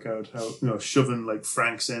trying to work out how, shoving like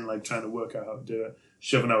francs in, like trying to work out how to do it,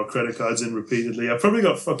 shoving our credit cards in repeatedly. I probably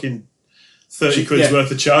got fucking 30 quid's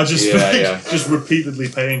worth of charges for just repeatedly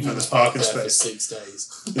paying for this parking There for space. 6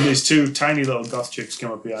 days. And these two tiny little goth chicks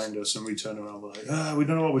come up behind us and we turn around, we're like, we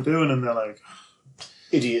don't know what we're doing. And they're like,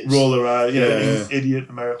 Idiots. roller eyes, Yeah. idiot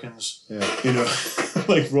Americans, Yeah.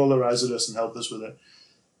 like roller eyes at us and help us with it.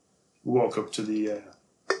 Walk up to the,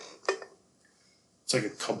 it's like a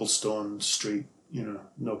cobblestone street,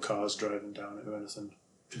 no cars driving down it or anything,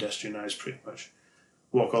 pedestrianised pretty much.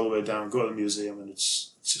 Walk all the way down, go to the museum, and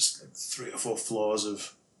it's just like 3 or 4 floors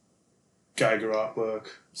of Geiger artwork,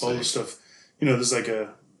 all the stuff.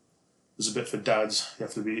 There's a bit for dads. You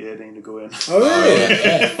have to be 18 to go in. Oh,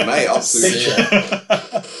 really? Mate, absolutely.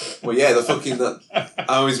 Well, yeah, the fucking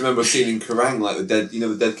I always remember seeing in Kerrang like the dead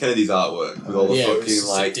Kennedys artwork with all the Yeah, it was fucking just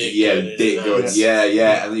a like dick dick going going, in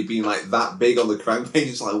yeah, and it being like that big on the Kerrang page.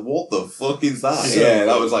 It's like, what the fuck is that? Yeah,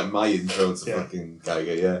 that was like my intro to fucking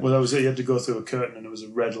Geiger. Yeah. Well, that was it. You had to go through a curtain, and there was a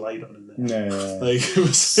red light on in there. No. Like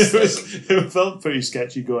it felt pretty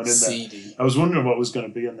sketchy going in there. CD. I was wondering what was going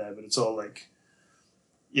to be in there, but it's all like,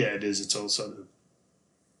 yeah, it is. It's all sort of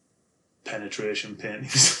penetration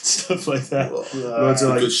paintings and stuff like that. Loads of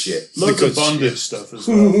like Good shit. loads of bondage stuff as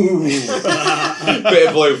well. Bit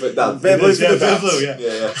of blue for Dan. Bit of blue for Yeah, the bit of dads. blue, yeah.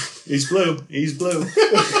 Yeah. He's blue. He's blue.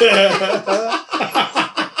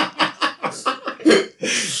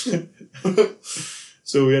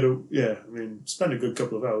 So we had spent a good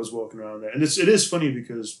couple of hours walking around there, and it is funny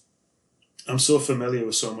because I'm so familiar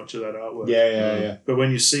with so much of that artwork. Yeah. But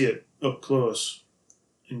when you see it up close,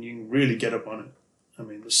 and you can really get up on it, I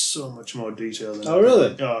mean, there's so much more detail than Oh,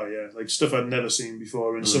 really? Oh, yeah. Like stuff I'd never seen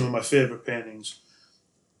before in some of my favourite paintings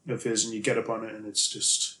of his, and you get up on it, and it's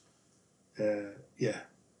just,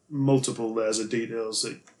 multiple layers of details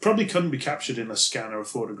that probably couldn't be captured in a scan or a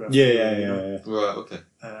photograph. Yeah. Right. Okay.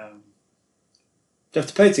 Do you have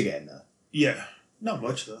to pay to get in there? Yeah, not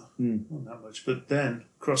much though. Not that much. But then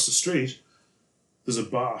across the street, there's a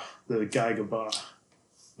bar, the Geiger bar,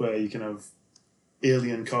 where you can have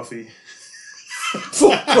alien coffee.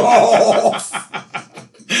 Fuck off!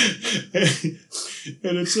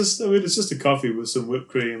 And it's just a coffee with some whipped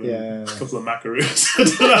cream and a couple of macaroons. I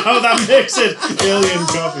don't know how that makes it alien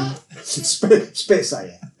coffee. Spits at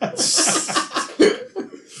you.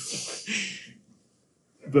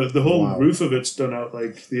 But the whole Wow. roof of it's done out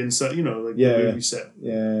like the inside, the movie set.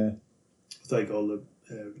 Yeah. With like all the,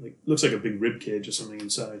 looks like a big rib cage or something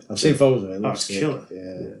inside. I've seen photos of it. It Oh, looks it's sick. killer.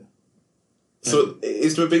 Yeah. So,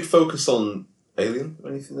 is there a big focus on Alien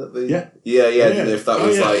or anything that they? Yeah. Yeah. If that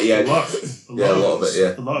was like, a lot of it.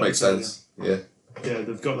 Yeah, A lot of makes it's alien. sense. Yeah. Yeah,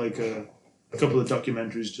 they've got like a couple of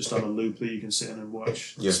documentaries just on a loop that you can sit in and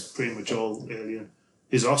watch. Yeah. It's pretty much all Alien.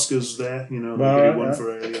 His Oscars there, Right, that he won yeah.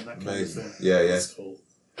 for Alien, that kind Amazing. of thing. Yeah. That's cool.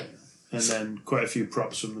 And then quite a few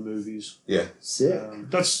props from the movies. Yeah. Sick.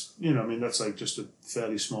 That's that's like just a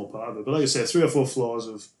fairly small part of it. But like I say, 3 or 4 floors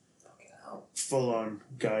of full-on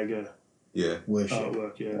Geiger Yeah. Worship.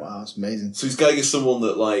 artwork. Yeah. Wow, that's amazing. So is Geiger someone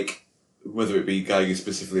that like, whether it be Geiger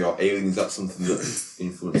specifically or Alien, is that something that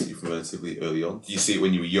influenced you from relatively early on? Do you see it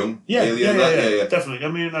when you were young? Yeah, Alien, yeah, definitely.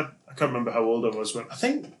 I mean, I can't remember how old I was, but I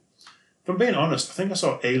think, if I'm being honest, I think I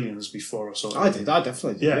saw Aliens before I saw it. I did. I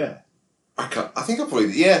definitely did. Yeah. Yeah. I think I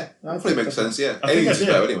probably, yeah. Probably makes sense, yeah. I think Aliens I is did.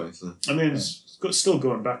 better anyway, so. I mean, it's still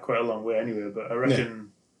going back quite a long way anyway, but I reckon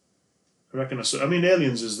I saw. I mean,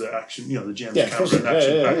 Aliens is the action, the James Yeah, of course Cameron it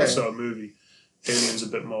is. action Yeah. sort of movie. Aliens a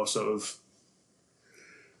bit more sort of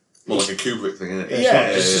More like a Kubrick thing, isn't it?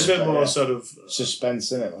 it's just a bit yeah. more sort of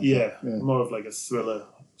Suspense in it. Like yeah, Yeah. more of like a thriller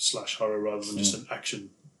 / horror rather than just an action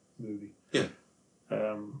movie. Yeah.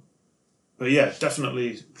 But yeah,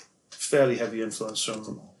 definitely fairly heavy influence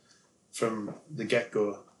from the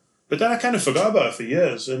get-go. But then I kind of forgot about it for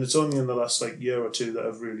years, and it's only in the last year or two that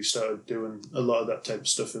I've really started doing a lot of that type of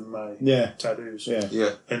stuff in my Yeah. tattoos. Yeah.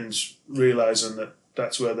 Yeah. And realising that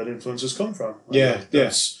that's where that influence has come from. Yeah,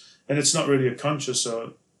 And it's not really a conscious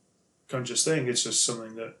thing, it's just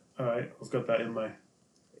something that, all right, I've got that in my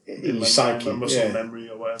In my your psyche. mind, my muscle Yeah. memory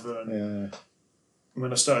or whatever. And Yeah.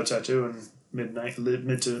 when I started tattooing mid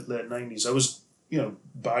to late 90s, I was,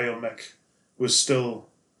 biomech was still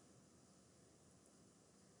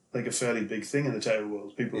like a fairly big thing in the tattoo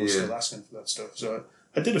world. People were still asking for that stuff. So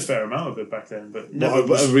I did a fair amount of it back then, but never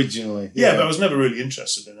But originally. yeah, but I was never really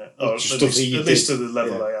interested in it. Or Just at stuff that you least did. to the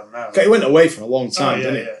level I am now. Okay, it went away for a long Oh, time, yeah,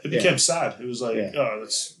 didn't yeah. it? It became sad. It was like,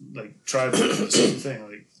 let's try the same thing.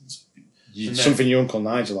 Like, and then- Something your Uncle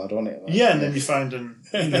Nigel had on it. Like, yeah, and then you find an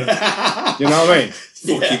you know what I mean?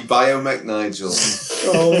 Fucking Biomech Nigel.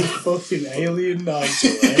 Oh, fucking alien Nigel.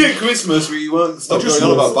 Eh? Christmas, we won't stop going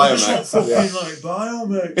on about Biomech. fucking like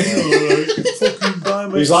biomech, fucking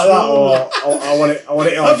biomech. He's like that, or I want it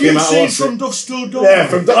on Have you Game seen Out From Dusk Till Dawn? Yeah,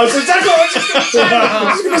 from That's exactly what I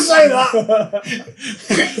was just going to say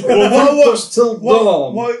that. Well, From Dusk Till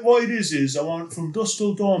Dawn. what it is I want From Dusk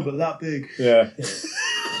Till Dawn, but that big. Yeah.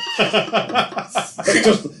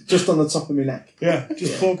 just on the top of my neck. Yeah,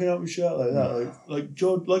 just poking out my shirt like that, like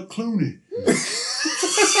George, like Clooney.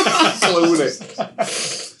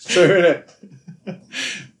 True, innit?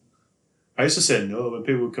 I used to say no when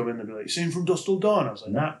people would come in and be like, "Seen from Dusk Till Dawn?" I was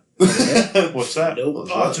like, "Nah." What's that? Nope.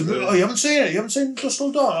 Oh, it's a movie. Oh, you haven't seen it? You haven't seen Dusk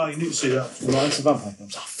Till Dawn? Oh, you need to see that. No, it's a vampire film.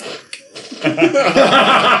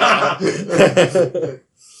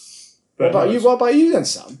 What about you? What about you then,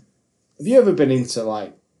 Sam? Have you ever been into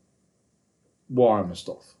like Warhammer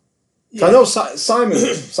stuff? Yeah. I know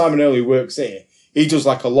Simon Early works here. He does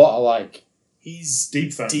like a lot of like He's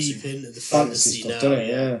Deep fantasy. deep into the fantasy fantasy stuff, now. doesn't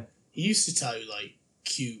he? Yeah. He used to tattoo like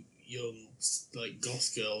cute young like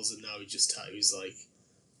goth girls, and now he just tattoos like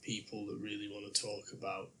people that really want to talk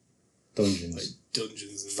about like Dungeons.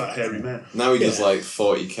 dungeons and Fat that. hairy man. Now he does Yeah. like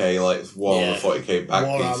 40k, like Warhammer Yeah. 40k back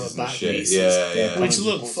Warhammer pieces and back shit. pieces. Yeah. Which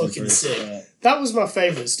look fucking sick. That was my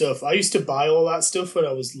favourite stuff. I used to buy all that stuff when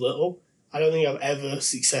I was little. I don't think I've ever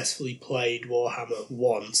successfully played Warhammer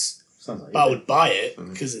once, Sounds like but I would buy it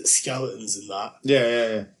because it's skeletons and that.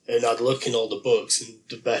 yeah. And I'd look in all the books, and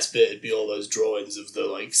the best bit would be all those drawings of the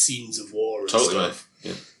like scenes of war and Totally, mate. stuff.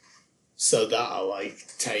 Yeah. So that I like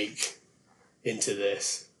take into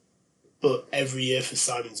this. But every year for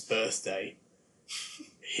Simon's birthday,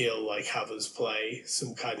 he'll like have us play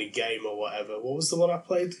some kind of game or whatever. What was the one I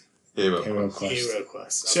played? Hero. Hero Quest. Hero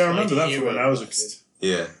Quest. See, I remember played that from Hero when I was a Quest. kid.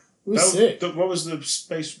 Yeah. It was That- sick. What was the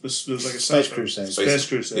space? It was like a Space sci-fi- Crusade. Space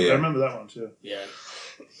Crusade. Yeah. I remember that one too. Yeah.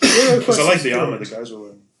 Because I like the armor the guys were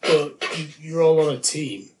wearing. But you're all on a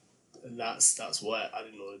team, and that's where I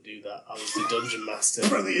didn't want to do that. I was the dungeon master.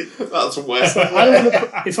 Brilliant. That's where. I don't want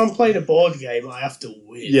to. If I'm playing a board game, I have to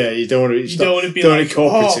win. Yeah, you don't want to. You don't want to be don't want like, it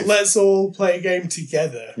cooperative. oh, let's all play a game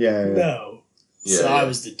together. Yeah, yeah. No. So Yeah, I yeah.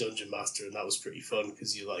 was the dungeon master, and that was pretty fun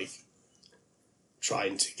because you're like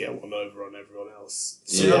trying to get one over on everyone else.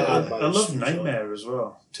 So Yeah. I I managed love to enjoy it. Nightmare as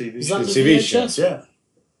well. TV Is show. that The the TV VHS? show? Yeah.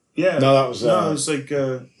 Yeah. No, that was. No, it's like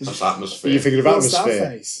That's atmosphere. You're thinking of What's that Atmosphere.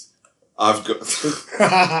 face? I've got. So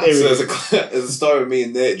Here we there's a story of me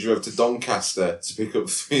and Nate drove to Doncaster to pick up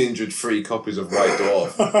 300 free copies of White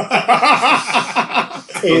Dwarf.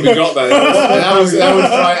 When we got there, and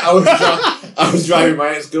I was driving my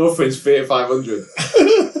ex-girlfriend's Fiat 500.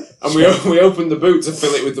 And we opened the boot to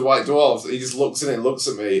fill it with the White Dwarfs. And he just looks in it and looks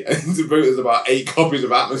at me. And the boot is about 8 copies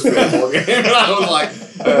of Atmosphere. And I was like,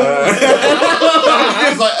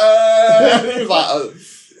 he was like,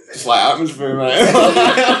 just like Atmosphere, mate.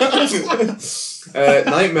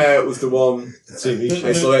 Nightmare was the one. TV show.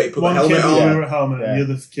 It's like he put the one helmet kid on. with a helmet, Yeah. and the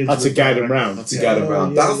other kids Had to with guide the- them round. To get Oh,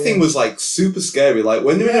 around. yeah, That yeah. thing was like super scary. Like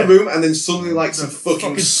when they were in a room and then suddenly like some fucking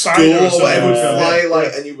fucking skull spider or or whatever would something. fly, Yeah.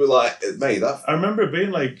 like, and you were like, mate, that. I remember it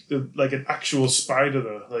being like an actual spider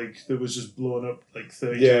though, like that was just blown up like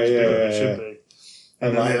 30 Yeah, times yeah, bigger than yeah, it should be.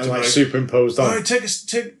 And then they had like, to like be superimposed All on. right, take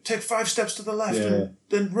 5 steps to the left Yeah. and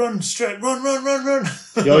then run straight, run. You always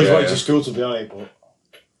Yeah, wanted yeah. your school to be on it, but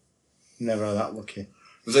never had that lucky.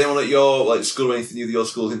 Was anyone at your like school or anything either your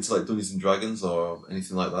schools into like Dungeons and Dragons or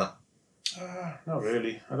anything like that? Not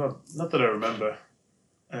really. Not that I remember.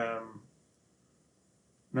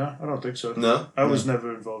 No, I don't think so. No. I was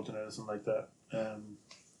never involved in anything like that.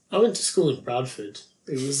 I went to school in Bradford.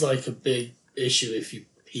 It was like a big issue if you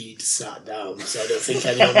peed sat down, so I don't think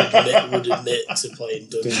anyone would admit to playing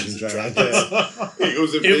Dungeons and Dragons. It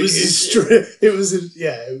was a big It was issue. it was a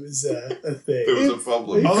thing. It was a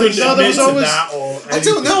problem. You Oh, couldn't no, there admit was to always- that or I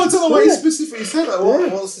don't know why you Yeah. specifically said that.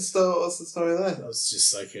 What's the story there? That was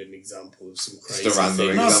just like an example of some crazy Just a random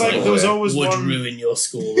thing No, it's like example, there was yeah. always would one. ruin your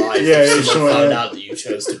school life Yeah, if yeah, someone sure, found yeah. out that you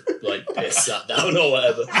chose to like piss sat down or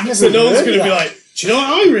whatever. never So no one's heard going to be that. like, do you know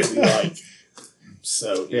what I really like?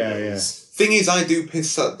 So Yeah, it was- Thing is, I do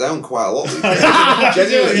piss that down quite a lot.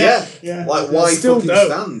 Genuinely, yeah. Yeah. Like, why Still fucking don't.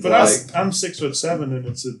 stand? But Like, I'm 6'7" and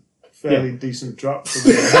it's a fairly decent drop for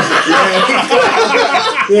me.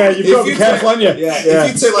 Yeah, you've got to be careful, haven't you? yeah,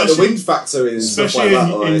 if you take like the wind factor in and stuff Especially like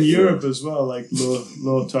that, like, in Europe as well, like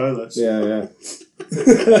low toilets. Yeah.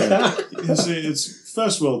 It's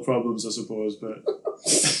first world problems, I suppose, but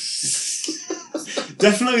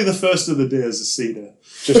definitely the first of the day is a cedar.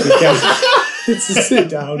 Just be careful. it's a sit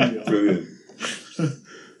down. Job. Brilliant.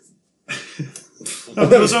 I've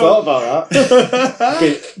never thought about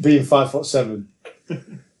that. Being 5'7".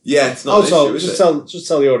 Yeah, it's not Also, an issue, just is it?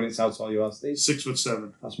 tell the audience how tall you are, Steve.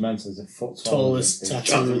 6'7", That's mental. It's a foot taller. Tallest than-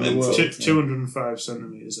 tattoo in the world. 205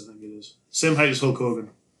 centimeters, I think it is. Same height as Hulk Hogan.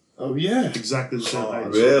 Oh yeah. Exactly the same height.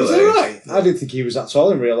 Really? Is that right? I didn't think he was that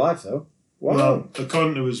tall in real life, though. Wow. Well,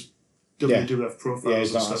 according to his WWF profiles Yeah, he's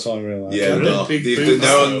and not. stuff. That's all I realise. Yeah, Really no, big they're boots,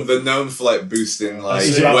 known. though. They're known for like boosting like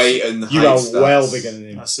see. weight and height You are stats. well bigger than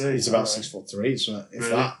him. I see. He's about Alright. 6'3", something. If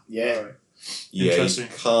Really? that, yeah. Alright. Yeah, Interesting. you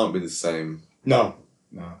can't be the same. No.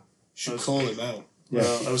 Should call him out. Yeah.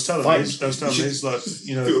 Well, I was telling Fine. these like,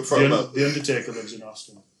 you know, Do a promo. the Undertaker lives in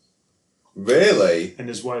Austin, Really? and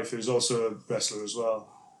his wife, who's also a wrestler as well,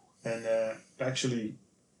 and actually,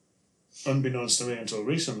 unbeknownst to me until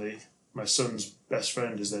recently, my son's best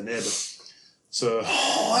friend is their neighbor. So,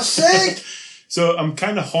 Oh, sick! so I'm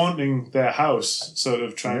kind of haunting their house, sort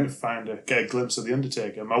of trying to get a glimpse of the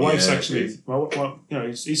Undertaker. My wife's Yeah, actually,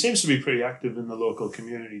 good. he seems to be pretty active in the local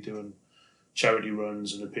community, doing charity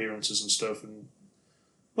runs and appearances and stuff, and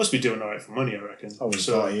must be doing all right for money, I reckon. I would have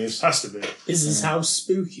so thought he is. has to be. Is his house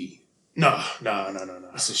spooky? No.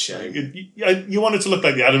 It's a shame. You want it to look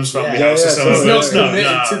like the Adams Family Yeah, house yeah, or something. so but it's it's not not.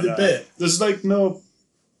 committed to the bit. There's like no.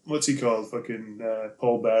 What's he called? Fucking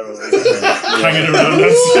Paul Bearer hanging around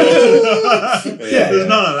us. There's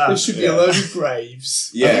none of that. There should be a load of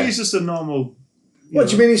graves. I think Yeah. he's just a normal. What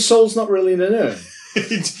do you mean his soul's not really in an urn?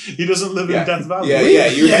 He doesn't live Yeah. in Death Valley. Yeah, yeah.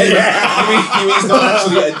 You mean he's not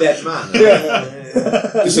actually a dead man?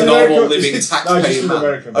 Just a normal living tax-paying man.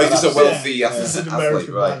 American. Oh, he's just a wealthy He's an athlete,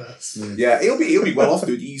 American right? badass. Yeah, he'll be well off,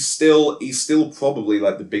 dude. He's still probably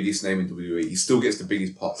like the biggest name in WWE. He still gets the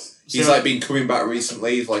biggest pop. He's So- like been coming back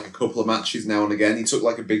recently. He's like a couple of matches now and again. He took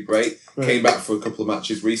like a big break, Right. came back for a couple of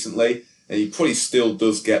matches recently, and he probably still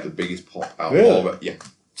does get the biggest pop out Really? of all of it. Yeah.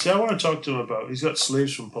 See, I want to talk to him about. He's got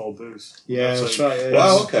sleeves from Paul Booth. Yeah, that's like- right. Yeah,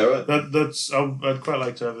 Wow. yeah. Okay. Right. I'd quite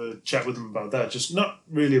like to have a chat with him about that. Just not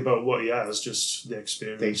really about what he has, just the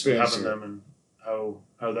experience, of having yeah. them and how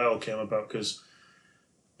that all came about. Because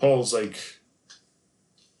Paul's like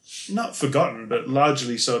not forgotten, but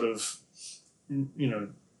largely sort of,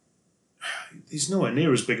 he's nowhere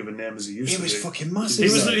near as big of a name as he used to be. fucking massive.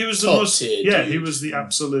 He was the Top most tier he dude. was the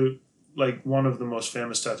absolute like one of the most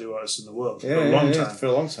famous tattoo artists in the world Yeah, for a long yeah, time. for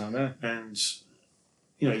a long time, yeah. And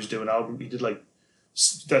he was doing album. He did like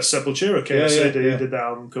that Sepultura KSA. Yeah, He did that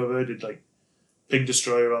album cover. He did like Pig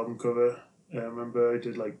Destroyer album cover. I remember he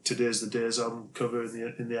did like Today's the Days album cover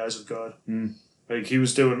in the Eyes of God. Like he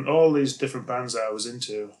was doing all these different bands that I was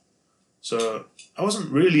into. So I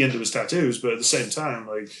wasn't really into his tattoos, but at the same time,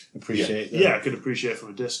 like Appreciate that. yeah, I could appreciate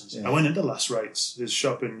from a distance. Yeah. I went into Last Rites, his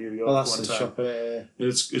shop in New York Well, that's one the time. shop.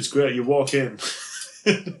 It's great. You walk in,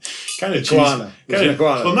 kind of Iguana. There's an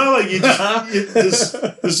iguana. Well, no, like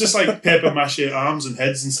there's just like paper mache arms and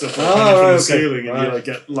heads and stuff like Oh, hanging from right, the okay. ceiling, and Right. you like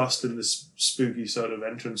get lost in this spooky sort of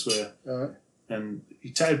entranceway. Alright. And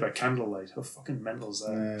he tied by candlelight. How fucking mental is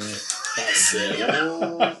that? That's it.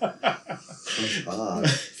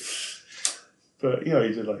 But he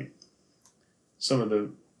did like some of the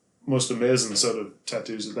most amazing sort of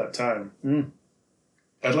tattoos at that time.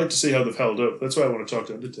 I'd like to see how they've held up. That's why I want to talk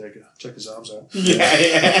to Undertaker. Check his arms out.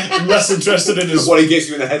 Yeah. I'm less interested in his. What he gets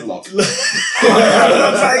you in a headlock.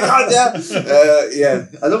 Yeah.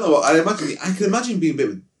 I don't know what I can imagine being a bit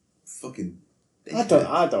of a fucking. I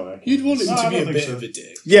don't reckon. You'd want him No, I to be don't a think bit so. of a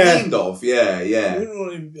dick. Yeah. Kind of. Yeah. You Yeah. wouldn't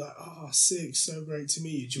want him to be like, oh, sick, so great to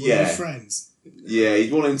meet you. Do you want Yeah. to be friends? Yeah.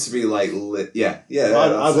 You'd want him to be like lit. Yeah. Yeah. I'd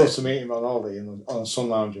that's love it. to meet him on holiday on a sun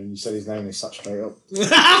lounger and you said his name and he sat straight up. Yeah.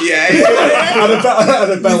 I'd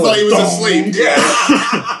have You thought he was asleep. Yeah.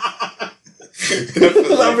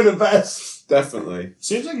 That'd be the best. Definitely.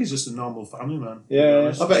 Seems like he's just a normal family man. to be Yeah.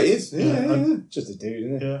 honest. I bet he is. Yeah. Just a dude,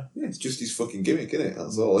 isn't it? Yeah. Yeah, it's just his fucking gimmick, isn't it?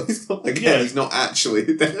 That's all. He's not Yeah. he's not actually.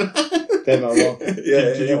 Dead man walk.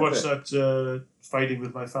 Did you watch that Fighting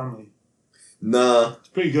with My Family? Nah. It's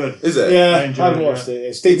pretty good. Is it? I Yeah, enjoyed I've it, watched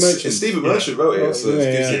it. Steve It's Merchant. Stephen Merchant wrote it, so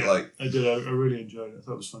it gives it like. I did. I really enjoyed it. I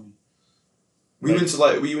thought it was funny. Were you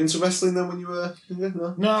into wrestling then when you were?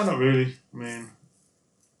 No. No, not really. I mean,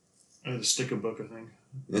 I had a sticker book, I think.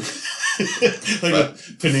 Like a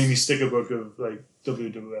Panini sticker book of like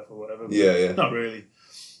WWF or whatever. but Yeah. Not really.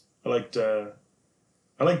 I liked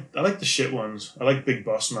the shit ones. I like Big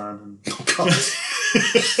Boss Man and Oh God.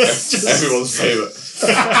 Everyone's favourite.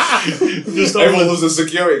 just all Everyone the, was a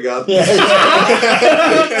security guard. Chief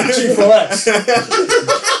Alex.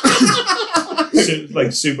 like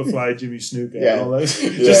Superfly, Jimmy Snuka, Yeah. and all those.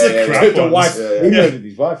 Just the crap The ones. wife. Yeah. He murdered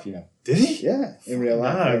his wife, you know. Did he? Yeah, in real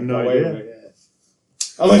life. Nah, I have no Got away idea. with it, yeah.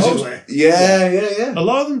 Allegedly. Yeah. A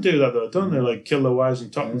lot of them do that though, don't they? Like kill their wives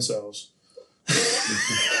and top themselves.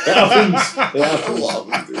 It happens. It A happens. lot of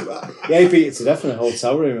them do that. Yeah, he beat it to death in a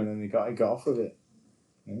hotel room and then he got off with it.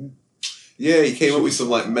 Yeah, he came up with some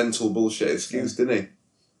like mental bullshit excuse, didn't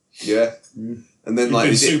he? Yeah. And then You've like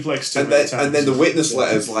been he did- suplexed too and many then times. and then the witness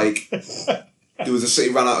letters like there was he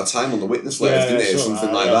ran out of time on the witness list, Yeah, didn't it? Or something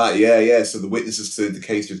something like like that. Yeah. So the witnesses to the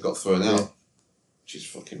case just got thrown Yeah. out. Which is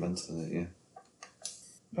fucking mental, isn't it? Yeah.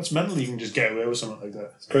 That's mental. You can just get away with something like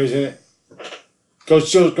that. It's crazy, isn't it?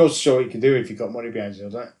 Goes to show what you can do if you've got money behind you,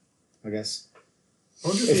 doesn't it? I guess. I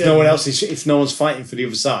wonder If no one else is, if no one's fighting for the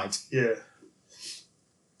other side, Yeah.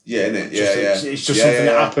 Yeah, innit? just it's just something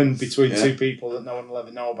that happened between Yeah. two people that no one will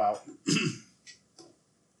ever know about.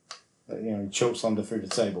 That, he chokeslammed her through the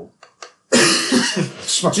table.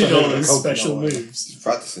 Smashed Did her all head with a those coconut special oil. moves. He's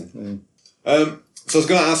practicing. So I was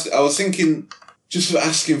going to ask. I was thinking, just sort of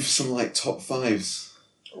asking for some like top fives.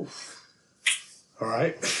 All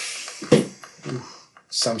right.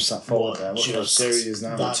 Sam sat forward there. Look how Just serious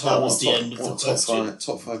now. that- was the end of the top question.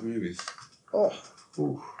 top five movies. Oh,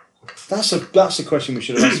 that's a question we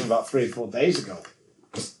should have asked him about 3 or 4 days ago.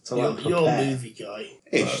 To let him You're a prepare. movie guy.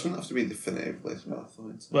 It doesn't have to be definitive, but I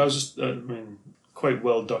thought. Well, I was just, quite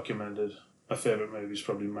well documented. My favourite movie is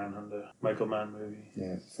probably Manhunter. Michael Mann movie.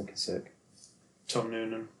 Yeah, fucking sick. Tom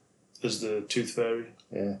Noonan as the Tooth Fairy.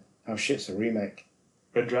 Yeah. How shit's a remake?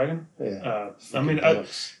 Red Dragon? Yeah.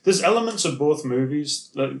 There's elements of both movies.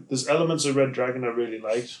 Like, there's elements of Red Dragon I really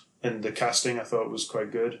liked, and the casting I thought was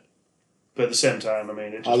quite good. But at the same time,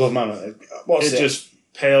 it just, I love Man. What's it it? just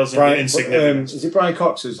pales Brian, into insignificance. is it Brian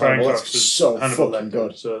Cox who's Brian Hannibal? Cox That's is so Hannibal fucking Lecter.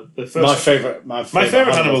 good. So the first, My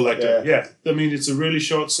favourite Hannibal Lecter. Yeah. It's a really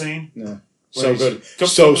short scene. Yeah. When So he's good. come-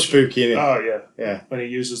 So spooky, innit? Oh yeah. Yeah. When he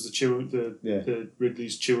uses the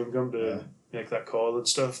Ridley's chewing gum to make that call and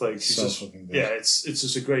stuff, like he's So just, fucking good. yeah, it's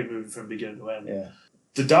just a great movie from beginning to end. Yeah.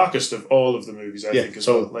 The darkest of all of the movies, I Yeah, think, as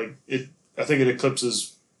so- well. Like I think it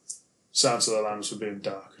eclipses Silence of the Lambs for being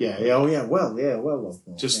dark. Yeah. Well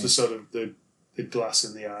loved. Just the sort of the glass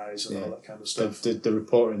in the eyes and Yeah. all that kind of stuff. the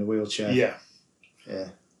reporter in the wheelchair. Yeah. Yeah.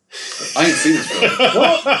 I ain't seen this film.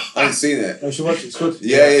 What? I ain't seen it. I should watch it. It's good.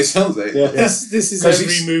 Yeah, it sounds it. Yeah. This is 'Cause every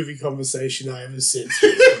it's- movie conversation I ever sit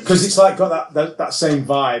Because it's like got that same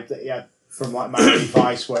vibe that he had from like Miami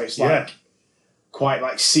Vice, where it's like quite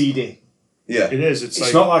like seedy. Yeah. It is.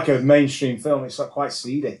 It's not like a mainstream film. It's like quite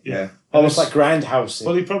seedy. Yeah. Almost like Grindhouse.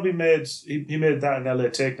 Well, he probably made he made that in LA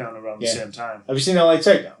Takedown around the same time. Have you seen LA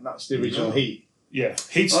Takedown? That's the original Heat. Yeah,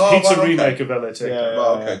 Heat's right, a remake of LA Takedown. Yeah.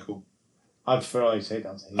 Oh, okay, cool. I prefer LA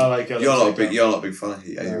Takedown to Heat. I like LA You're not Takedown. a big fan of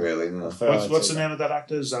Heat, are you? No. Really? No. What's the name of that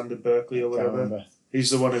actor? Xander Berkeley or Can't whatever. remember. He's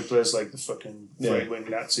the one who plays like the fucking Yeah. right wing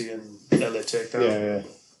Nazi in LA Takedown.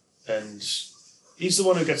 Yeah. And he's the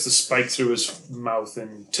one who gets the spike through his mouth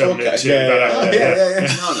in Terminator Okay. 2. Yeah, that yeah,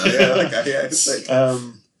 actor, No, okay, yeah. Sick.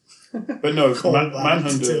 But no, Call back to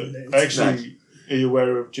Manhunter. Terminator. Actually, are you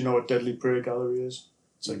aware of? Do you know what Deadly Prey Gallery is?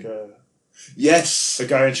 It's like Yes. a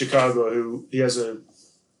guy in Chicago who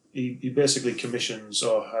he basically commissions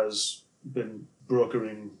or has been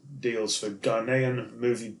brokering deals for Ghanaian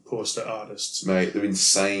movie poster artists, Mate, they're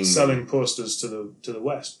insane. selling posters to the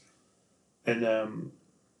West, and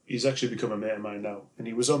he's actually become a mate of mine now. And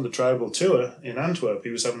he was on the Tribal tour in Antwerp. He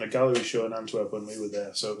was having a gallery show in Antwerp when we were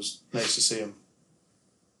there, so it was nice to see him.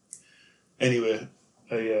 Anyway,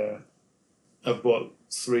 I've bought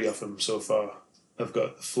 3 of them so far. I've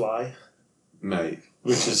got The Fly, Mate.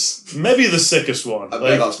 which is maybe the sickest one. I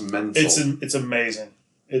Like, bet that's mental. it's amazing.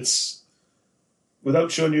 It's,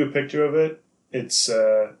 without showing you a picture of it, it's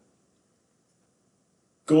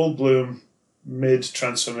Goldblum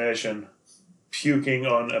mid-transformation puking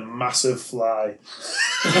on a massive fly.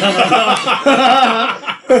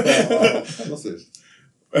 What's this?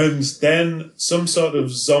 And then some sort of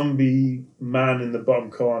zombie man in the bottom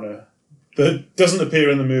corner that doesn't appear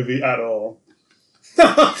in the movie at all.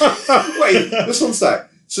 Wait, just one sec.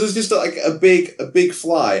 So there's just like a big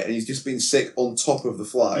fly, and he's just been sick on top of the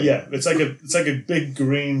fly. Yeah, it's like a big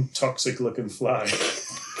green toxic looking fly.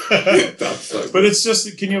 That's so But it's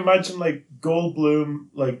just, can you imagine like Goldblum,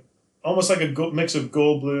 like almost like a mix of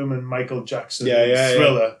Goldblum and Michael Jackson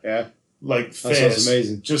Thriller, Yeah. like That face, sounds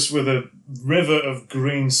amazing. just with a river of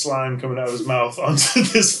green slime coming out of his mouth onto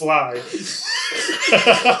this fly.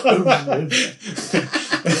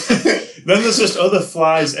 Then there's just other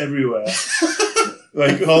flies everywhere,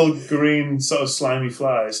 like all green sort of slimy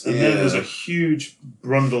flies, and then there's a huge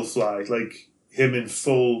brundle fly, like him in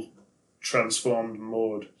full transformed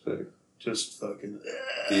mode, sick. just fucking.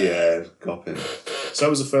 Yeah, copping. So that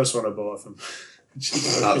was the first one I bought of him.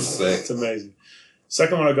 That's sick. It's amazing.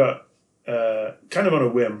 Second one I got, kind of on a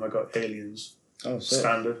whim, I got Aliens. Oh, sick.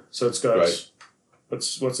 Standard. So it's got, Right.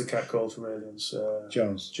 what's the cat called from Aliens?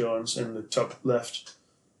 Jones. Jones in the top left.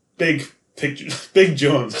 Big picture, Big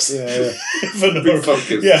Jones. Yeah. For no- Big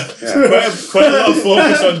focus. Yeah. Quite a lot of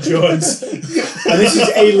focus on Jones. And this is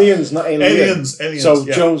Aliens, not Aliens. Aliens. So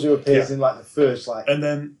yeah. Jones, who appears in like the first, like And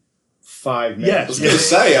then 5 minutes. Yeah. I was going to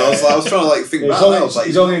say, I was trying to like think back. I was like,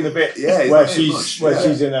 he's only in the bit Yeah, he's where not in much,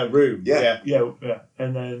 she's in her room. Yeah. Yeah.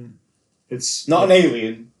 And then it's Not an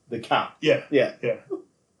alien, the cat. Yeah. Yeah.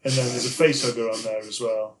 And then there's a face hugger on there as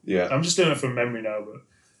well. yeah. I'm just doing it from memory now, but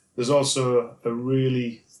there's also a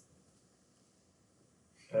really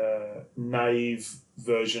naive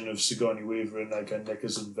version of Sigourney Weaver in like a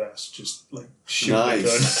knickers and vest, just like shooting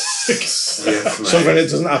Nice. Yes, mate. Something that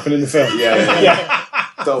doesn't happen in the film. Yeah.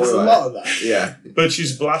 Don't There's a worry lot about of that. it. Yeah. But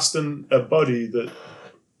she's blasting a body that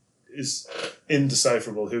is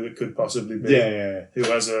indecipherable who it could possibly be. Yeah. Who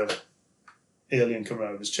has a alien coming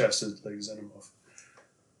out of his chest as like a xenomorph.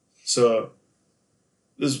 So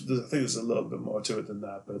I think there's a little bit more to it than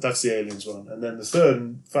that, but that's the aliens one. And then the third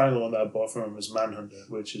and final one that I bought from him is Manhunter,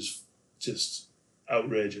 which is just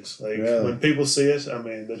outrageous. Like Really? when people see it, I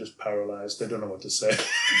mean, they're just paralyzed. They don't know what to say.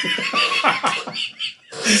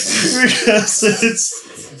 Because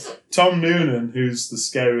it's Tom Noonan, who's the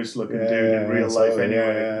scariest looking dude in real life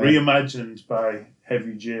anyway, reimagined by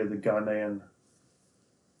Heavy J, the Ghanaian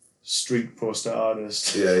street poster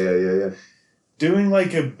artist, Yeah. doing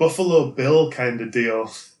like a Buffalo Bill kind of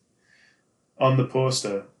deal on the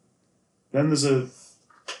poster. Then there's a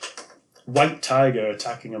white tiger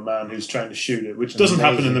attacking a man who's trying to shoot it, which doesn't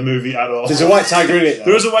happen in the movie at all. There's a white tiger in it, though.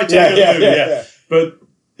 There is a white tiger in the movie, yeah. But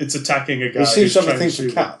it's attacking a guy. He seems who's to have a trying thing to for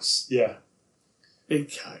shoot it. cats. Yeah. Big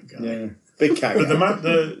cat guy. Yeah. Big cat. But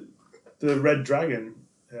the red dragon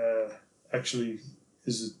actually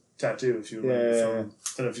is a tattoo, if you remember. Yeah. From,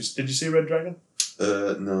 I don't know if did you see Red Dragon?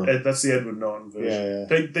 No. That's the Edward Norton version.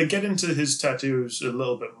 Yeah. They get into his tattoos a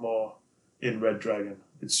little bit more in Red Dragon.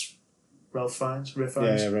 It's Ralph Fiennes, Ray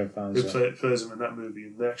Fiennes, Red who Fans. plays him in that movie,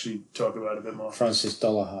 and they actually talk about it a bit more. Francis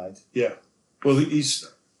Dollarhide. Yeah. Well, is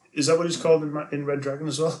that what he's called in Red Dragon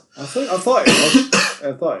as well? I thought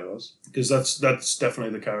it was. Because that's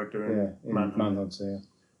definitely the character in Manhunt. Manhunter, yeah.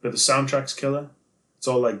 But the soundtrack's killer. It's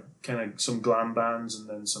all like kind of some glam bands and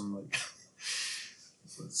then some like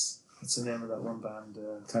what's the name of that one band?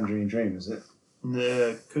 Tangerine Dream, is it?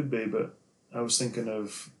 No, could be, but I was thinking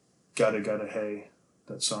of Gotta Gotta Hey,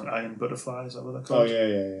 that song Iron Butterfly, is that what they're Oh, called?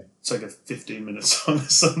 yeah. It's like a 15-minute song or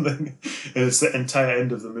something. And it's the entire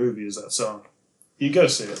end of the movie is that song. You go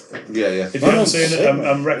see it. Yeah. If you haven't seen it, I'm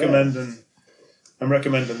Yeah. recommending I'm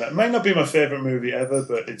recommending that. It might not be my favourite movie ever,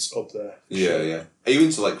 but it's up there. Yeah. Are you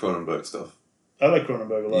into like Cronenberg stuff? I like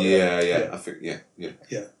Cronenberg a lot. Yeah. I think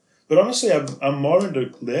yeah. But honestly, I'm more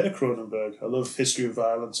into later Cronenberg. I love History of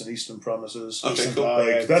Violence and Eastern Promises. Okay, cool.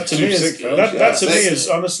 Like, that to me is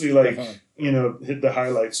honestly like hit the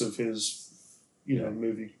highlights of his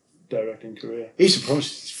movie directing career. Eastern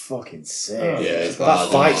Promises is fucking sick. Oh. Yeah, it's that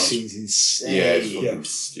bad, fight man. scene's insane. Yeah, it's fucking Yeah.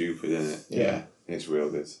 stupid, isn't it? Yeah. It's real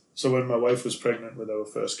good. So when my wife was pregnant with our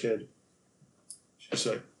first kid, she was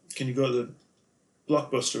like, "Can you go to the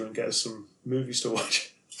Blockbuster and get us some movies to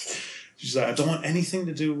watch?" She's like, "I don't want anything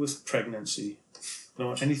to do with pregnancy. I don't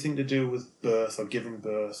want anything to do with birth or giving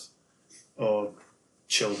birth or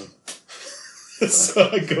children." So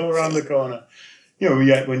I go around the corner. When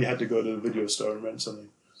you had to go to the video store and rent something.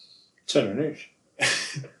 Turner and Hooch.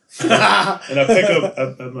 And I pick up,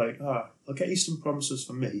 I'm like, I'll get Eastern Promises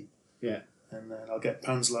for me. Yeah. And then I'll get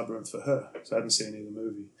Pan's Labyrinth for her. So I hadn't seen any of the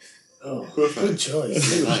movie. Oh, Perfect. good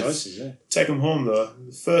choice. Good Nice. choices, yeah. Take them home though.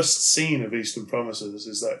 The first scene of Eastern Promises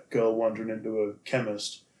is that girl wandering into a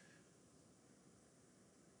chemist.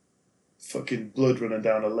 Fucking blood running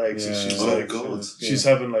down her legs. Yeah. She's Oh, like, God. she's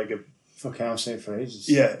having like a Fucking I've seen it for ages.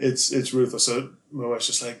 yeah. It's ruthless. So my wife's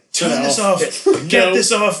just like, turn Turn it this off. off. Get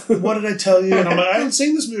this off. What did I tell you? And I'm like, I haven't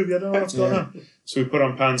seen this movie. I don't know what's going on. So we put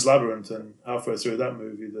on Pan's Labyrinth, and halfway through that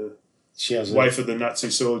movie, the She has wife of the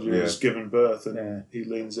Nazi soldier Yeah. is giving birth, and Yeah. he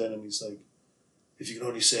leans in and he's like, "If you can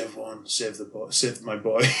only save one, save the boy, save my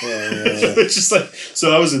boy." Yeah. It's just like,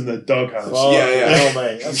 so I was in the doghouse. Oh, Yeah. Oh,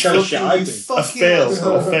 mate. I'm trying to shit. I do.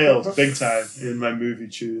 I failed big time in my movie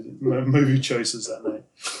choices that night.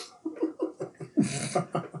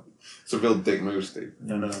 It's a real dick move, Steve.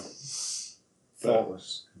 I know.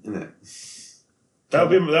 Faultless. Isn't it?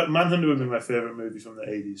 That Manhunter would be my favourite movie from the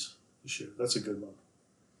 80s, for sure. That's a good one.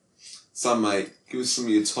 Sam, mate, give us some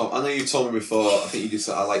of your top. I know you told me before. I think you just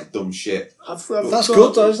said I like dumb shit. That's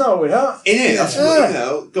good, though, isn't that what we have? In it, that's Yeah. what, you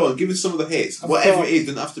know. Go on, give us some of the hits. Whatever got- it is,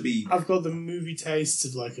 doesn't have to be. I've got the movie tastes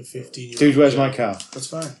of like a 15-year-old. Dude, where's my car? That's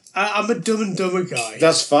fine. I'm a Dumb and Dumber guy.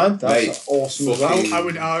 That's fine. That's Mate, awesome as fucking- well. I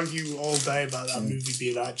would argue all day about that movie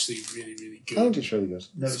being actually really, really good. I think it's really good.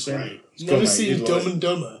 Never seen it. Right. It's Never good, mate. seen You'd Dumb like it. and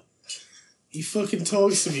Dumber. He fucking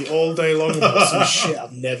talks to me all day long about some shit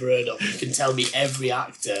I've never heard of. He can tell me every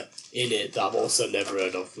actor in it that I've also never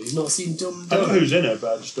heard of. We've not seen Dumb and I know Dumber. who's in it,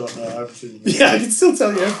 but I just don't know. I haven't seen it. Yeah, I can still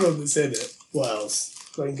tell you everyone that's in it. What else?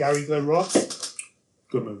 Glenn Gary, Glenn Ross.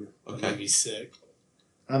 Good movie. That Okay. movie's sick.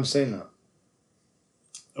 I haven't seen that.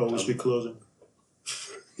 Always be closing.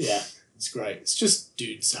 Yeah, it's great. It's just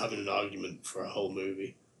dudes having an argument for a whole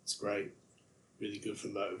movie. It's great. Really good for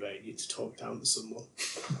motivating you to talk down to someone.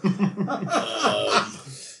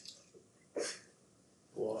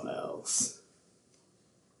 What else?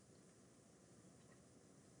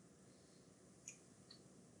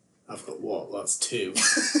 I've got what? That's two.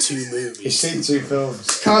 Two You've movies. seen 2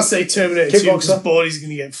 films. Can't say Terminator 2 because Kickboxer? Body's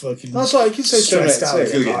going to get fucking That's right, you can say stressed out.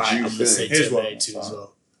 Terminator 2. He'll get Alright, I'm juiced, going to say Here's Terminator one. 2 as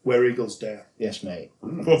well. Where Eagles Dare. Yes, mate.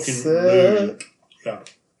 Fucking movie. Sick. Yeah.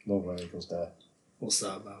 Love Where Eagles Dare. What's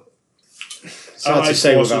that about? It's hard to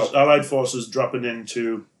say without... Allied forces dropping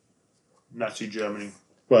into Nazi Germany.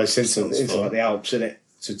 Well, it's into Sounds fun. like the Alps, isn't it?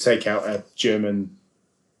 To take out a German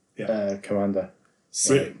commander.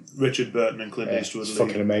 Richard Burton and Clint Yeah, Eastwood. it's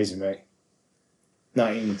fucking amazing, mate.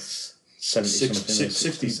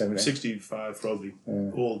 1970 something. 65 probably.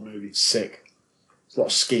 Yeah. Old movie. Sick. There's a lot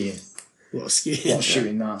of skiing. A lot of skiing. A lot of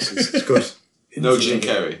shooting Nazis. It's good. No Jim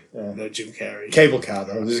Carrey. No Jim Carrey. Cable car,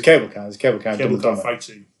 though. There's a cable car. There's a cable car. in Cable Dumb car and Dumber. fight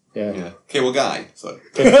scene. Yeah. Yeah. Cable Guy. Sorry.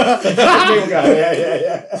 Cable car,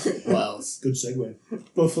 yeah. What else? Good segue.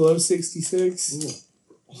 Buffalo 66.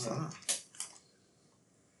 What's that?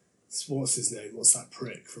 What's his name? What's that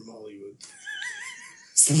prick from Hollywood?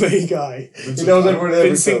 It's the main guy. He knows everyone in every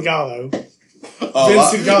Vincent film. Gallo. Oh,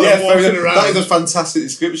 Vincent Gallo fair walking enough. around. That is a fantastic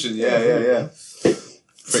description. Yeah.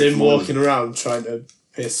 It's him walking around trying to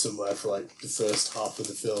piss somewhere for like the first half of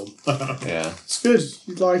the film. Yeah. It's good.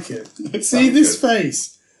 You'd like it. See this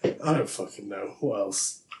face? I don't fucking know. What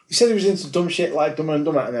else? He said he was into dumb shit like Dumber and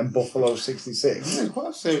Dumber and then Buffalo 66. Yeah,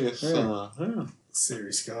 quite serious. Yeah. Yeah.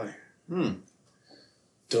 Serious guy. Hmm.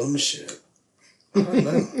 Dumb shit. I don't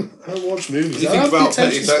know. I don't watch movies. What do you I think have the about Pet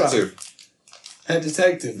attention span. Detective? Pet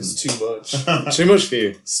Detective is too much. Too much for you.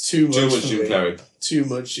 It's too much. Too much for Jim me. Carrey. Too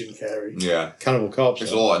much Jim Carrey. Yeah. Cannibal Corpse.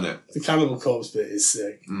 There's a though. lot in it. The Cannibal Corpse bit is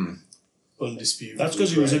sick. Mm. Undisputed. That's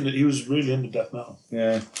because he was really into death metal.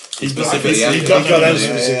 Yeah. He's Specifically, he's yeah. He got them them.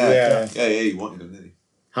 specifically, yeah. Yeah, he wanted him, didn't he?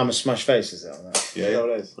 Hammer Smash Face is it on that? Yeah. Is that what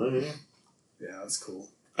it is? Oh, yeah. Yeah, that's cool.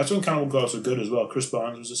 That's when Cannibal Corpse were good as well. Chris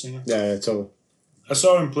Barnes was a singer. Yeah, totally. I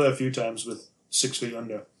saw him play a few times with 6 Feet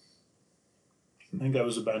Under. I think that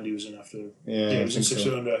was the band he was in after. Yeah, he I was in think 6 so.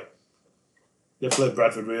 Feet Under. They played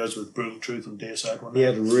Bradford Rios with Brutal Truth and Deicide one He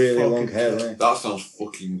night. had really Fucking long hair, hell. didn't That sounds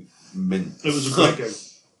fucking mint. It was a great gig.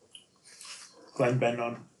 Glenn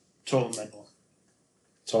Bennon, total mental.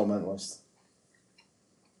 he? Total mentalist.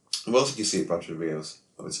 Who else did you see at Bradford Rios?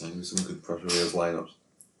 I would say some good Bradford Rios lineups.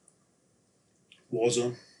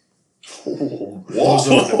 Warzone. What?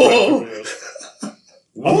 Warzone at Bradford Rios.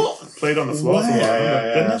 What? Played on the floor.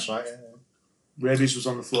 Yeah, Didn't that's it? right. Rabies was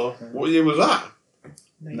on the floor. What year was that?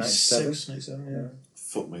 96, 97, yeah.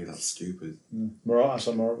 Fuck me, that's stupid.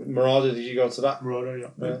 Marauder, did you go to that? Marauder, yeah.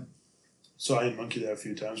 Yeah. So Iron Monkey there a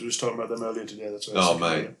few times. We were just talking about them earlier today. That's why I Oh, was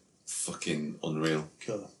thinking mate. Fucking unreal.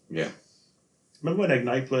 Killer. Yeah. Remember when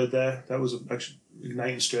Ignite played there? That was actually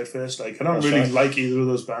Ignite and Straight Face. Like, I don't That's really right. like either of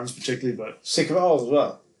those bands particularly, but Sick of It All as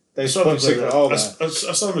well. They I saw them spun Sick play of It there. All I, there.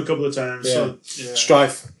 I saw them a couple of times. Yeah. So, yeah.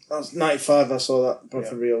 Strife. That was 95, I saw that.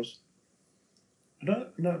 Bradford Rios. I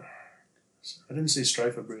don't know. I didn't see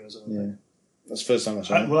Strife at Brios. I don't Yeah. think. That's the first time I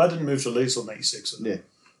saw it. Well, I didn't move to Leeds till 96. Yeah.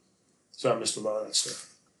 So I missed a lot of that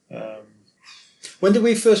stuff. When did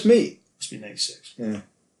we first meet? Must be 96. At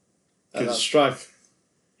that 'Cause- Strife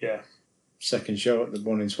Yeah. second show at the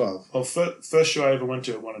 1 in 12. Well, first show I ever went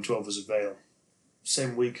to at 1 and 12 was at Vale.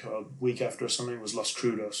 Same week or week after or something was Los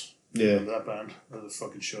Crudos. Yeah. Remember that band? That was a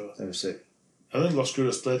fucking show. They were sick. I think Los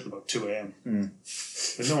Crudos played till about 2 a.m.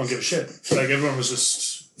 But no one gave a shit. Like, everyone was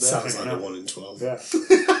just there Sounds hanging like a out. 1 in 12. Yeah.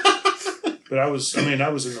 But I was in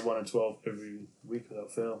the 1 and 12 every week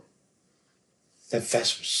without fail. Their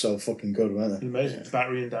fest was so fucking good, weren't they? Amazing.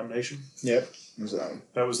 Battery and Damnation. Yep. Was that one?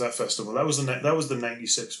 That was that festival. That was the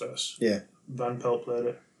 96 fest. Yeah. Van Pelt played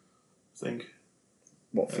it. I think.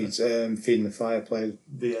 What Feeding the Fire played?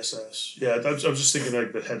 VSS. Yeah, I was just thinking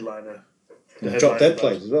like the headliner. Drop Dead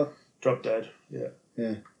played as well. Drop Dead, yeah.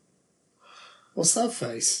 Yeah. What's that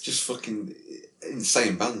face? Just fucking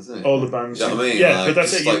insane bands, isn't it? All the bands. You know what I mean? Yeah, Like, but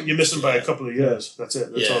that's just it. like- You miss them by a couple of years. That's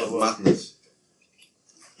it. That's Yeah, all it was. Madness.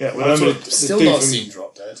 Yeah, well, I that's remember what, Still dude not from- seen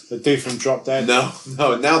Drop Dead. The dude from Drop Dead. No,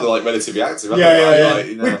 now they're like relatively active. aren't Yeah, they? yeah, Like, yeah. like,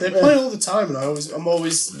 you know. They play all the time, and I'm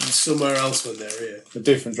always somewhere else when they're here. The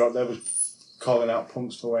dude from Drop Dead was calling out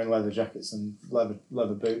punks for wearing leather jackets and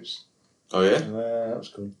leather boots. Oh yeah. That was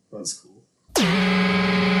cool. That's cool.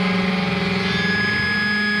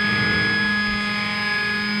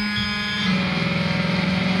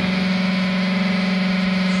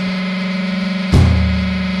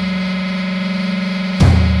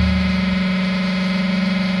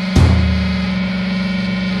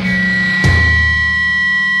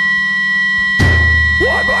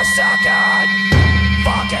 more second,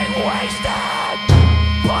 fucking wasted.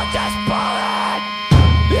 Put this bullet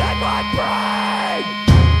in my brain.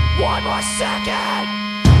 One more second,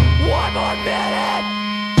 one more minute,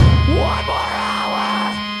 one more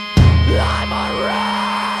hour. I'm a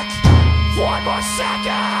wreck. One more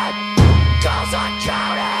second goes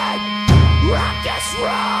uncounted. Wrap this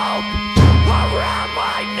rope around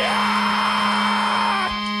my neck.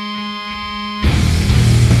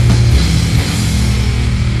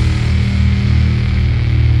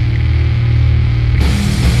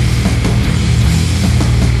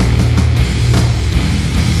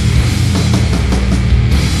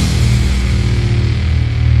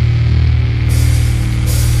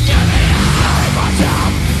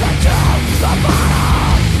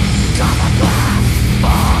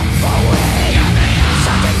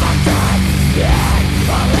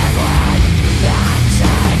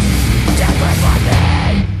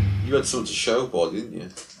 You had something to show, boy, didn't you?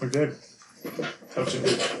 We're good. That was a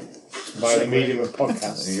good. By the medium of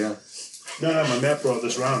podcasts. There you go. No, my mate brought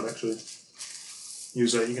this round actually. He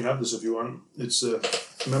was like, "You can have this if you want." It's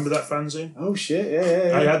remember that fanzine? Oh shit!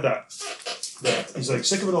 Yeah. I had that. Yeah. He's like,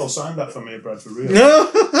 "Sick of it all. Sign that for me, Brad, for real." No.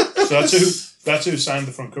 So that's who signed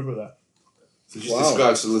the front cover of that. So just Wow.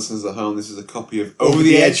 describe to the listeners at home, this is a copy of Over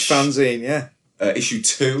the Edge fanzine. Yeah. issue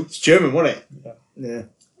 2. It's German, wasn't it? Yeah. Yeah.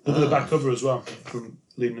 Look at the back cover as well, from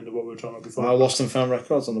leading into what we were talking about before. Well, Lost and Found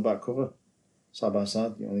Records on the back cover. Side by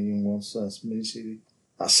side. The only young ones. That's mini CD.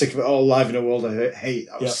 That's Sick of It All. Live in a World I Hate.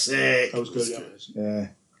 That was Yeah. sick. That was good, yeah. Yeah.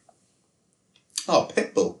 Oh,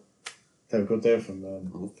 Pitbull. They were good there from I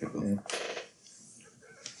love Pitbull. Yeah.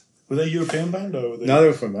 Were they a European band or were they? No, they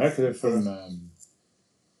were from America. They were from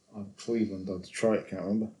Cleveland or Detroit. Can't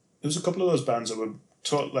remember. There was a couple of those bands that were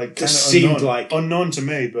like kind of seemed unknown, like- unknown to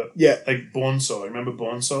me, but Yeah. like Bonesaw. Remember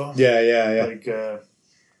Bonesaw? Yeah. Like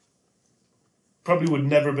probably would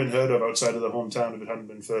never have been heard of outside of the hometown if it hadn't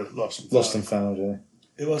been for Lost and Found. Lost and Found. Yeah.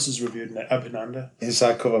 Who else is reviewed? Abhinanda.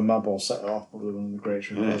 Inside cover, Madball set it off. Probably one of the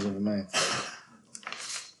greatest records ever made.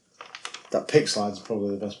 That pick slide is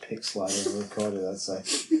probably the best pick slide ever recorded. I'd say.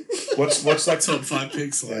 What's that? Top 5 Yeah.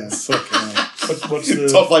 pixels. Fucking hell. What's the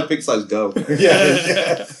Top 5 Pixels go.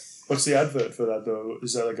 Yeah. what's the advert for that though?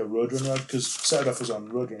 Is that like a Roadrunner? Because Set It Off was on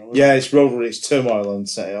Roadrunner. Wasn't Yeah, it's Roadrunner. It's Turmoil and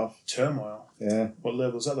Set It Off. it? Turmoil. Yeah. What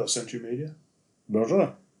label is that though? Century Media.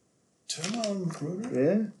 Roadrunner. Turmoil and Roadrunner.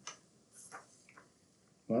 Yeah.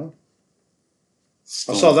 Well.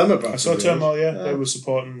 I saw them at I Bradford. saw Turmoil. Yeah, Yeah. they were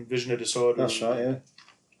supporting Vision of Disorder. That's right. Yeah.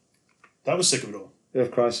 That was Sick of It All.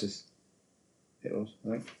 Earth Crisis. It was. I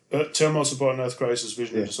think. But Turmoil supporting Earth Crisis,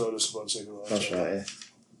 Vision Yeah. of Disorder supporting Sick of It All. That's right. Yeah.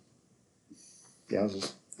 Yeah, I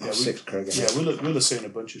was. Yeah, we- 6 Craig. Yeah, we'll have seen a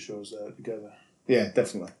bunch of shows there together. Yeah,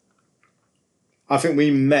 definitely. I think we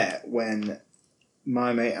met when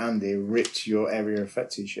my mate Andy ripped your Area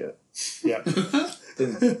Effect t-shirt. Yeah,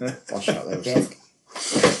 Didn't he? Yeah. Wash out there. Yeah.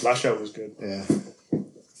 Lash Out was good. Yeah.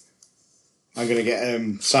 I'm going to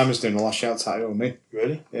get Simon's doing a Lash Out tattoo on me.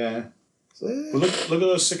 Really? Yeah. So, Well, look at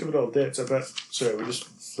those Sick of It All dates. I bet. Sorry, we're just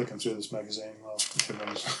flicking through this magazine. Well,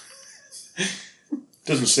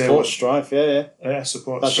 doesn't say Support what. Strife, yeah. Yeah,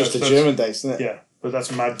 support. That's just the That's- German dates, isn't it? Yeah, but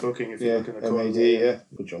that's mad booking if you Yeah, look in the MAD, corner. yeah.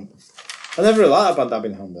 Good jump. I never really liked that band,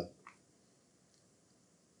 Abin Honda.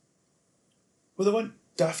 Well, they went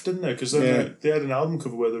daft, didn't they? Because they had an album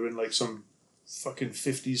cover where they're in like some fucking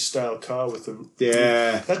 50s style car with them.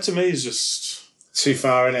 Yeah. That to me is just. Too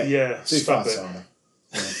far, innit? Yeah, Too stop far, it. Simon.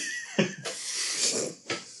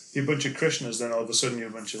 You're a bunch of Krishnas, then all of a sudden you're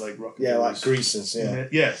a bunch of like rock. and Yeah, like rollers. Greasers, yeah.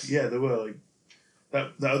 Yeah, they were like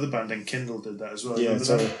that other band in Kindle did that as well. Yeah, remember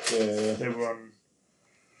totally. them? Yeah. They were on.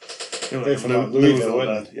 They were They're like from a Louisville, band,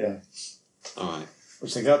 weren't they? yeah. Alright.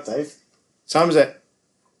 What's they got, Dave? Time is it?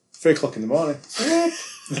 3 o'clock in the morning.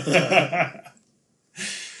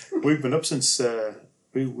 We've been up since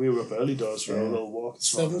we were up early doors for a little walk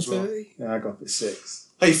this morning as well. 7:30? Yeah, I got up at 6.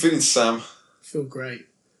 How you feeling, Sam? I feel great.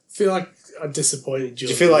 I feel like I'm disappointed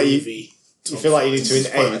during feel like the you- movie. Do you feel like you need to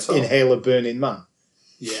Disappointment at all. inhale a burning man?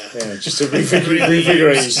 Yeah. Yeah, just to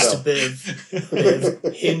revigorate It's just a yourself. bit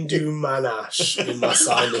of Hindu manash in my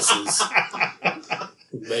sinuses.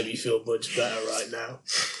 Would make me feel much better right now.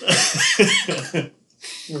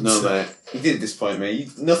 No, mate. You didn't disappoint me.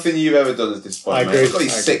 Nothing you've ever done has disappointed I me. agree. You've got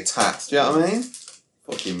these I sick tats, do you know what I mean?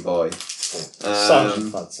 Fucking boy.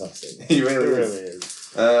 Sounds fantastic. He It really really is.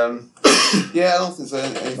 is. Yeah, I don't think there's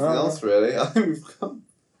anything No. else really. I think we've got.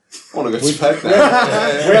 I want to go We- to bed We now.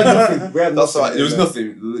 had nothing. We had That's nothing. right. There was Yeah.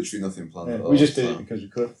 nothing, literally nothing planned Yeah, at all. we just did so. it because we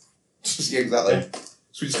could. Yeah, exactly.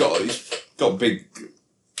 So he's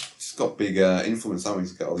got big influence, haven't we?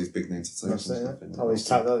 He's got all these big names to That's and it, stuff. yeah. All these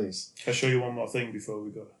tag daddies. Can I show you one more thing before we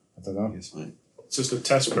go? I don't know. Yes, mate. It's just a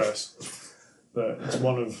test press, but it's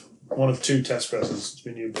one of 2 test presses. It's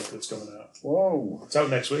my new book that's coming out. Whoa. It's out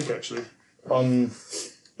next week actually. On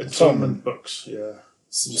Atonement Books. Yeah,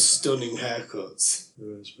 Some stunning haircuts.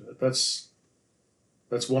 there is. But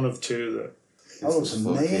that's one of 2 that. that looks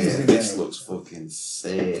Fucking- amazing. This mate. looks fucking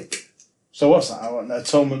sick. So what's that? I want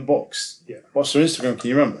Atonement Books. Yeah. What's their Instagram? Can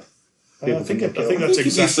you remember? I think can look it that's If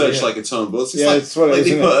you exactly search it. like a tone books, it's Yeah, like, it's what it like is,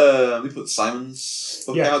 they isn't put Simon's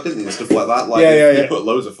book Yeah. out, didn't they? And stuff like that. Like Yeah, they yeah. put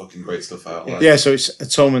loads of fucking great stuff out. Like, Yeah, so it's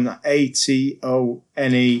Atonement,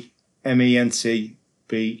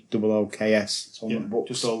 ATONEMENTBOOKS. Atonement Yeah, Books.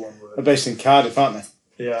 just all one They're word. based in Cardiff, aren't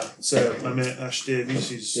they? Yeah, so my mate Ash Davies,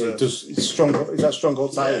 he's Yeah, it's Stronghold. Is that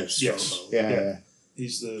Stronghold Titles? yes, Yeah, Yeah. yeah.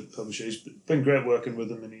 he's the publisher. He's been great working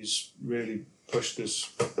with him, and he's really pushed this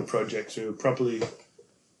project through a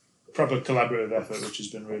proper collaborative effort, which has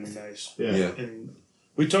been really nice. Yeah. And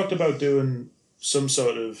we talked about doing some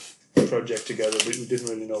sort of project together, but we didn't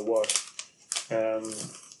really know what.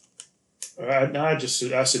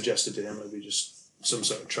 I suggested to him maybe just some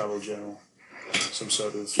sort of travel journal, some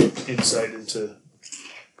sort of insight into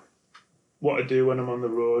what I do when I'm on the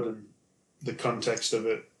road, and the context of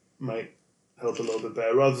it might help a little bit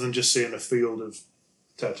better, rather than just seeing a field of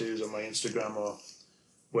tattoos on my Instagram or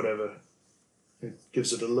whatever. It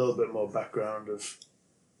gives it a little bit more background of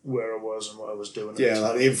where I was and what I was doing. at Yeah, the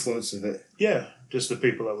like time. the influence of it. Yeah, just the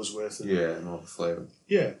people I was with. And Yeah, and all the flavour.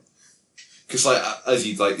 yeah. Because like as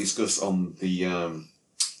you like discuss on the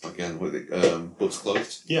again with it Books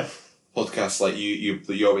Closed Yeah. podcast, like your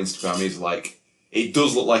Instagram is like it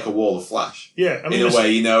does look like a wall of flash Yeah, I mean, in a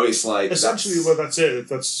way. You know, it's like essentially, well, that's it.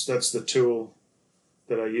 That's the tool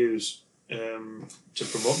that I use to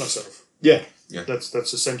promote myself. Yeah. Yeah. That's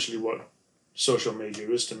essentially what social media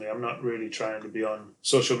is to me. I'm not really trying to be on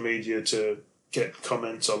social media to get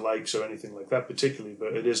comments or likes or anything like that particularly,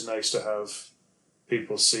 but it is nice to have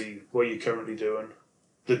people see what you're currently doing,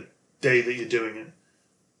 the day that you're doing it,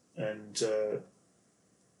 and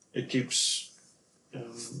it keeps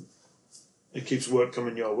work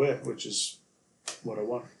coming your way, which is what I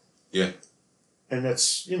want. Yeah. And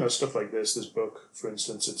that's, stuff like this book, for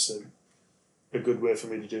instance, it's a good way for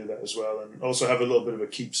me to do that as well, and also have a little bit of a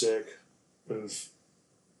keepsake of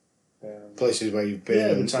Places where you've yeah,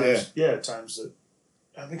 been. the times, times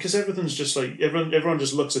that, because everything's just like, everyone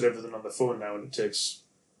just looks at everything on the phone now, and it takes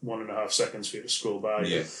 1.5 seconds for you to scroll by.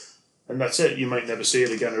 Yeah. And that's it. You might never see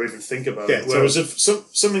it again or even think about Yeah, it. Whereas if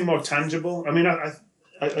something more tangible, I mean,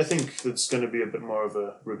 I think it's going to be a bit more of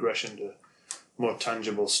a regression to more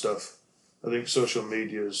tangible stuff. I think social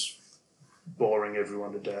media is boring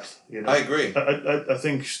everyone to death. I agree. I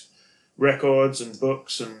think records and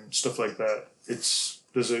books and stuff like that.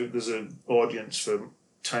 There's a audience for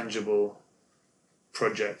tangible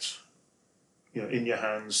projects. In your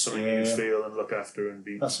hands, something you Yeah. feel and look after and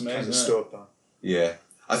be That's amazing, kind of isn't it? stoked on. Yeah.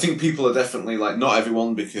 I think people are definitely like not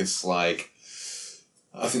everyone, because like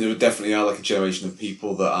I think there definitely are like a generation of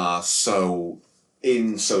people that are so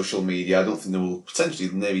in social media. I don't think they will potentially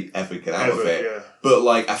maybe ever get out of it. Yeah. But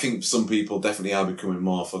like I think some people definitely are becoming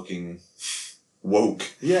more fucking woke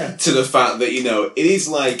Yeah. to the fact that it is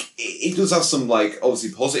like it does have some like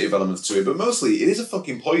obviously positive elements to it, but mostly it is a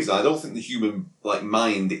fucking poison. I don't think the human like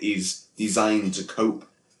mind is designed to cope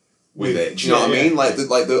with it. Do you know what I mean? Like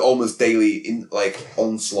the almost daily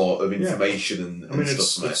onslaught of information and I mean,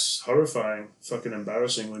 stuff. it's horrifying, fucking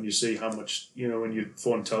embarrassing when you see how much, when your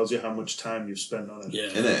phone tells you how much time you've spent on it. Yeah,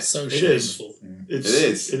 Isn't it? so It is. shameful. It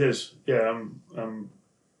is. Yeah, I'm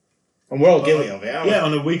And we're all guilty of it, aren't we?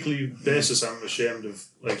 on a weekly basis, I'm ashamed of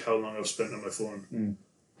like how long I've spent on my phone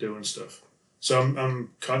doing stuff. So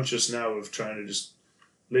I'm conscious now of trying to just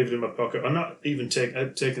leave it in my pocket. I'm not even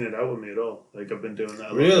taking it out with me at all. Like I've been doing that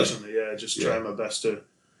a lot Really? recently. Yeah, just trying my best to.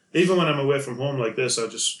 Even when I'm away from home like this,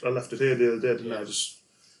 I left it here the other day, didn't I? Just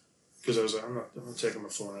because I was like, I'm not taking my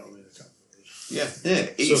phone out with me. I can't. Yeah. So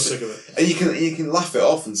It's, sick of it. and you can laugh it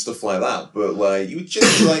off and stuff like that, but like you would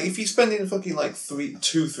just like if you're spending fucking like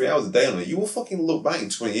 2-3 hours a day on it, you will fucking look back in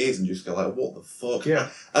 20 years and just go like, what the fuck? Yeah.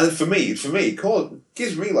 And for me, it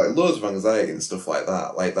gives me like loads of anxiety and stuff like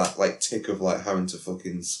that like tick of like having to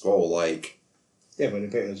fucking scroll like. Yeah, but a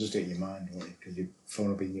bit will just get in your mind, won't it? Because your phone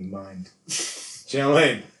will be in your mind. Do you know what I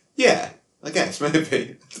mean? Yeah, I guess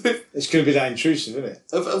maybe. It's going to be that intrusive, isn't it?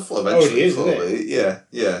 Eventually, Already is, isn't probably.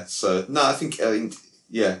 Yeah. So no, I think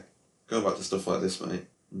yeah, going back to stuff like this, mate.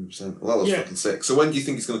 100%. Well, that was fucking sick. So when do you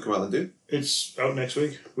think it's going to come out then, dude? It's out next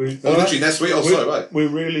week. Literally next week. Oh, sorry, right. We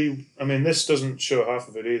really, this doesn't show half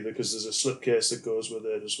of it either because there's a slipcase that goes with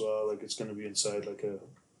it as well. Like it's going to be inside like a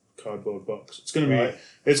cardboard box. It's going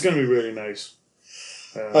to be really nice.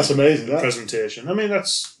 That's amazing. The That. presentation. I mean,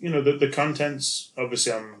 that's, the contents.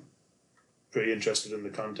 Obviously, I'm pretty interested in the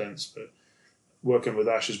contents, but working with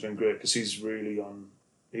Ash has been great because he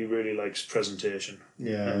really likes presentation.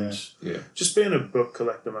 Yeah. And Yeah. just being a book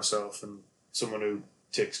collector myself and someone who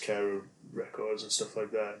takes care of records and stuff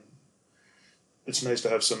like that, it's nice to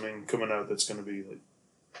have something coming out that's going to be like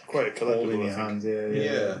quite a Hold in collectible. your I think. hand.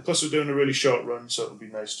 Yeah. Yeah. Plus, we're doing a really short run, so it'll be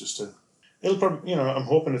nice just to. It'll probably, I'm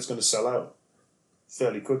hoping it's going to sell out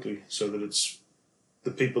fairly quickly, so that it's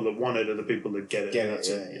the people that want it are the people that get it. Get and it, that's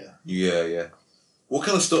it. Yeah, yeah. What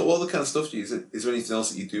kind of stuff? What other kind of stuff do you? Is there anything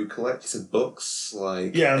else that you do collect? Is it books?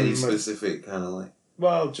 Like Yeah, any my- specific kind of like?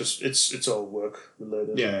 Well, just it's all work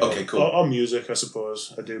related. Yeah. Okay, cool. Or music, I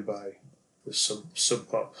suppose. I do buy the sub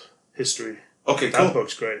pop history. Okay, That cool.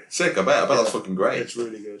 book's great. Sick. I bet that's fucking great. It's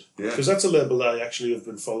really good. Yeah. Because that's a label that I actually have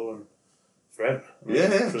been following forever.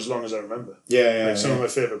 Yeah. For as long as I remember. Yeah. Like some of my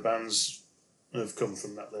favourite bands have come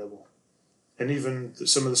from that label. And even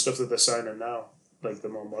some of the stuff that they're signing now, like the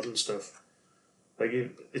more modern stuff, like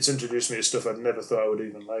it's introduced me to stuff I'd never thought I would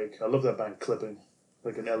even like. I love that band Clipping,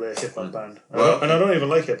 like an LA hip hop band. Well, And I don't even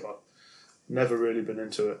like hip hop. Never really been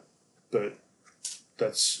into it, but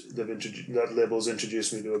that label's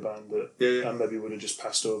introduced me to a band that I maybe would have just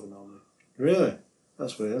passed over normally. Really?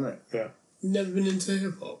 That's weird, isn't it? Never been into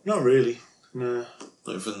hip hop. Not really. Nah.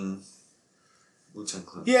 Not even Wu-Tang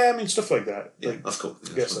Clan. Yeah, I mean stuff like that. Yeah, Like that's cool.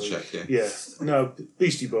 Yeah, guess that's like, check. Yeah. No,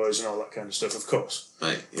 Beastie Boys and all that kind of stuff, of course.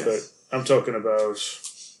 Right. Yeah. But I'm talking about,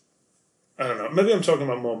 I don't know, maybe I'm talking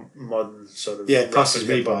about more modern sort of. Yeah, rap passes and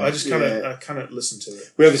me hip-hop. by. I just kind of listen to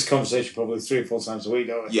it. We have this conversation probably 3 or 4 times a week,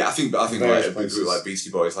 don't we? Yeah, I think Various like a places. group like Beastie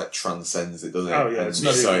Boys like transcends it, doesn't it? Oh, yeah, And it's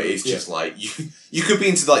not so even- it's just like you could be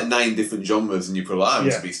into like 9 different genres and you probably like I'm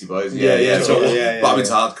into Yeah. Beastie Boys. Yeah, Yeah, totally. totally. Yeah, But I'm yeah.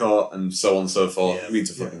 into hardcore and so on and so forth. Yeah. I'm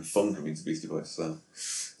into fucking funk. I'm into Beastie Boys. So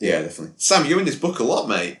yeah, definitely. Sam, you're in this book a lot,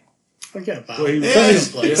 mate. I get about Well, he-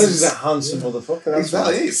 Because Yeah. he's a handsome motherfucker. That's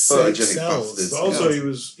Exactly. why. He's photogenic sells. bastards. But also,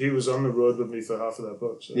 Yeah. he was on the road with me for half of that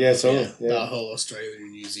book. So. Yeah, so that yeah. whole Australia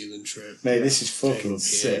and New Zealand trip. Mate, this is Came fucking up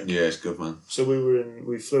sick. Yeah, it's good, man. So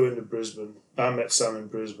we flew into Brisbane. I met Sam in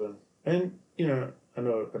Brisbane, and I don't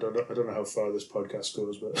know how far this podcast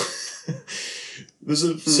goes, but there's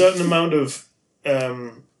a certain amount of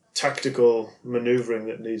tactical manoeuvring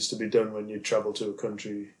that needs to be done when you travel to a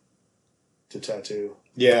country to tattoo.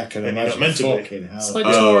 Yeah, I can And you're not imagine. meant to be. Fucking hell. It's like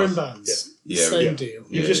Oh. touring bands. Yeah, Same yeah. deal.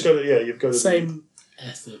 You've Yeah. just got to, you've got to. Same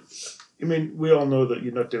ethic. I mean, we all know that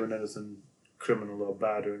you're not doing anything criminal or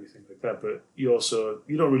bad or anything like that, but you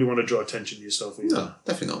don't really want to draw attention to yourself either. No,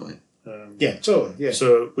 definitely not, mate. Yeah, totally. Yeah.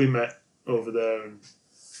 So we met over there, and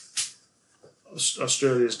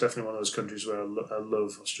Australia is definitely one of those countries where I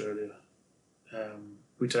love Australia.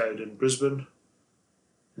 We tattooed in Brisbane,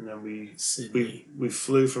 and then Sydney. we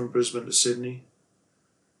flew from Brisbane to Sydney.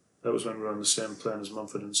 That was when we were on the same plane as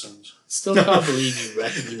Mumford and Sons. Still can't believe you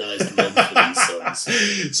recognised Mumford and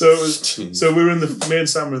Sons. So it was. So we were me and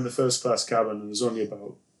Sam were in the first class cabin, and there's only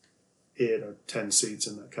about 8 or 10 seats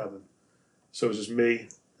in that cabin. So it was just me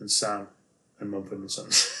and Sam and Mumford and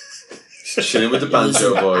Sons. Chilling with the It was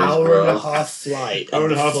banjo an boys, hour and a bro. half flight. Hour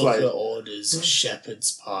and a half the flight. fucker orders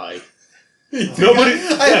shepherd's pie. Nobody.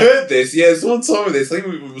 I heard this. Yeah, someone told me this. I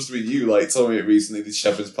think it must have been you. Like, told me it recently. This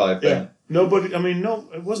shepherd's pie thing. Yeah. Nobody. I mean, no.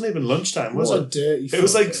 It wasn't even lunchtime, was What a it? dirty It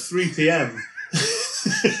was like fucker. 3 p.m.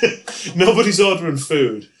 Nobody's ordering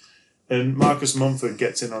food, and Marcus Mumford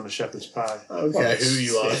gets in on a shepherd's pie. Okay, who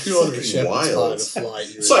you are. If you order a Fucking shepherd's pie wild. on a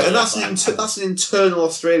flight, you're Sorry, a and that's bad that's an internal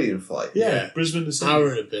Australian flight. Yeah. Brisbane to Sydney. hour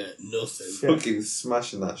and a bit, nothing. Yeah. Fucking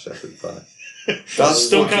smashing that shepherd's pie. That's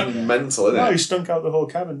Stunk fucking out- mental, isn't No, it? he stunk out the whole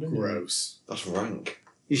cabin, didn't he? Gross. That's rank.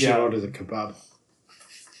 You should Yeah. order the kebab.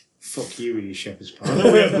 Fuck you with your shepherd's pie.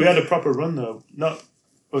 No, we had a proper run though, not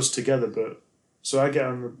us together, but so I get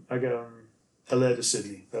on LA to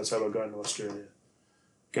Sydney. That's how I got into Australia.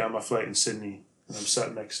 Get on my flight in Sydney, and I'm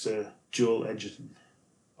sat next to Joel Edgerton,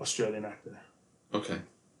 Australian actor. Okay.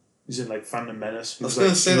 He's in like Phantom Menace. He I was was going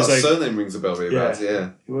to say he that was like- surname rings a bell really bad,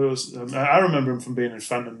 yeah. He was. I remember him from being in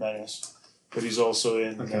Phantom Menace, but he's also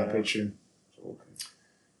in. I can't picture him.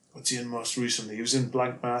 What's he in most recently? He was in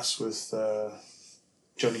Blank Mass with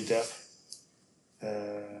Johnny Depp.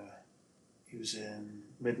 He was in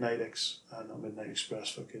not Midnight Express.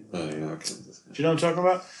 Fucking. Oh, yeah, okay. Do you know what I'm talking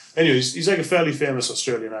about? Anyways, he's like a fairly famous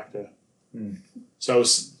Australian actor. So I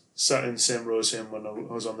was sat in the same row as him when I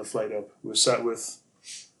was on the flight up. We were sat with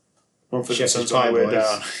Mumford and Shepherd's Sons on pie the way boys.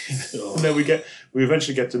 down. And then we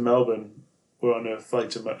eventually get to Melbourne. We're on a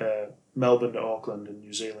flight to Melbourne to Auckland in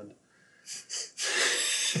New Zealand.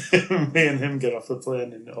 Me and him get off the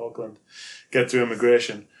plane in Auckland, get through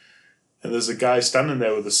immigration, And there's a guy standing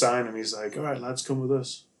there with a sign, and he's like, "All right, lads, come with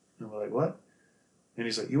us." And we're like, "What?" And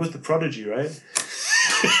he's like, "You're with the Prodigy, right?"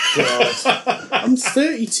 I'm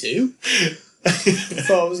 32. I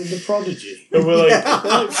thought I was in the Prodigy. And we're like,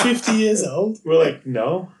 They're like 50 years old. we're like,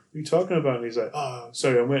 "No, what are you talking about?" And he's like, "Oh,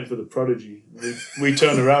 sorry, I'm waiting for the Prodigy." We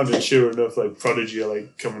turn around, and sure enough, like Prodigy are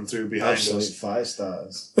like coming through behind Absolute us. fire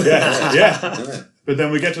starters. Yeah, yeah. Isn't it? But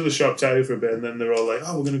then we get to the shop tattoo for a bit, and then they're all like,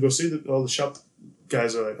 "Oh, we're gonna go see all the shop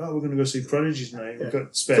guys are like, oh, we're gonna go see Prodigy tonight. We've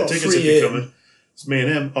got spare Got tickets free if you're in." coming." It's me and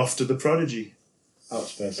him off to the Prodigy.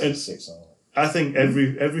 Outspaced And- 6 on I think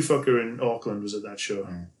every fucker in Auckland was at that show.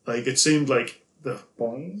 Like it seemed like the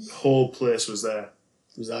Boing. whole place was there.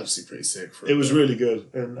 It was actually pretty sick. For It was really good,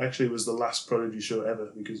 and actually it was the last Prodigy show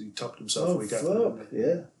ever because he topped himself a week after. fuck, didn't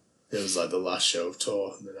yeah. It was like the last show of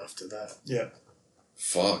tour, and then after that. he? Yeah.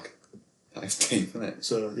 Fuck. That's deep, isn't it?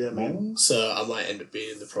 So yeah, man. So I might end up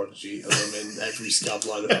being in the Prodigy, and I'm in every scab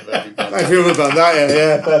lineup of every band. I feel about that,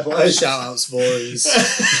 yeah, fair play. Shout outs, boys.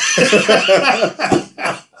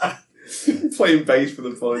 Playing bass for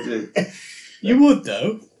the Prodigy. You would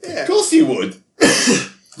though. Of course you would.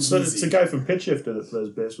 So it's a guy from Pitch Shifter that plays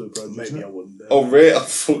bass with Prodigy. isn't Maybe I it? wouldn't. Know. Oh, really? Oh,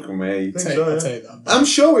 fuck me. I think Take, so, I'll yeah. take that. I'm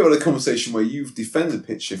sure we had a conversation where you've defended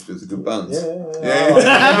Pitch Shifter as a good band. Yeah. No.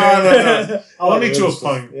 I Only like to a the stuff.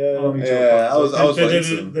 point. Yeah. Only to Yeah, a point. I was they, waiting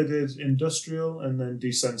did, to- they did Industrial and then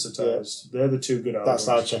Desensitized. They're the two good albums. That's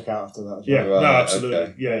what I check out after that. as Yeah, well. no, Right, absolutely.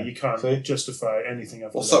 okay. Yeah, you can't See? justify anything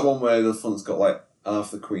after What's that. that one where the front's got like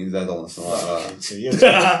half the Queen's head on or something like that? So,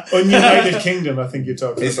 yeah. Ununited Kingdom, I think you're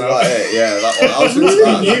talking Is it about. like it? Yeah, that one. I was into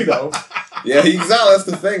that. You though. Yeah, exactly. That's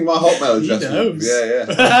the thing. My Hotmail He address. knows. Yeah,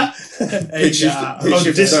 yeah. Hey, Pitch Shifter- yeah. Pitch Oh,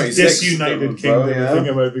 Shifter 96, Disunited bro, Kingdom, yeah. I think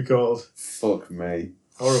it might be called. Fuck me.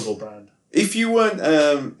 Horrible band. If you weren't,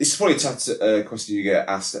 it's probably a question you get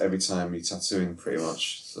asked every time you're tattooing, pretty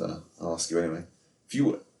much. So I'll ask you anyway.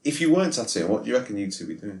 If you weren't tattooing, what do you reckon you two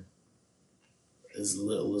be doing? As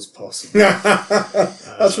little as possible.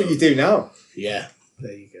 That's what you do now. Yeah,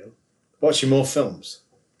 there you go. Watching more films.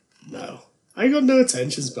 No. I got no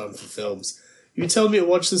attention span for films. You were telling me to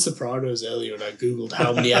watch The Sopranos earlier, and I googled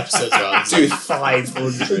how many episodes are on. It's like Dude.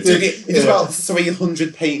 500. Dude, it's about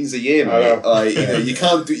 300 paintings a year, I mate. know. Like, you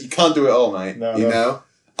can't do it all, mate. No, you no. know.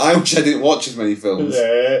 I wish I didn't watch as many films.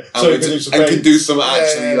 Yeah. And we could do some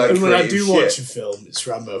actually like. And when I creative do watch shit. a film, it's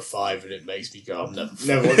Rambo 5, and it makes me go, I'm never.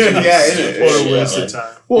 Never watching it. Yeah, innit? What a Yeah, waste like- of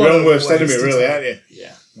time. Your What own a worst waste enemy, of really, time. aren't you?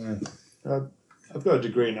 Yeah. I've got a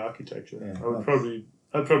degree in architecture. Yeah.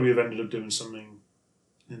 I'd probably have ended up doing something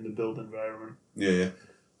in the built environment. Yeah.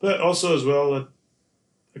 But also as well,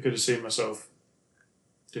 I could have seen myself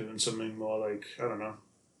doing something more like, I don't know,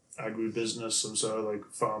 agribusiness, some sort of like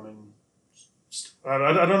farming. I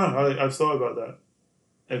don't know. I've thought about that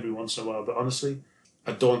every once in a while, but honestly,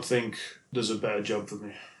 I don't think there's a better job for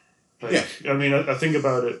me. Like, Yeah. I mean, I think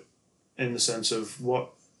about it in the sense of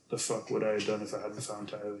what the fuck would I have done if I hadn't found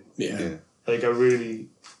tiling? Yeah. Yeah. Like, I really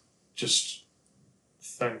just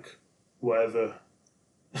thank whatever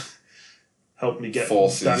helped me get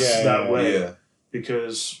Forces. that way. Yeah.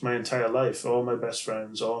 Because my entire life, all my best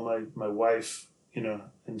friends, all my wife, you know,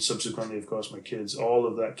 and subsequently, of course, my kids, all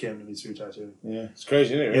of that came to me through tattooing. Yeah. It's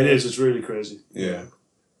crazy, isn't it? It is. It's really crazy. Yeah.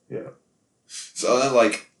 Yeah. So then,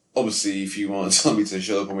 like, obviously, if you want to tell me to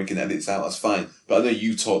shut up and we can edit this out, that's fine. But I know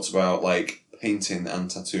you talked about like painting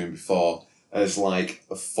and tattooing before as like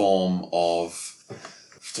a form of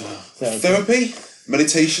therapy,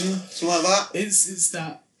 meditation, something like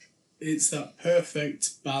that. It's that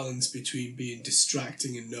perfect balance between being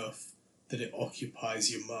distracting enough that it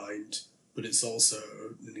occupies your mind, but it's also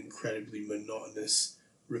an incredibly monotonous,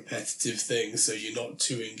 repetitive thing, so you're not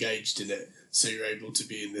too engaged in it, so you're able to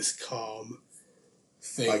be in this calm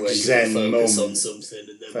thing Like where you Zen can focus on moment. something,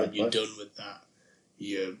 and then Fair when you're play. done with that,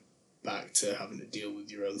 you're back to having to deal with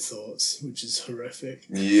your own thoughts, which is horrific.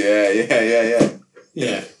 Yeah.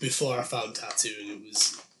 Yeah, before I found tattooing, it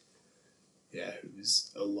was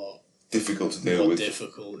a lot Difficult to deal more with.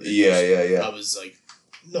 difficult. Yeah. I was like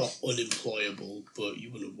not unemployable, but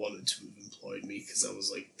you wouldn't have wanted to have employed me because I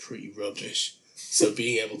was like pretty rubbish. So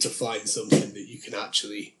being able to find something that you can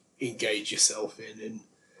actually engage yourself in and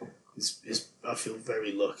is I feel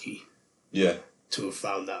very lucky Yeah. to have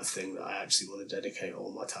found that thing that I actually want to dedicate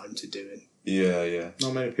all my time to doing. Yeah.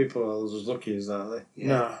 Not many people are as lucky as that, are they? Yeah,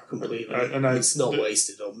 No, completely. and it's not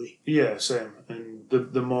wasted on me. Yeah, same. And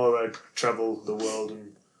the more I travel the world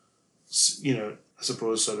and, you know, I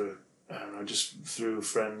suppose sort of, I don't know, just through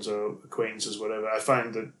friends or acquaintances, whatever, I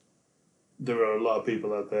find that there are a lot of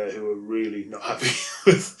people out there who are really not happy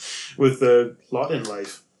with their lot in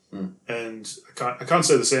life. Mm. And I can't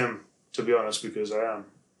say the same, to be honest, because I am.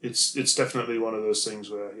 it's definitely one of those things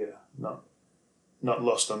where not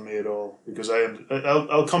lost on me at all, because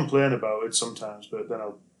I'll complain about it sometimes, but then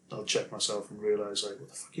I'll check myself and realise, like, what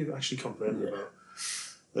the fuck are you actually complaining about?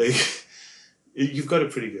 Like, you've got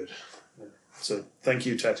it pretty good. Yeah. So thank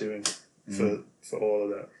you, tattooing, for all of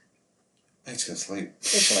that. I need to go to sleep.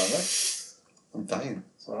 It's all right. I'm dying.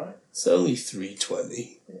 It's all right. It's only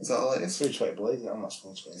 3:20. Is that all it is? 3:20 blazing. I'm not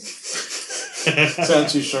supposed to. Turn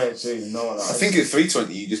too straight to you. No one. I think at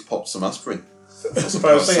 3:20 you just popped some aspirin. Or some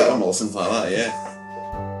Paracetamol. paracetamol or something like that, yeah.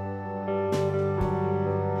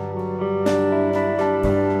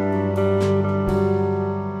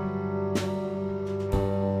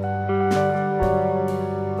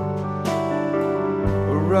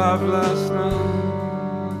 Arrived last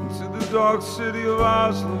night to the dark city of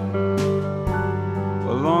Oslo.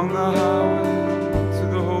 Along the highway to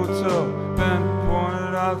the hotel, Ben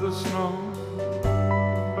pointed out the snow.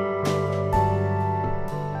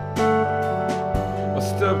 I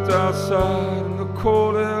stepped outside and the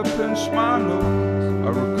cold air pinched my nose. I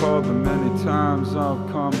recalled the many times I've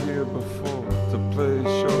come here before to play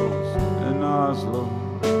shows in Oslo.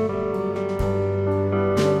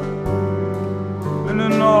 And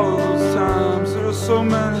in all of those times there are so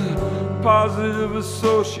many positive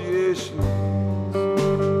associations.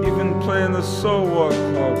 Even playing the So What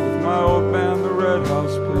Club with my old band, the Red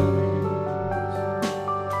House Painters.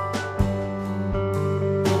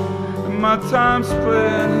 And my times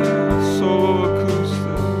playing here solo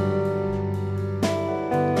acoustic.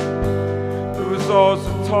 There was always a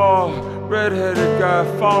tall, red-headed guy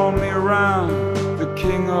following me around, the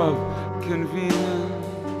king of convenience.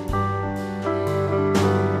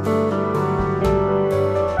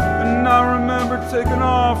 And I remember taking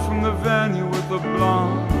off from the venue with a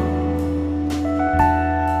blonde.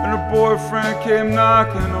 And her boyfriend came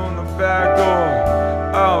knocking on the back door,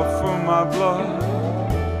 out for my blood.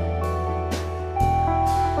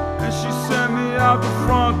 And she sent me out the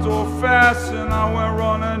front door fast, and I went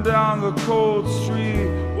running down the cold street,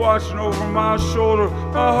 watching over my shoulder.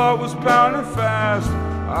 My heart was pounding fast.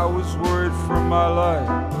 I was worried for my life.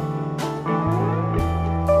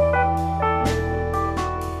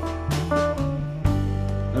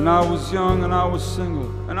 And I was young and I was single,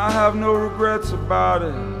 and I have no regrets about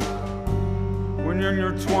it. When you're in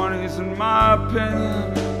your 20s, in my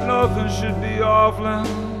opinion, nothing should be off limits.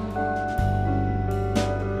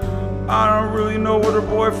 I don't really know what her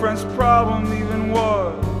boyfriend's problem even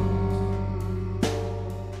was.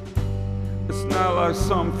 It's not like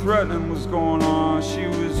something threatening was going on. She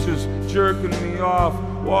was just jerking me off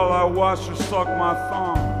while I watched her suck my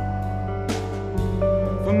thumb.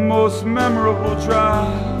 The most memorable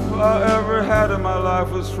drive I ever had in my life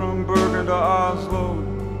was from Bergen to Oslo.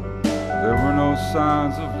 There were no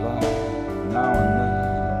signs of life now and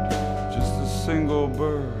then, just a single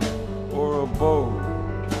bird or a boat,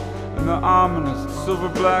 and the ominous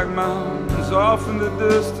silver-black mountains off in the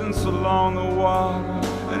distance along the water.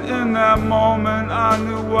 And in that moment I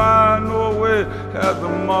knew why Norway had the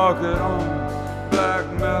market on black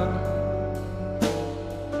metal.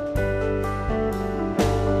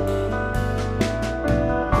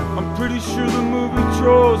 Pretty sure the movie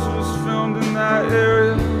Trolls was filmed in that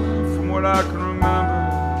area, from what I can remember.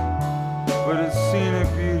 But its scenic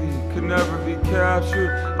beauty could never be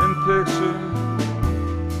captured in pictures.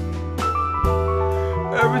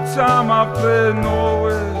 Every time I played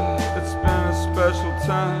Norway, it's been a special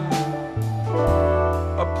time.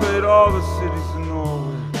 I played all the cities in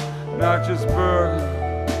Norway, not just Bergen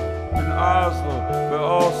and Oslo, but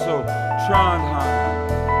also Trondheim.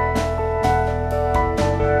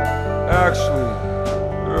 Actually,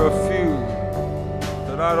 there are a few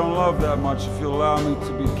that I don't love that much, if you allow me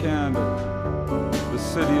to be candid. The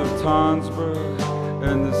city of Tonsberg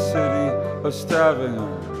and the city of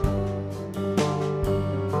Stavanger.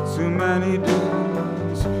 Too many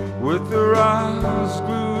dudes with their eyes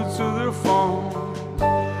glued to their phones.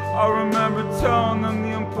 I remember telling them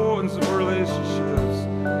the importance of relationships,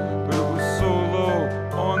 but it was so low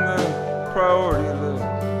on their priority list.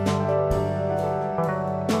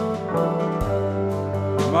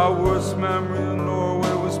 My worst memory of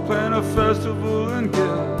Norway was playing a festival in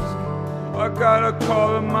Gilsk. I got a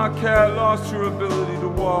call and my cat lost her ability to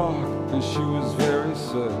walk, and she was very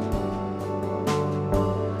sick.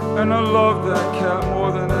 And I loved that cat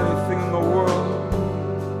more than anything in the world.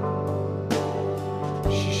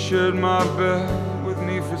 She shared my bed with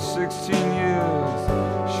me for 16 years.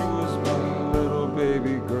 She was my little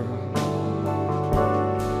baby girl.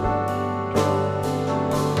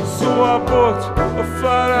 So I booked a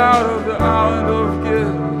flight out of the island of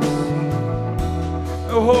Gills,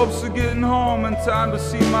 in hopes of getting home in time to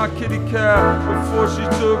see my kitty cat before she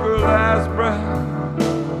took her last breath.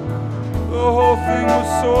 The whole thing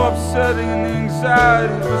was so upsetting and the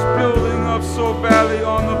anxiety was building up so badly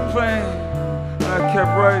on the plane. And I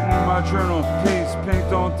kept writing in my journal, please, Pink,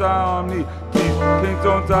 don't die on me. Please, Pink,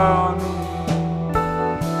 don't die on me.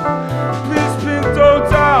 Please, Pink, don't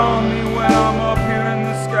die on me when I'm up here in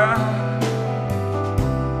the sky.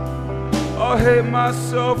 I'll hate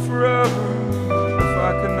myself forever if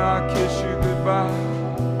I cannot kiss you goodbye.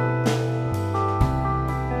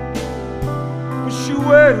 But she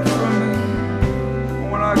waited for me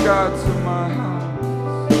when I got to my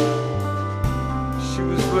house. She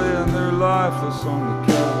was laying there lifeless on the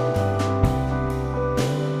couch.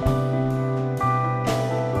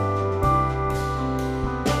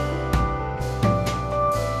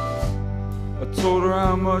 I told her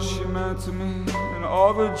how much she meant to me and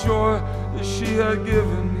all the joy that she had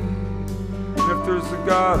given me. And if there's a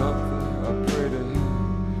God up there, I pray to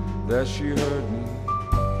Him that she heard me.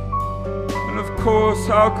 And of course,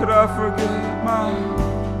 how could I forget my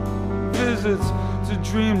visits to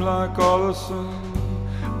Dreamlike all of a sudden?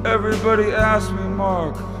 Everybody asked me,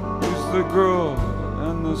 Mark, who's the girl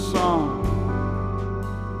in the song?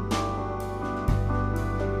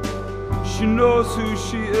 She knows who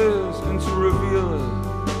she is, and to reveal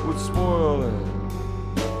it would spoil it.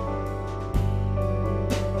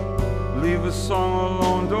 Leave a song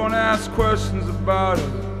alone, don't ask questions about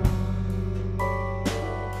it.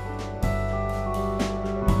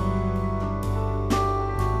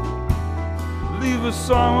 Leave a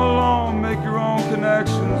song alone, make your own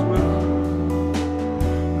connections with it.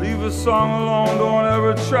 Leave a song alone, don't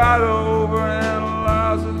ever try to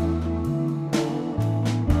overanalyze it.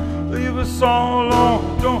 Leave a song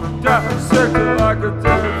alone, don't dissect it like a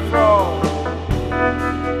dead frog.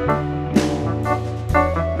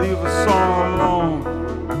 Leave a song alone.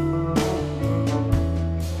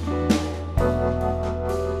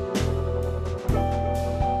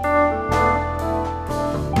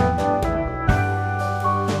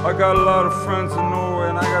 I got a lot of friends in Norway,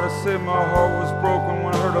 and I gotta say my heart was broken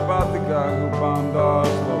when I heard about the guy who bombed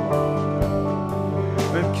Oslo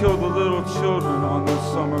and killed the little children on their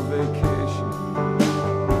summer vacation.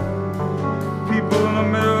 People in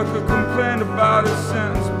America complain about his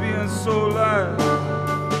sentence being so light,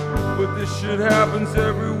 but this shit happens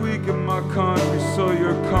every week in my country, so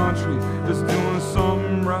your country is doing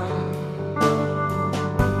something right.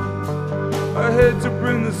 I hate to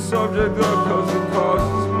bring the subject up cause it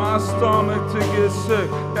causes my stomach to get sick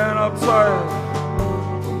and uptight.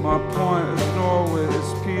 But my point is Norway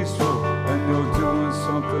is peaceful and you're doing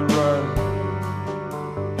something right.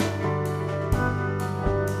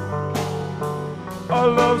 I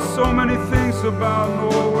love so many things about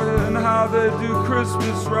Norway and how they do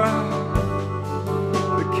Christmas right.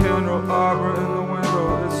 The candelabra in the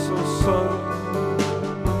window is so subtle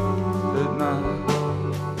at night.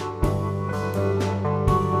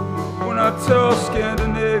 When I tell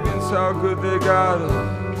Scandinavians how good they got it,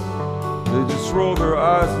 they just roll their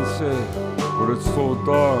eyes and say, but it's so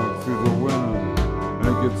dark through the winter and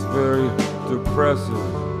it gets very depressive.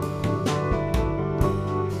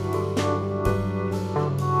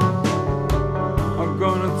 I'm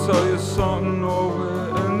gonna tell you something,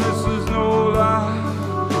 Norway, and this is no lie.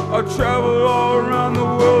 I traveled all around the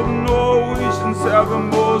world and Norwegians have the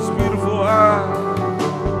most beautiful eyes.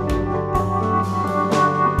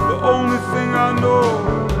 The only thing I know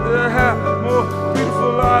that had more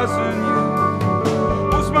beautiful eyes than you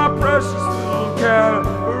was my precious little cat,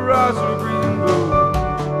 her eyes were green and blue.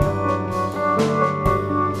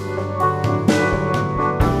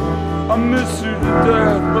 I miss you to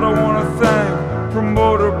death, but I want to thank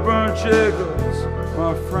promoter Bernd Jacobs,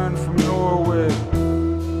 my friend from Norway.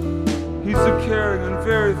 He's a caring and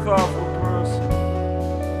very thoughtful person.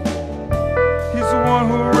 He's the one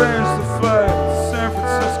who arranged the flight to San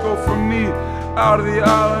Francisco for me out of the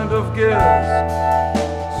island of Gales,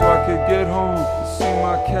 so I could get home to see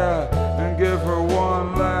my cat and give her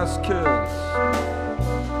one last kiss.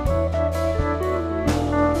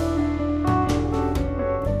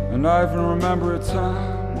 And I even remember a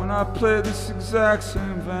time when I played this exact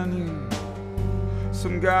same venue.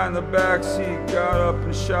 Some guy in the backseat got up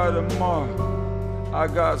and shouted, Mark, I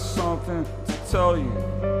got something to tell you.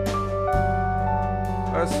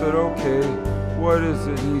 I said, okay, what is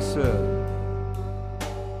it? He said,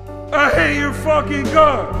 I hate your fucking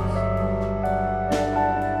guts.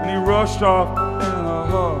 And he rushed off in a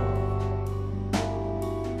huff.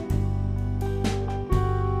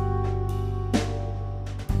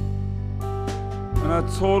 And I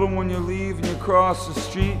told him, when you leave and you cross the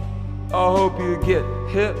street, I hope you get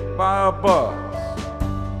hit by a bus.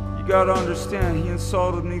 gotta understand, he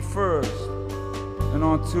insulted me first. And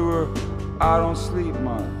on tour, I don't sleep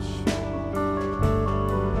much.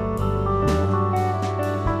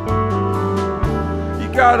 You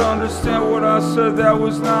gotta understand what I said, that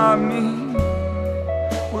was not me.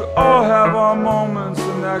 We all have our moments,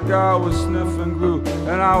 and that guy was sniffing glue,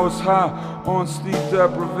 and I was high on sleep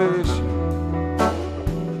deprivation.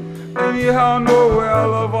 Anyhow, Norway, I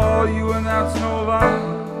love all you, and that's no lie.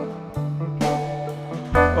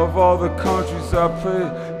 Of all the countries I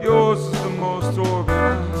played, yours is the most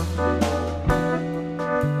organized.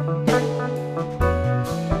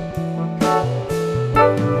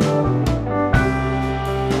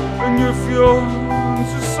 And your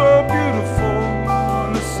fjords are so beautiful,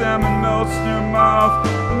 and the salmon melts in your mouth,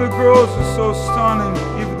 and the girls are so stunning,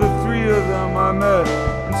 even the three of them I met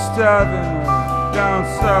in Stavanger down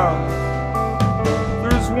south.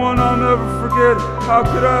 There's one I'll never forget, how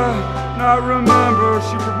could I not remember?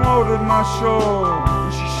 She promoted my show,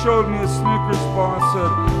 and she showed me a Snickers bar and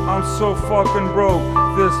said, I'm so fucking broke,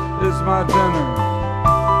 this is my dinner.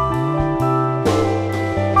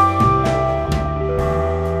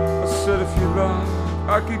 I said, if you like,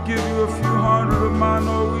 I could give you a few hundred of my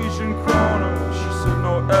Norwegian kroner. She said,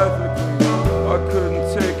 no, ethically, I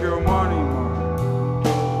couldn't take your money, Mom.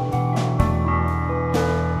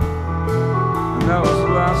 And that was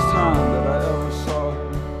the last time that I ever saw her.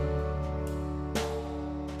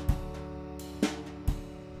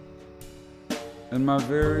 And my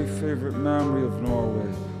very favorite memory of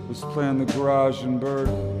Norway was playing the garage in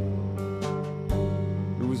Bergen.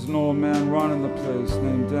 There was an old man running the place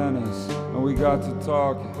named Dennis, and we got to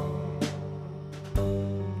talking.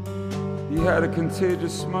 He had a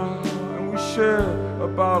contagious smile, and we shared a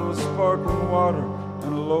bottle of sparkling water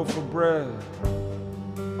and a loaf of bread.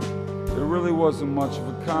 It really wasn't much of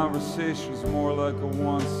a conversation, it was more like a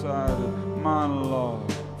one-sided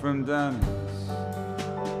monologue from Dennis.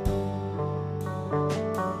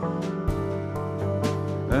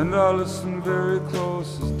 And I listened very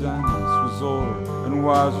close as Dennis was older and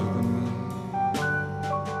wiser than me.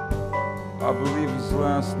 I believe his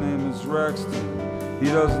last name is Rexton. He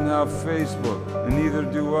doesn't have Facebook, and neither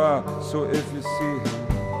do I, so if you see him,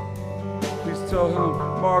 please tell him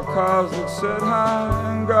Mark Koslick said hi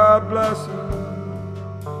and God bless him.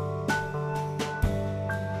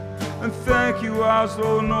 And thank you,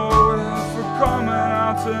 Oslo, Norway, for coming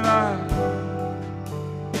out tonight.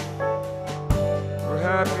 We're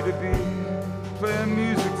happy to be playing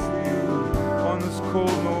music for you on this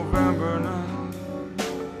cold November night.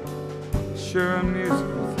 Sharing music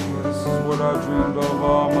with you, this is what I dreamed of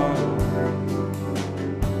all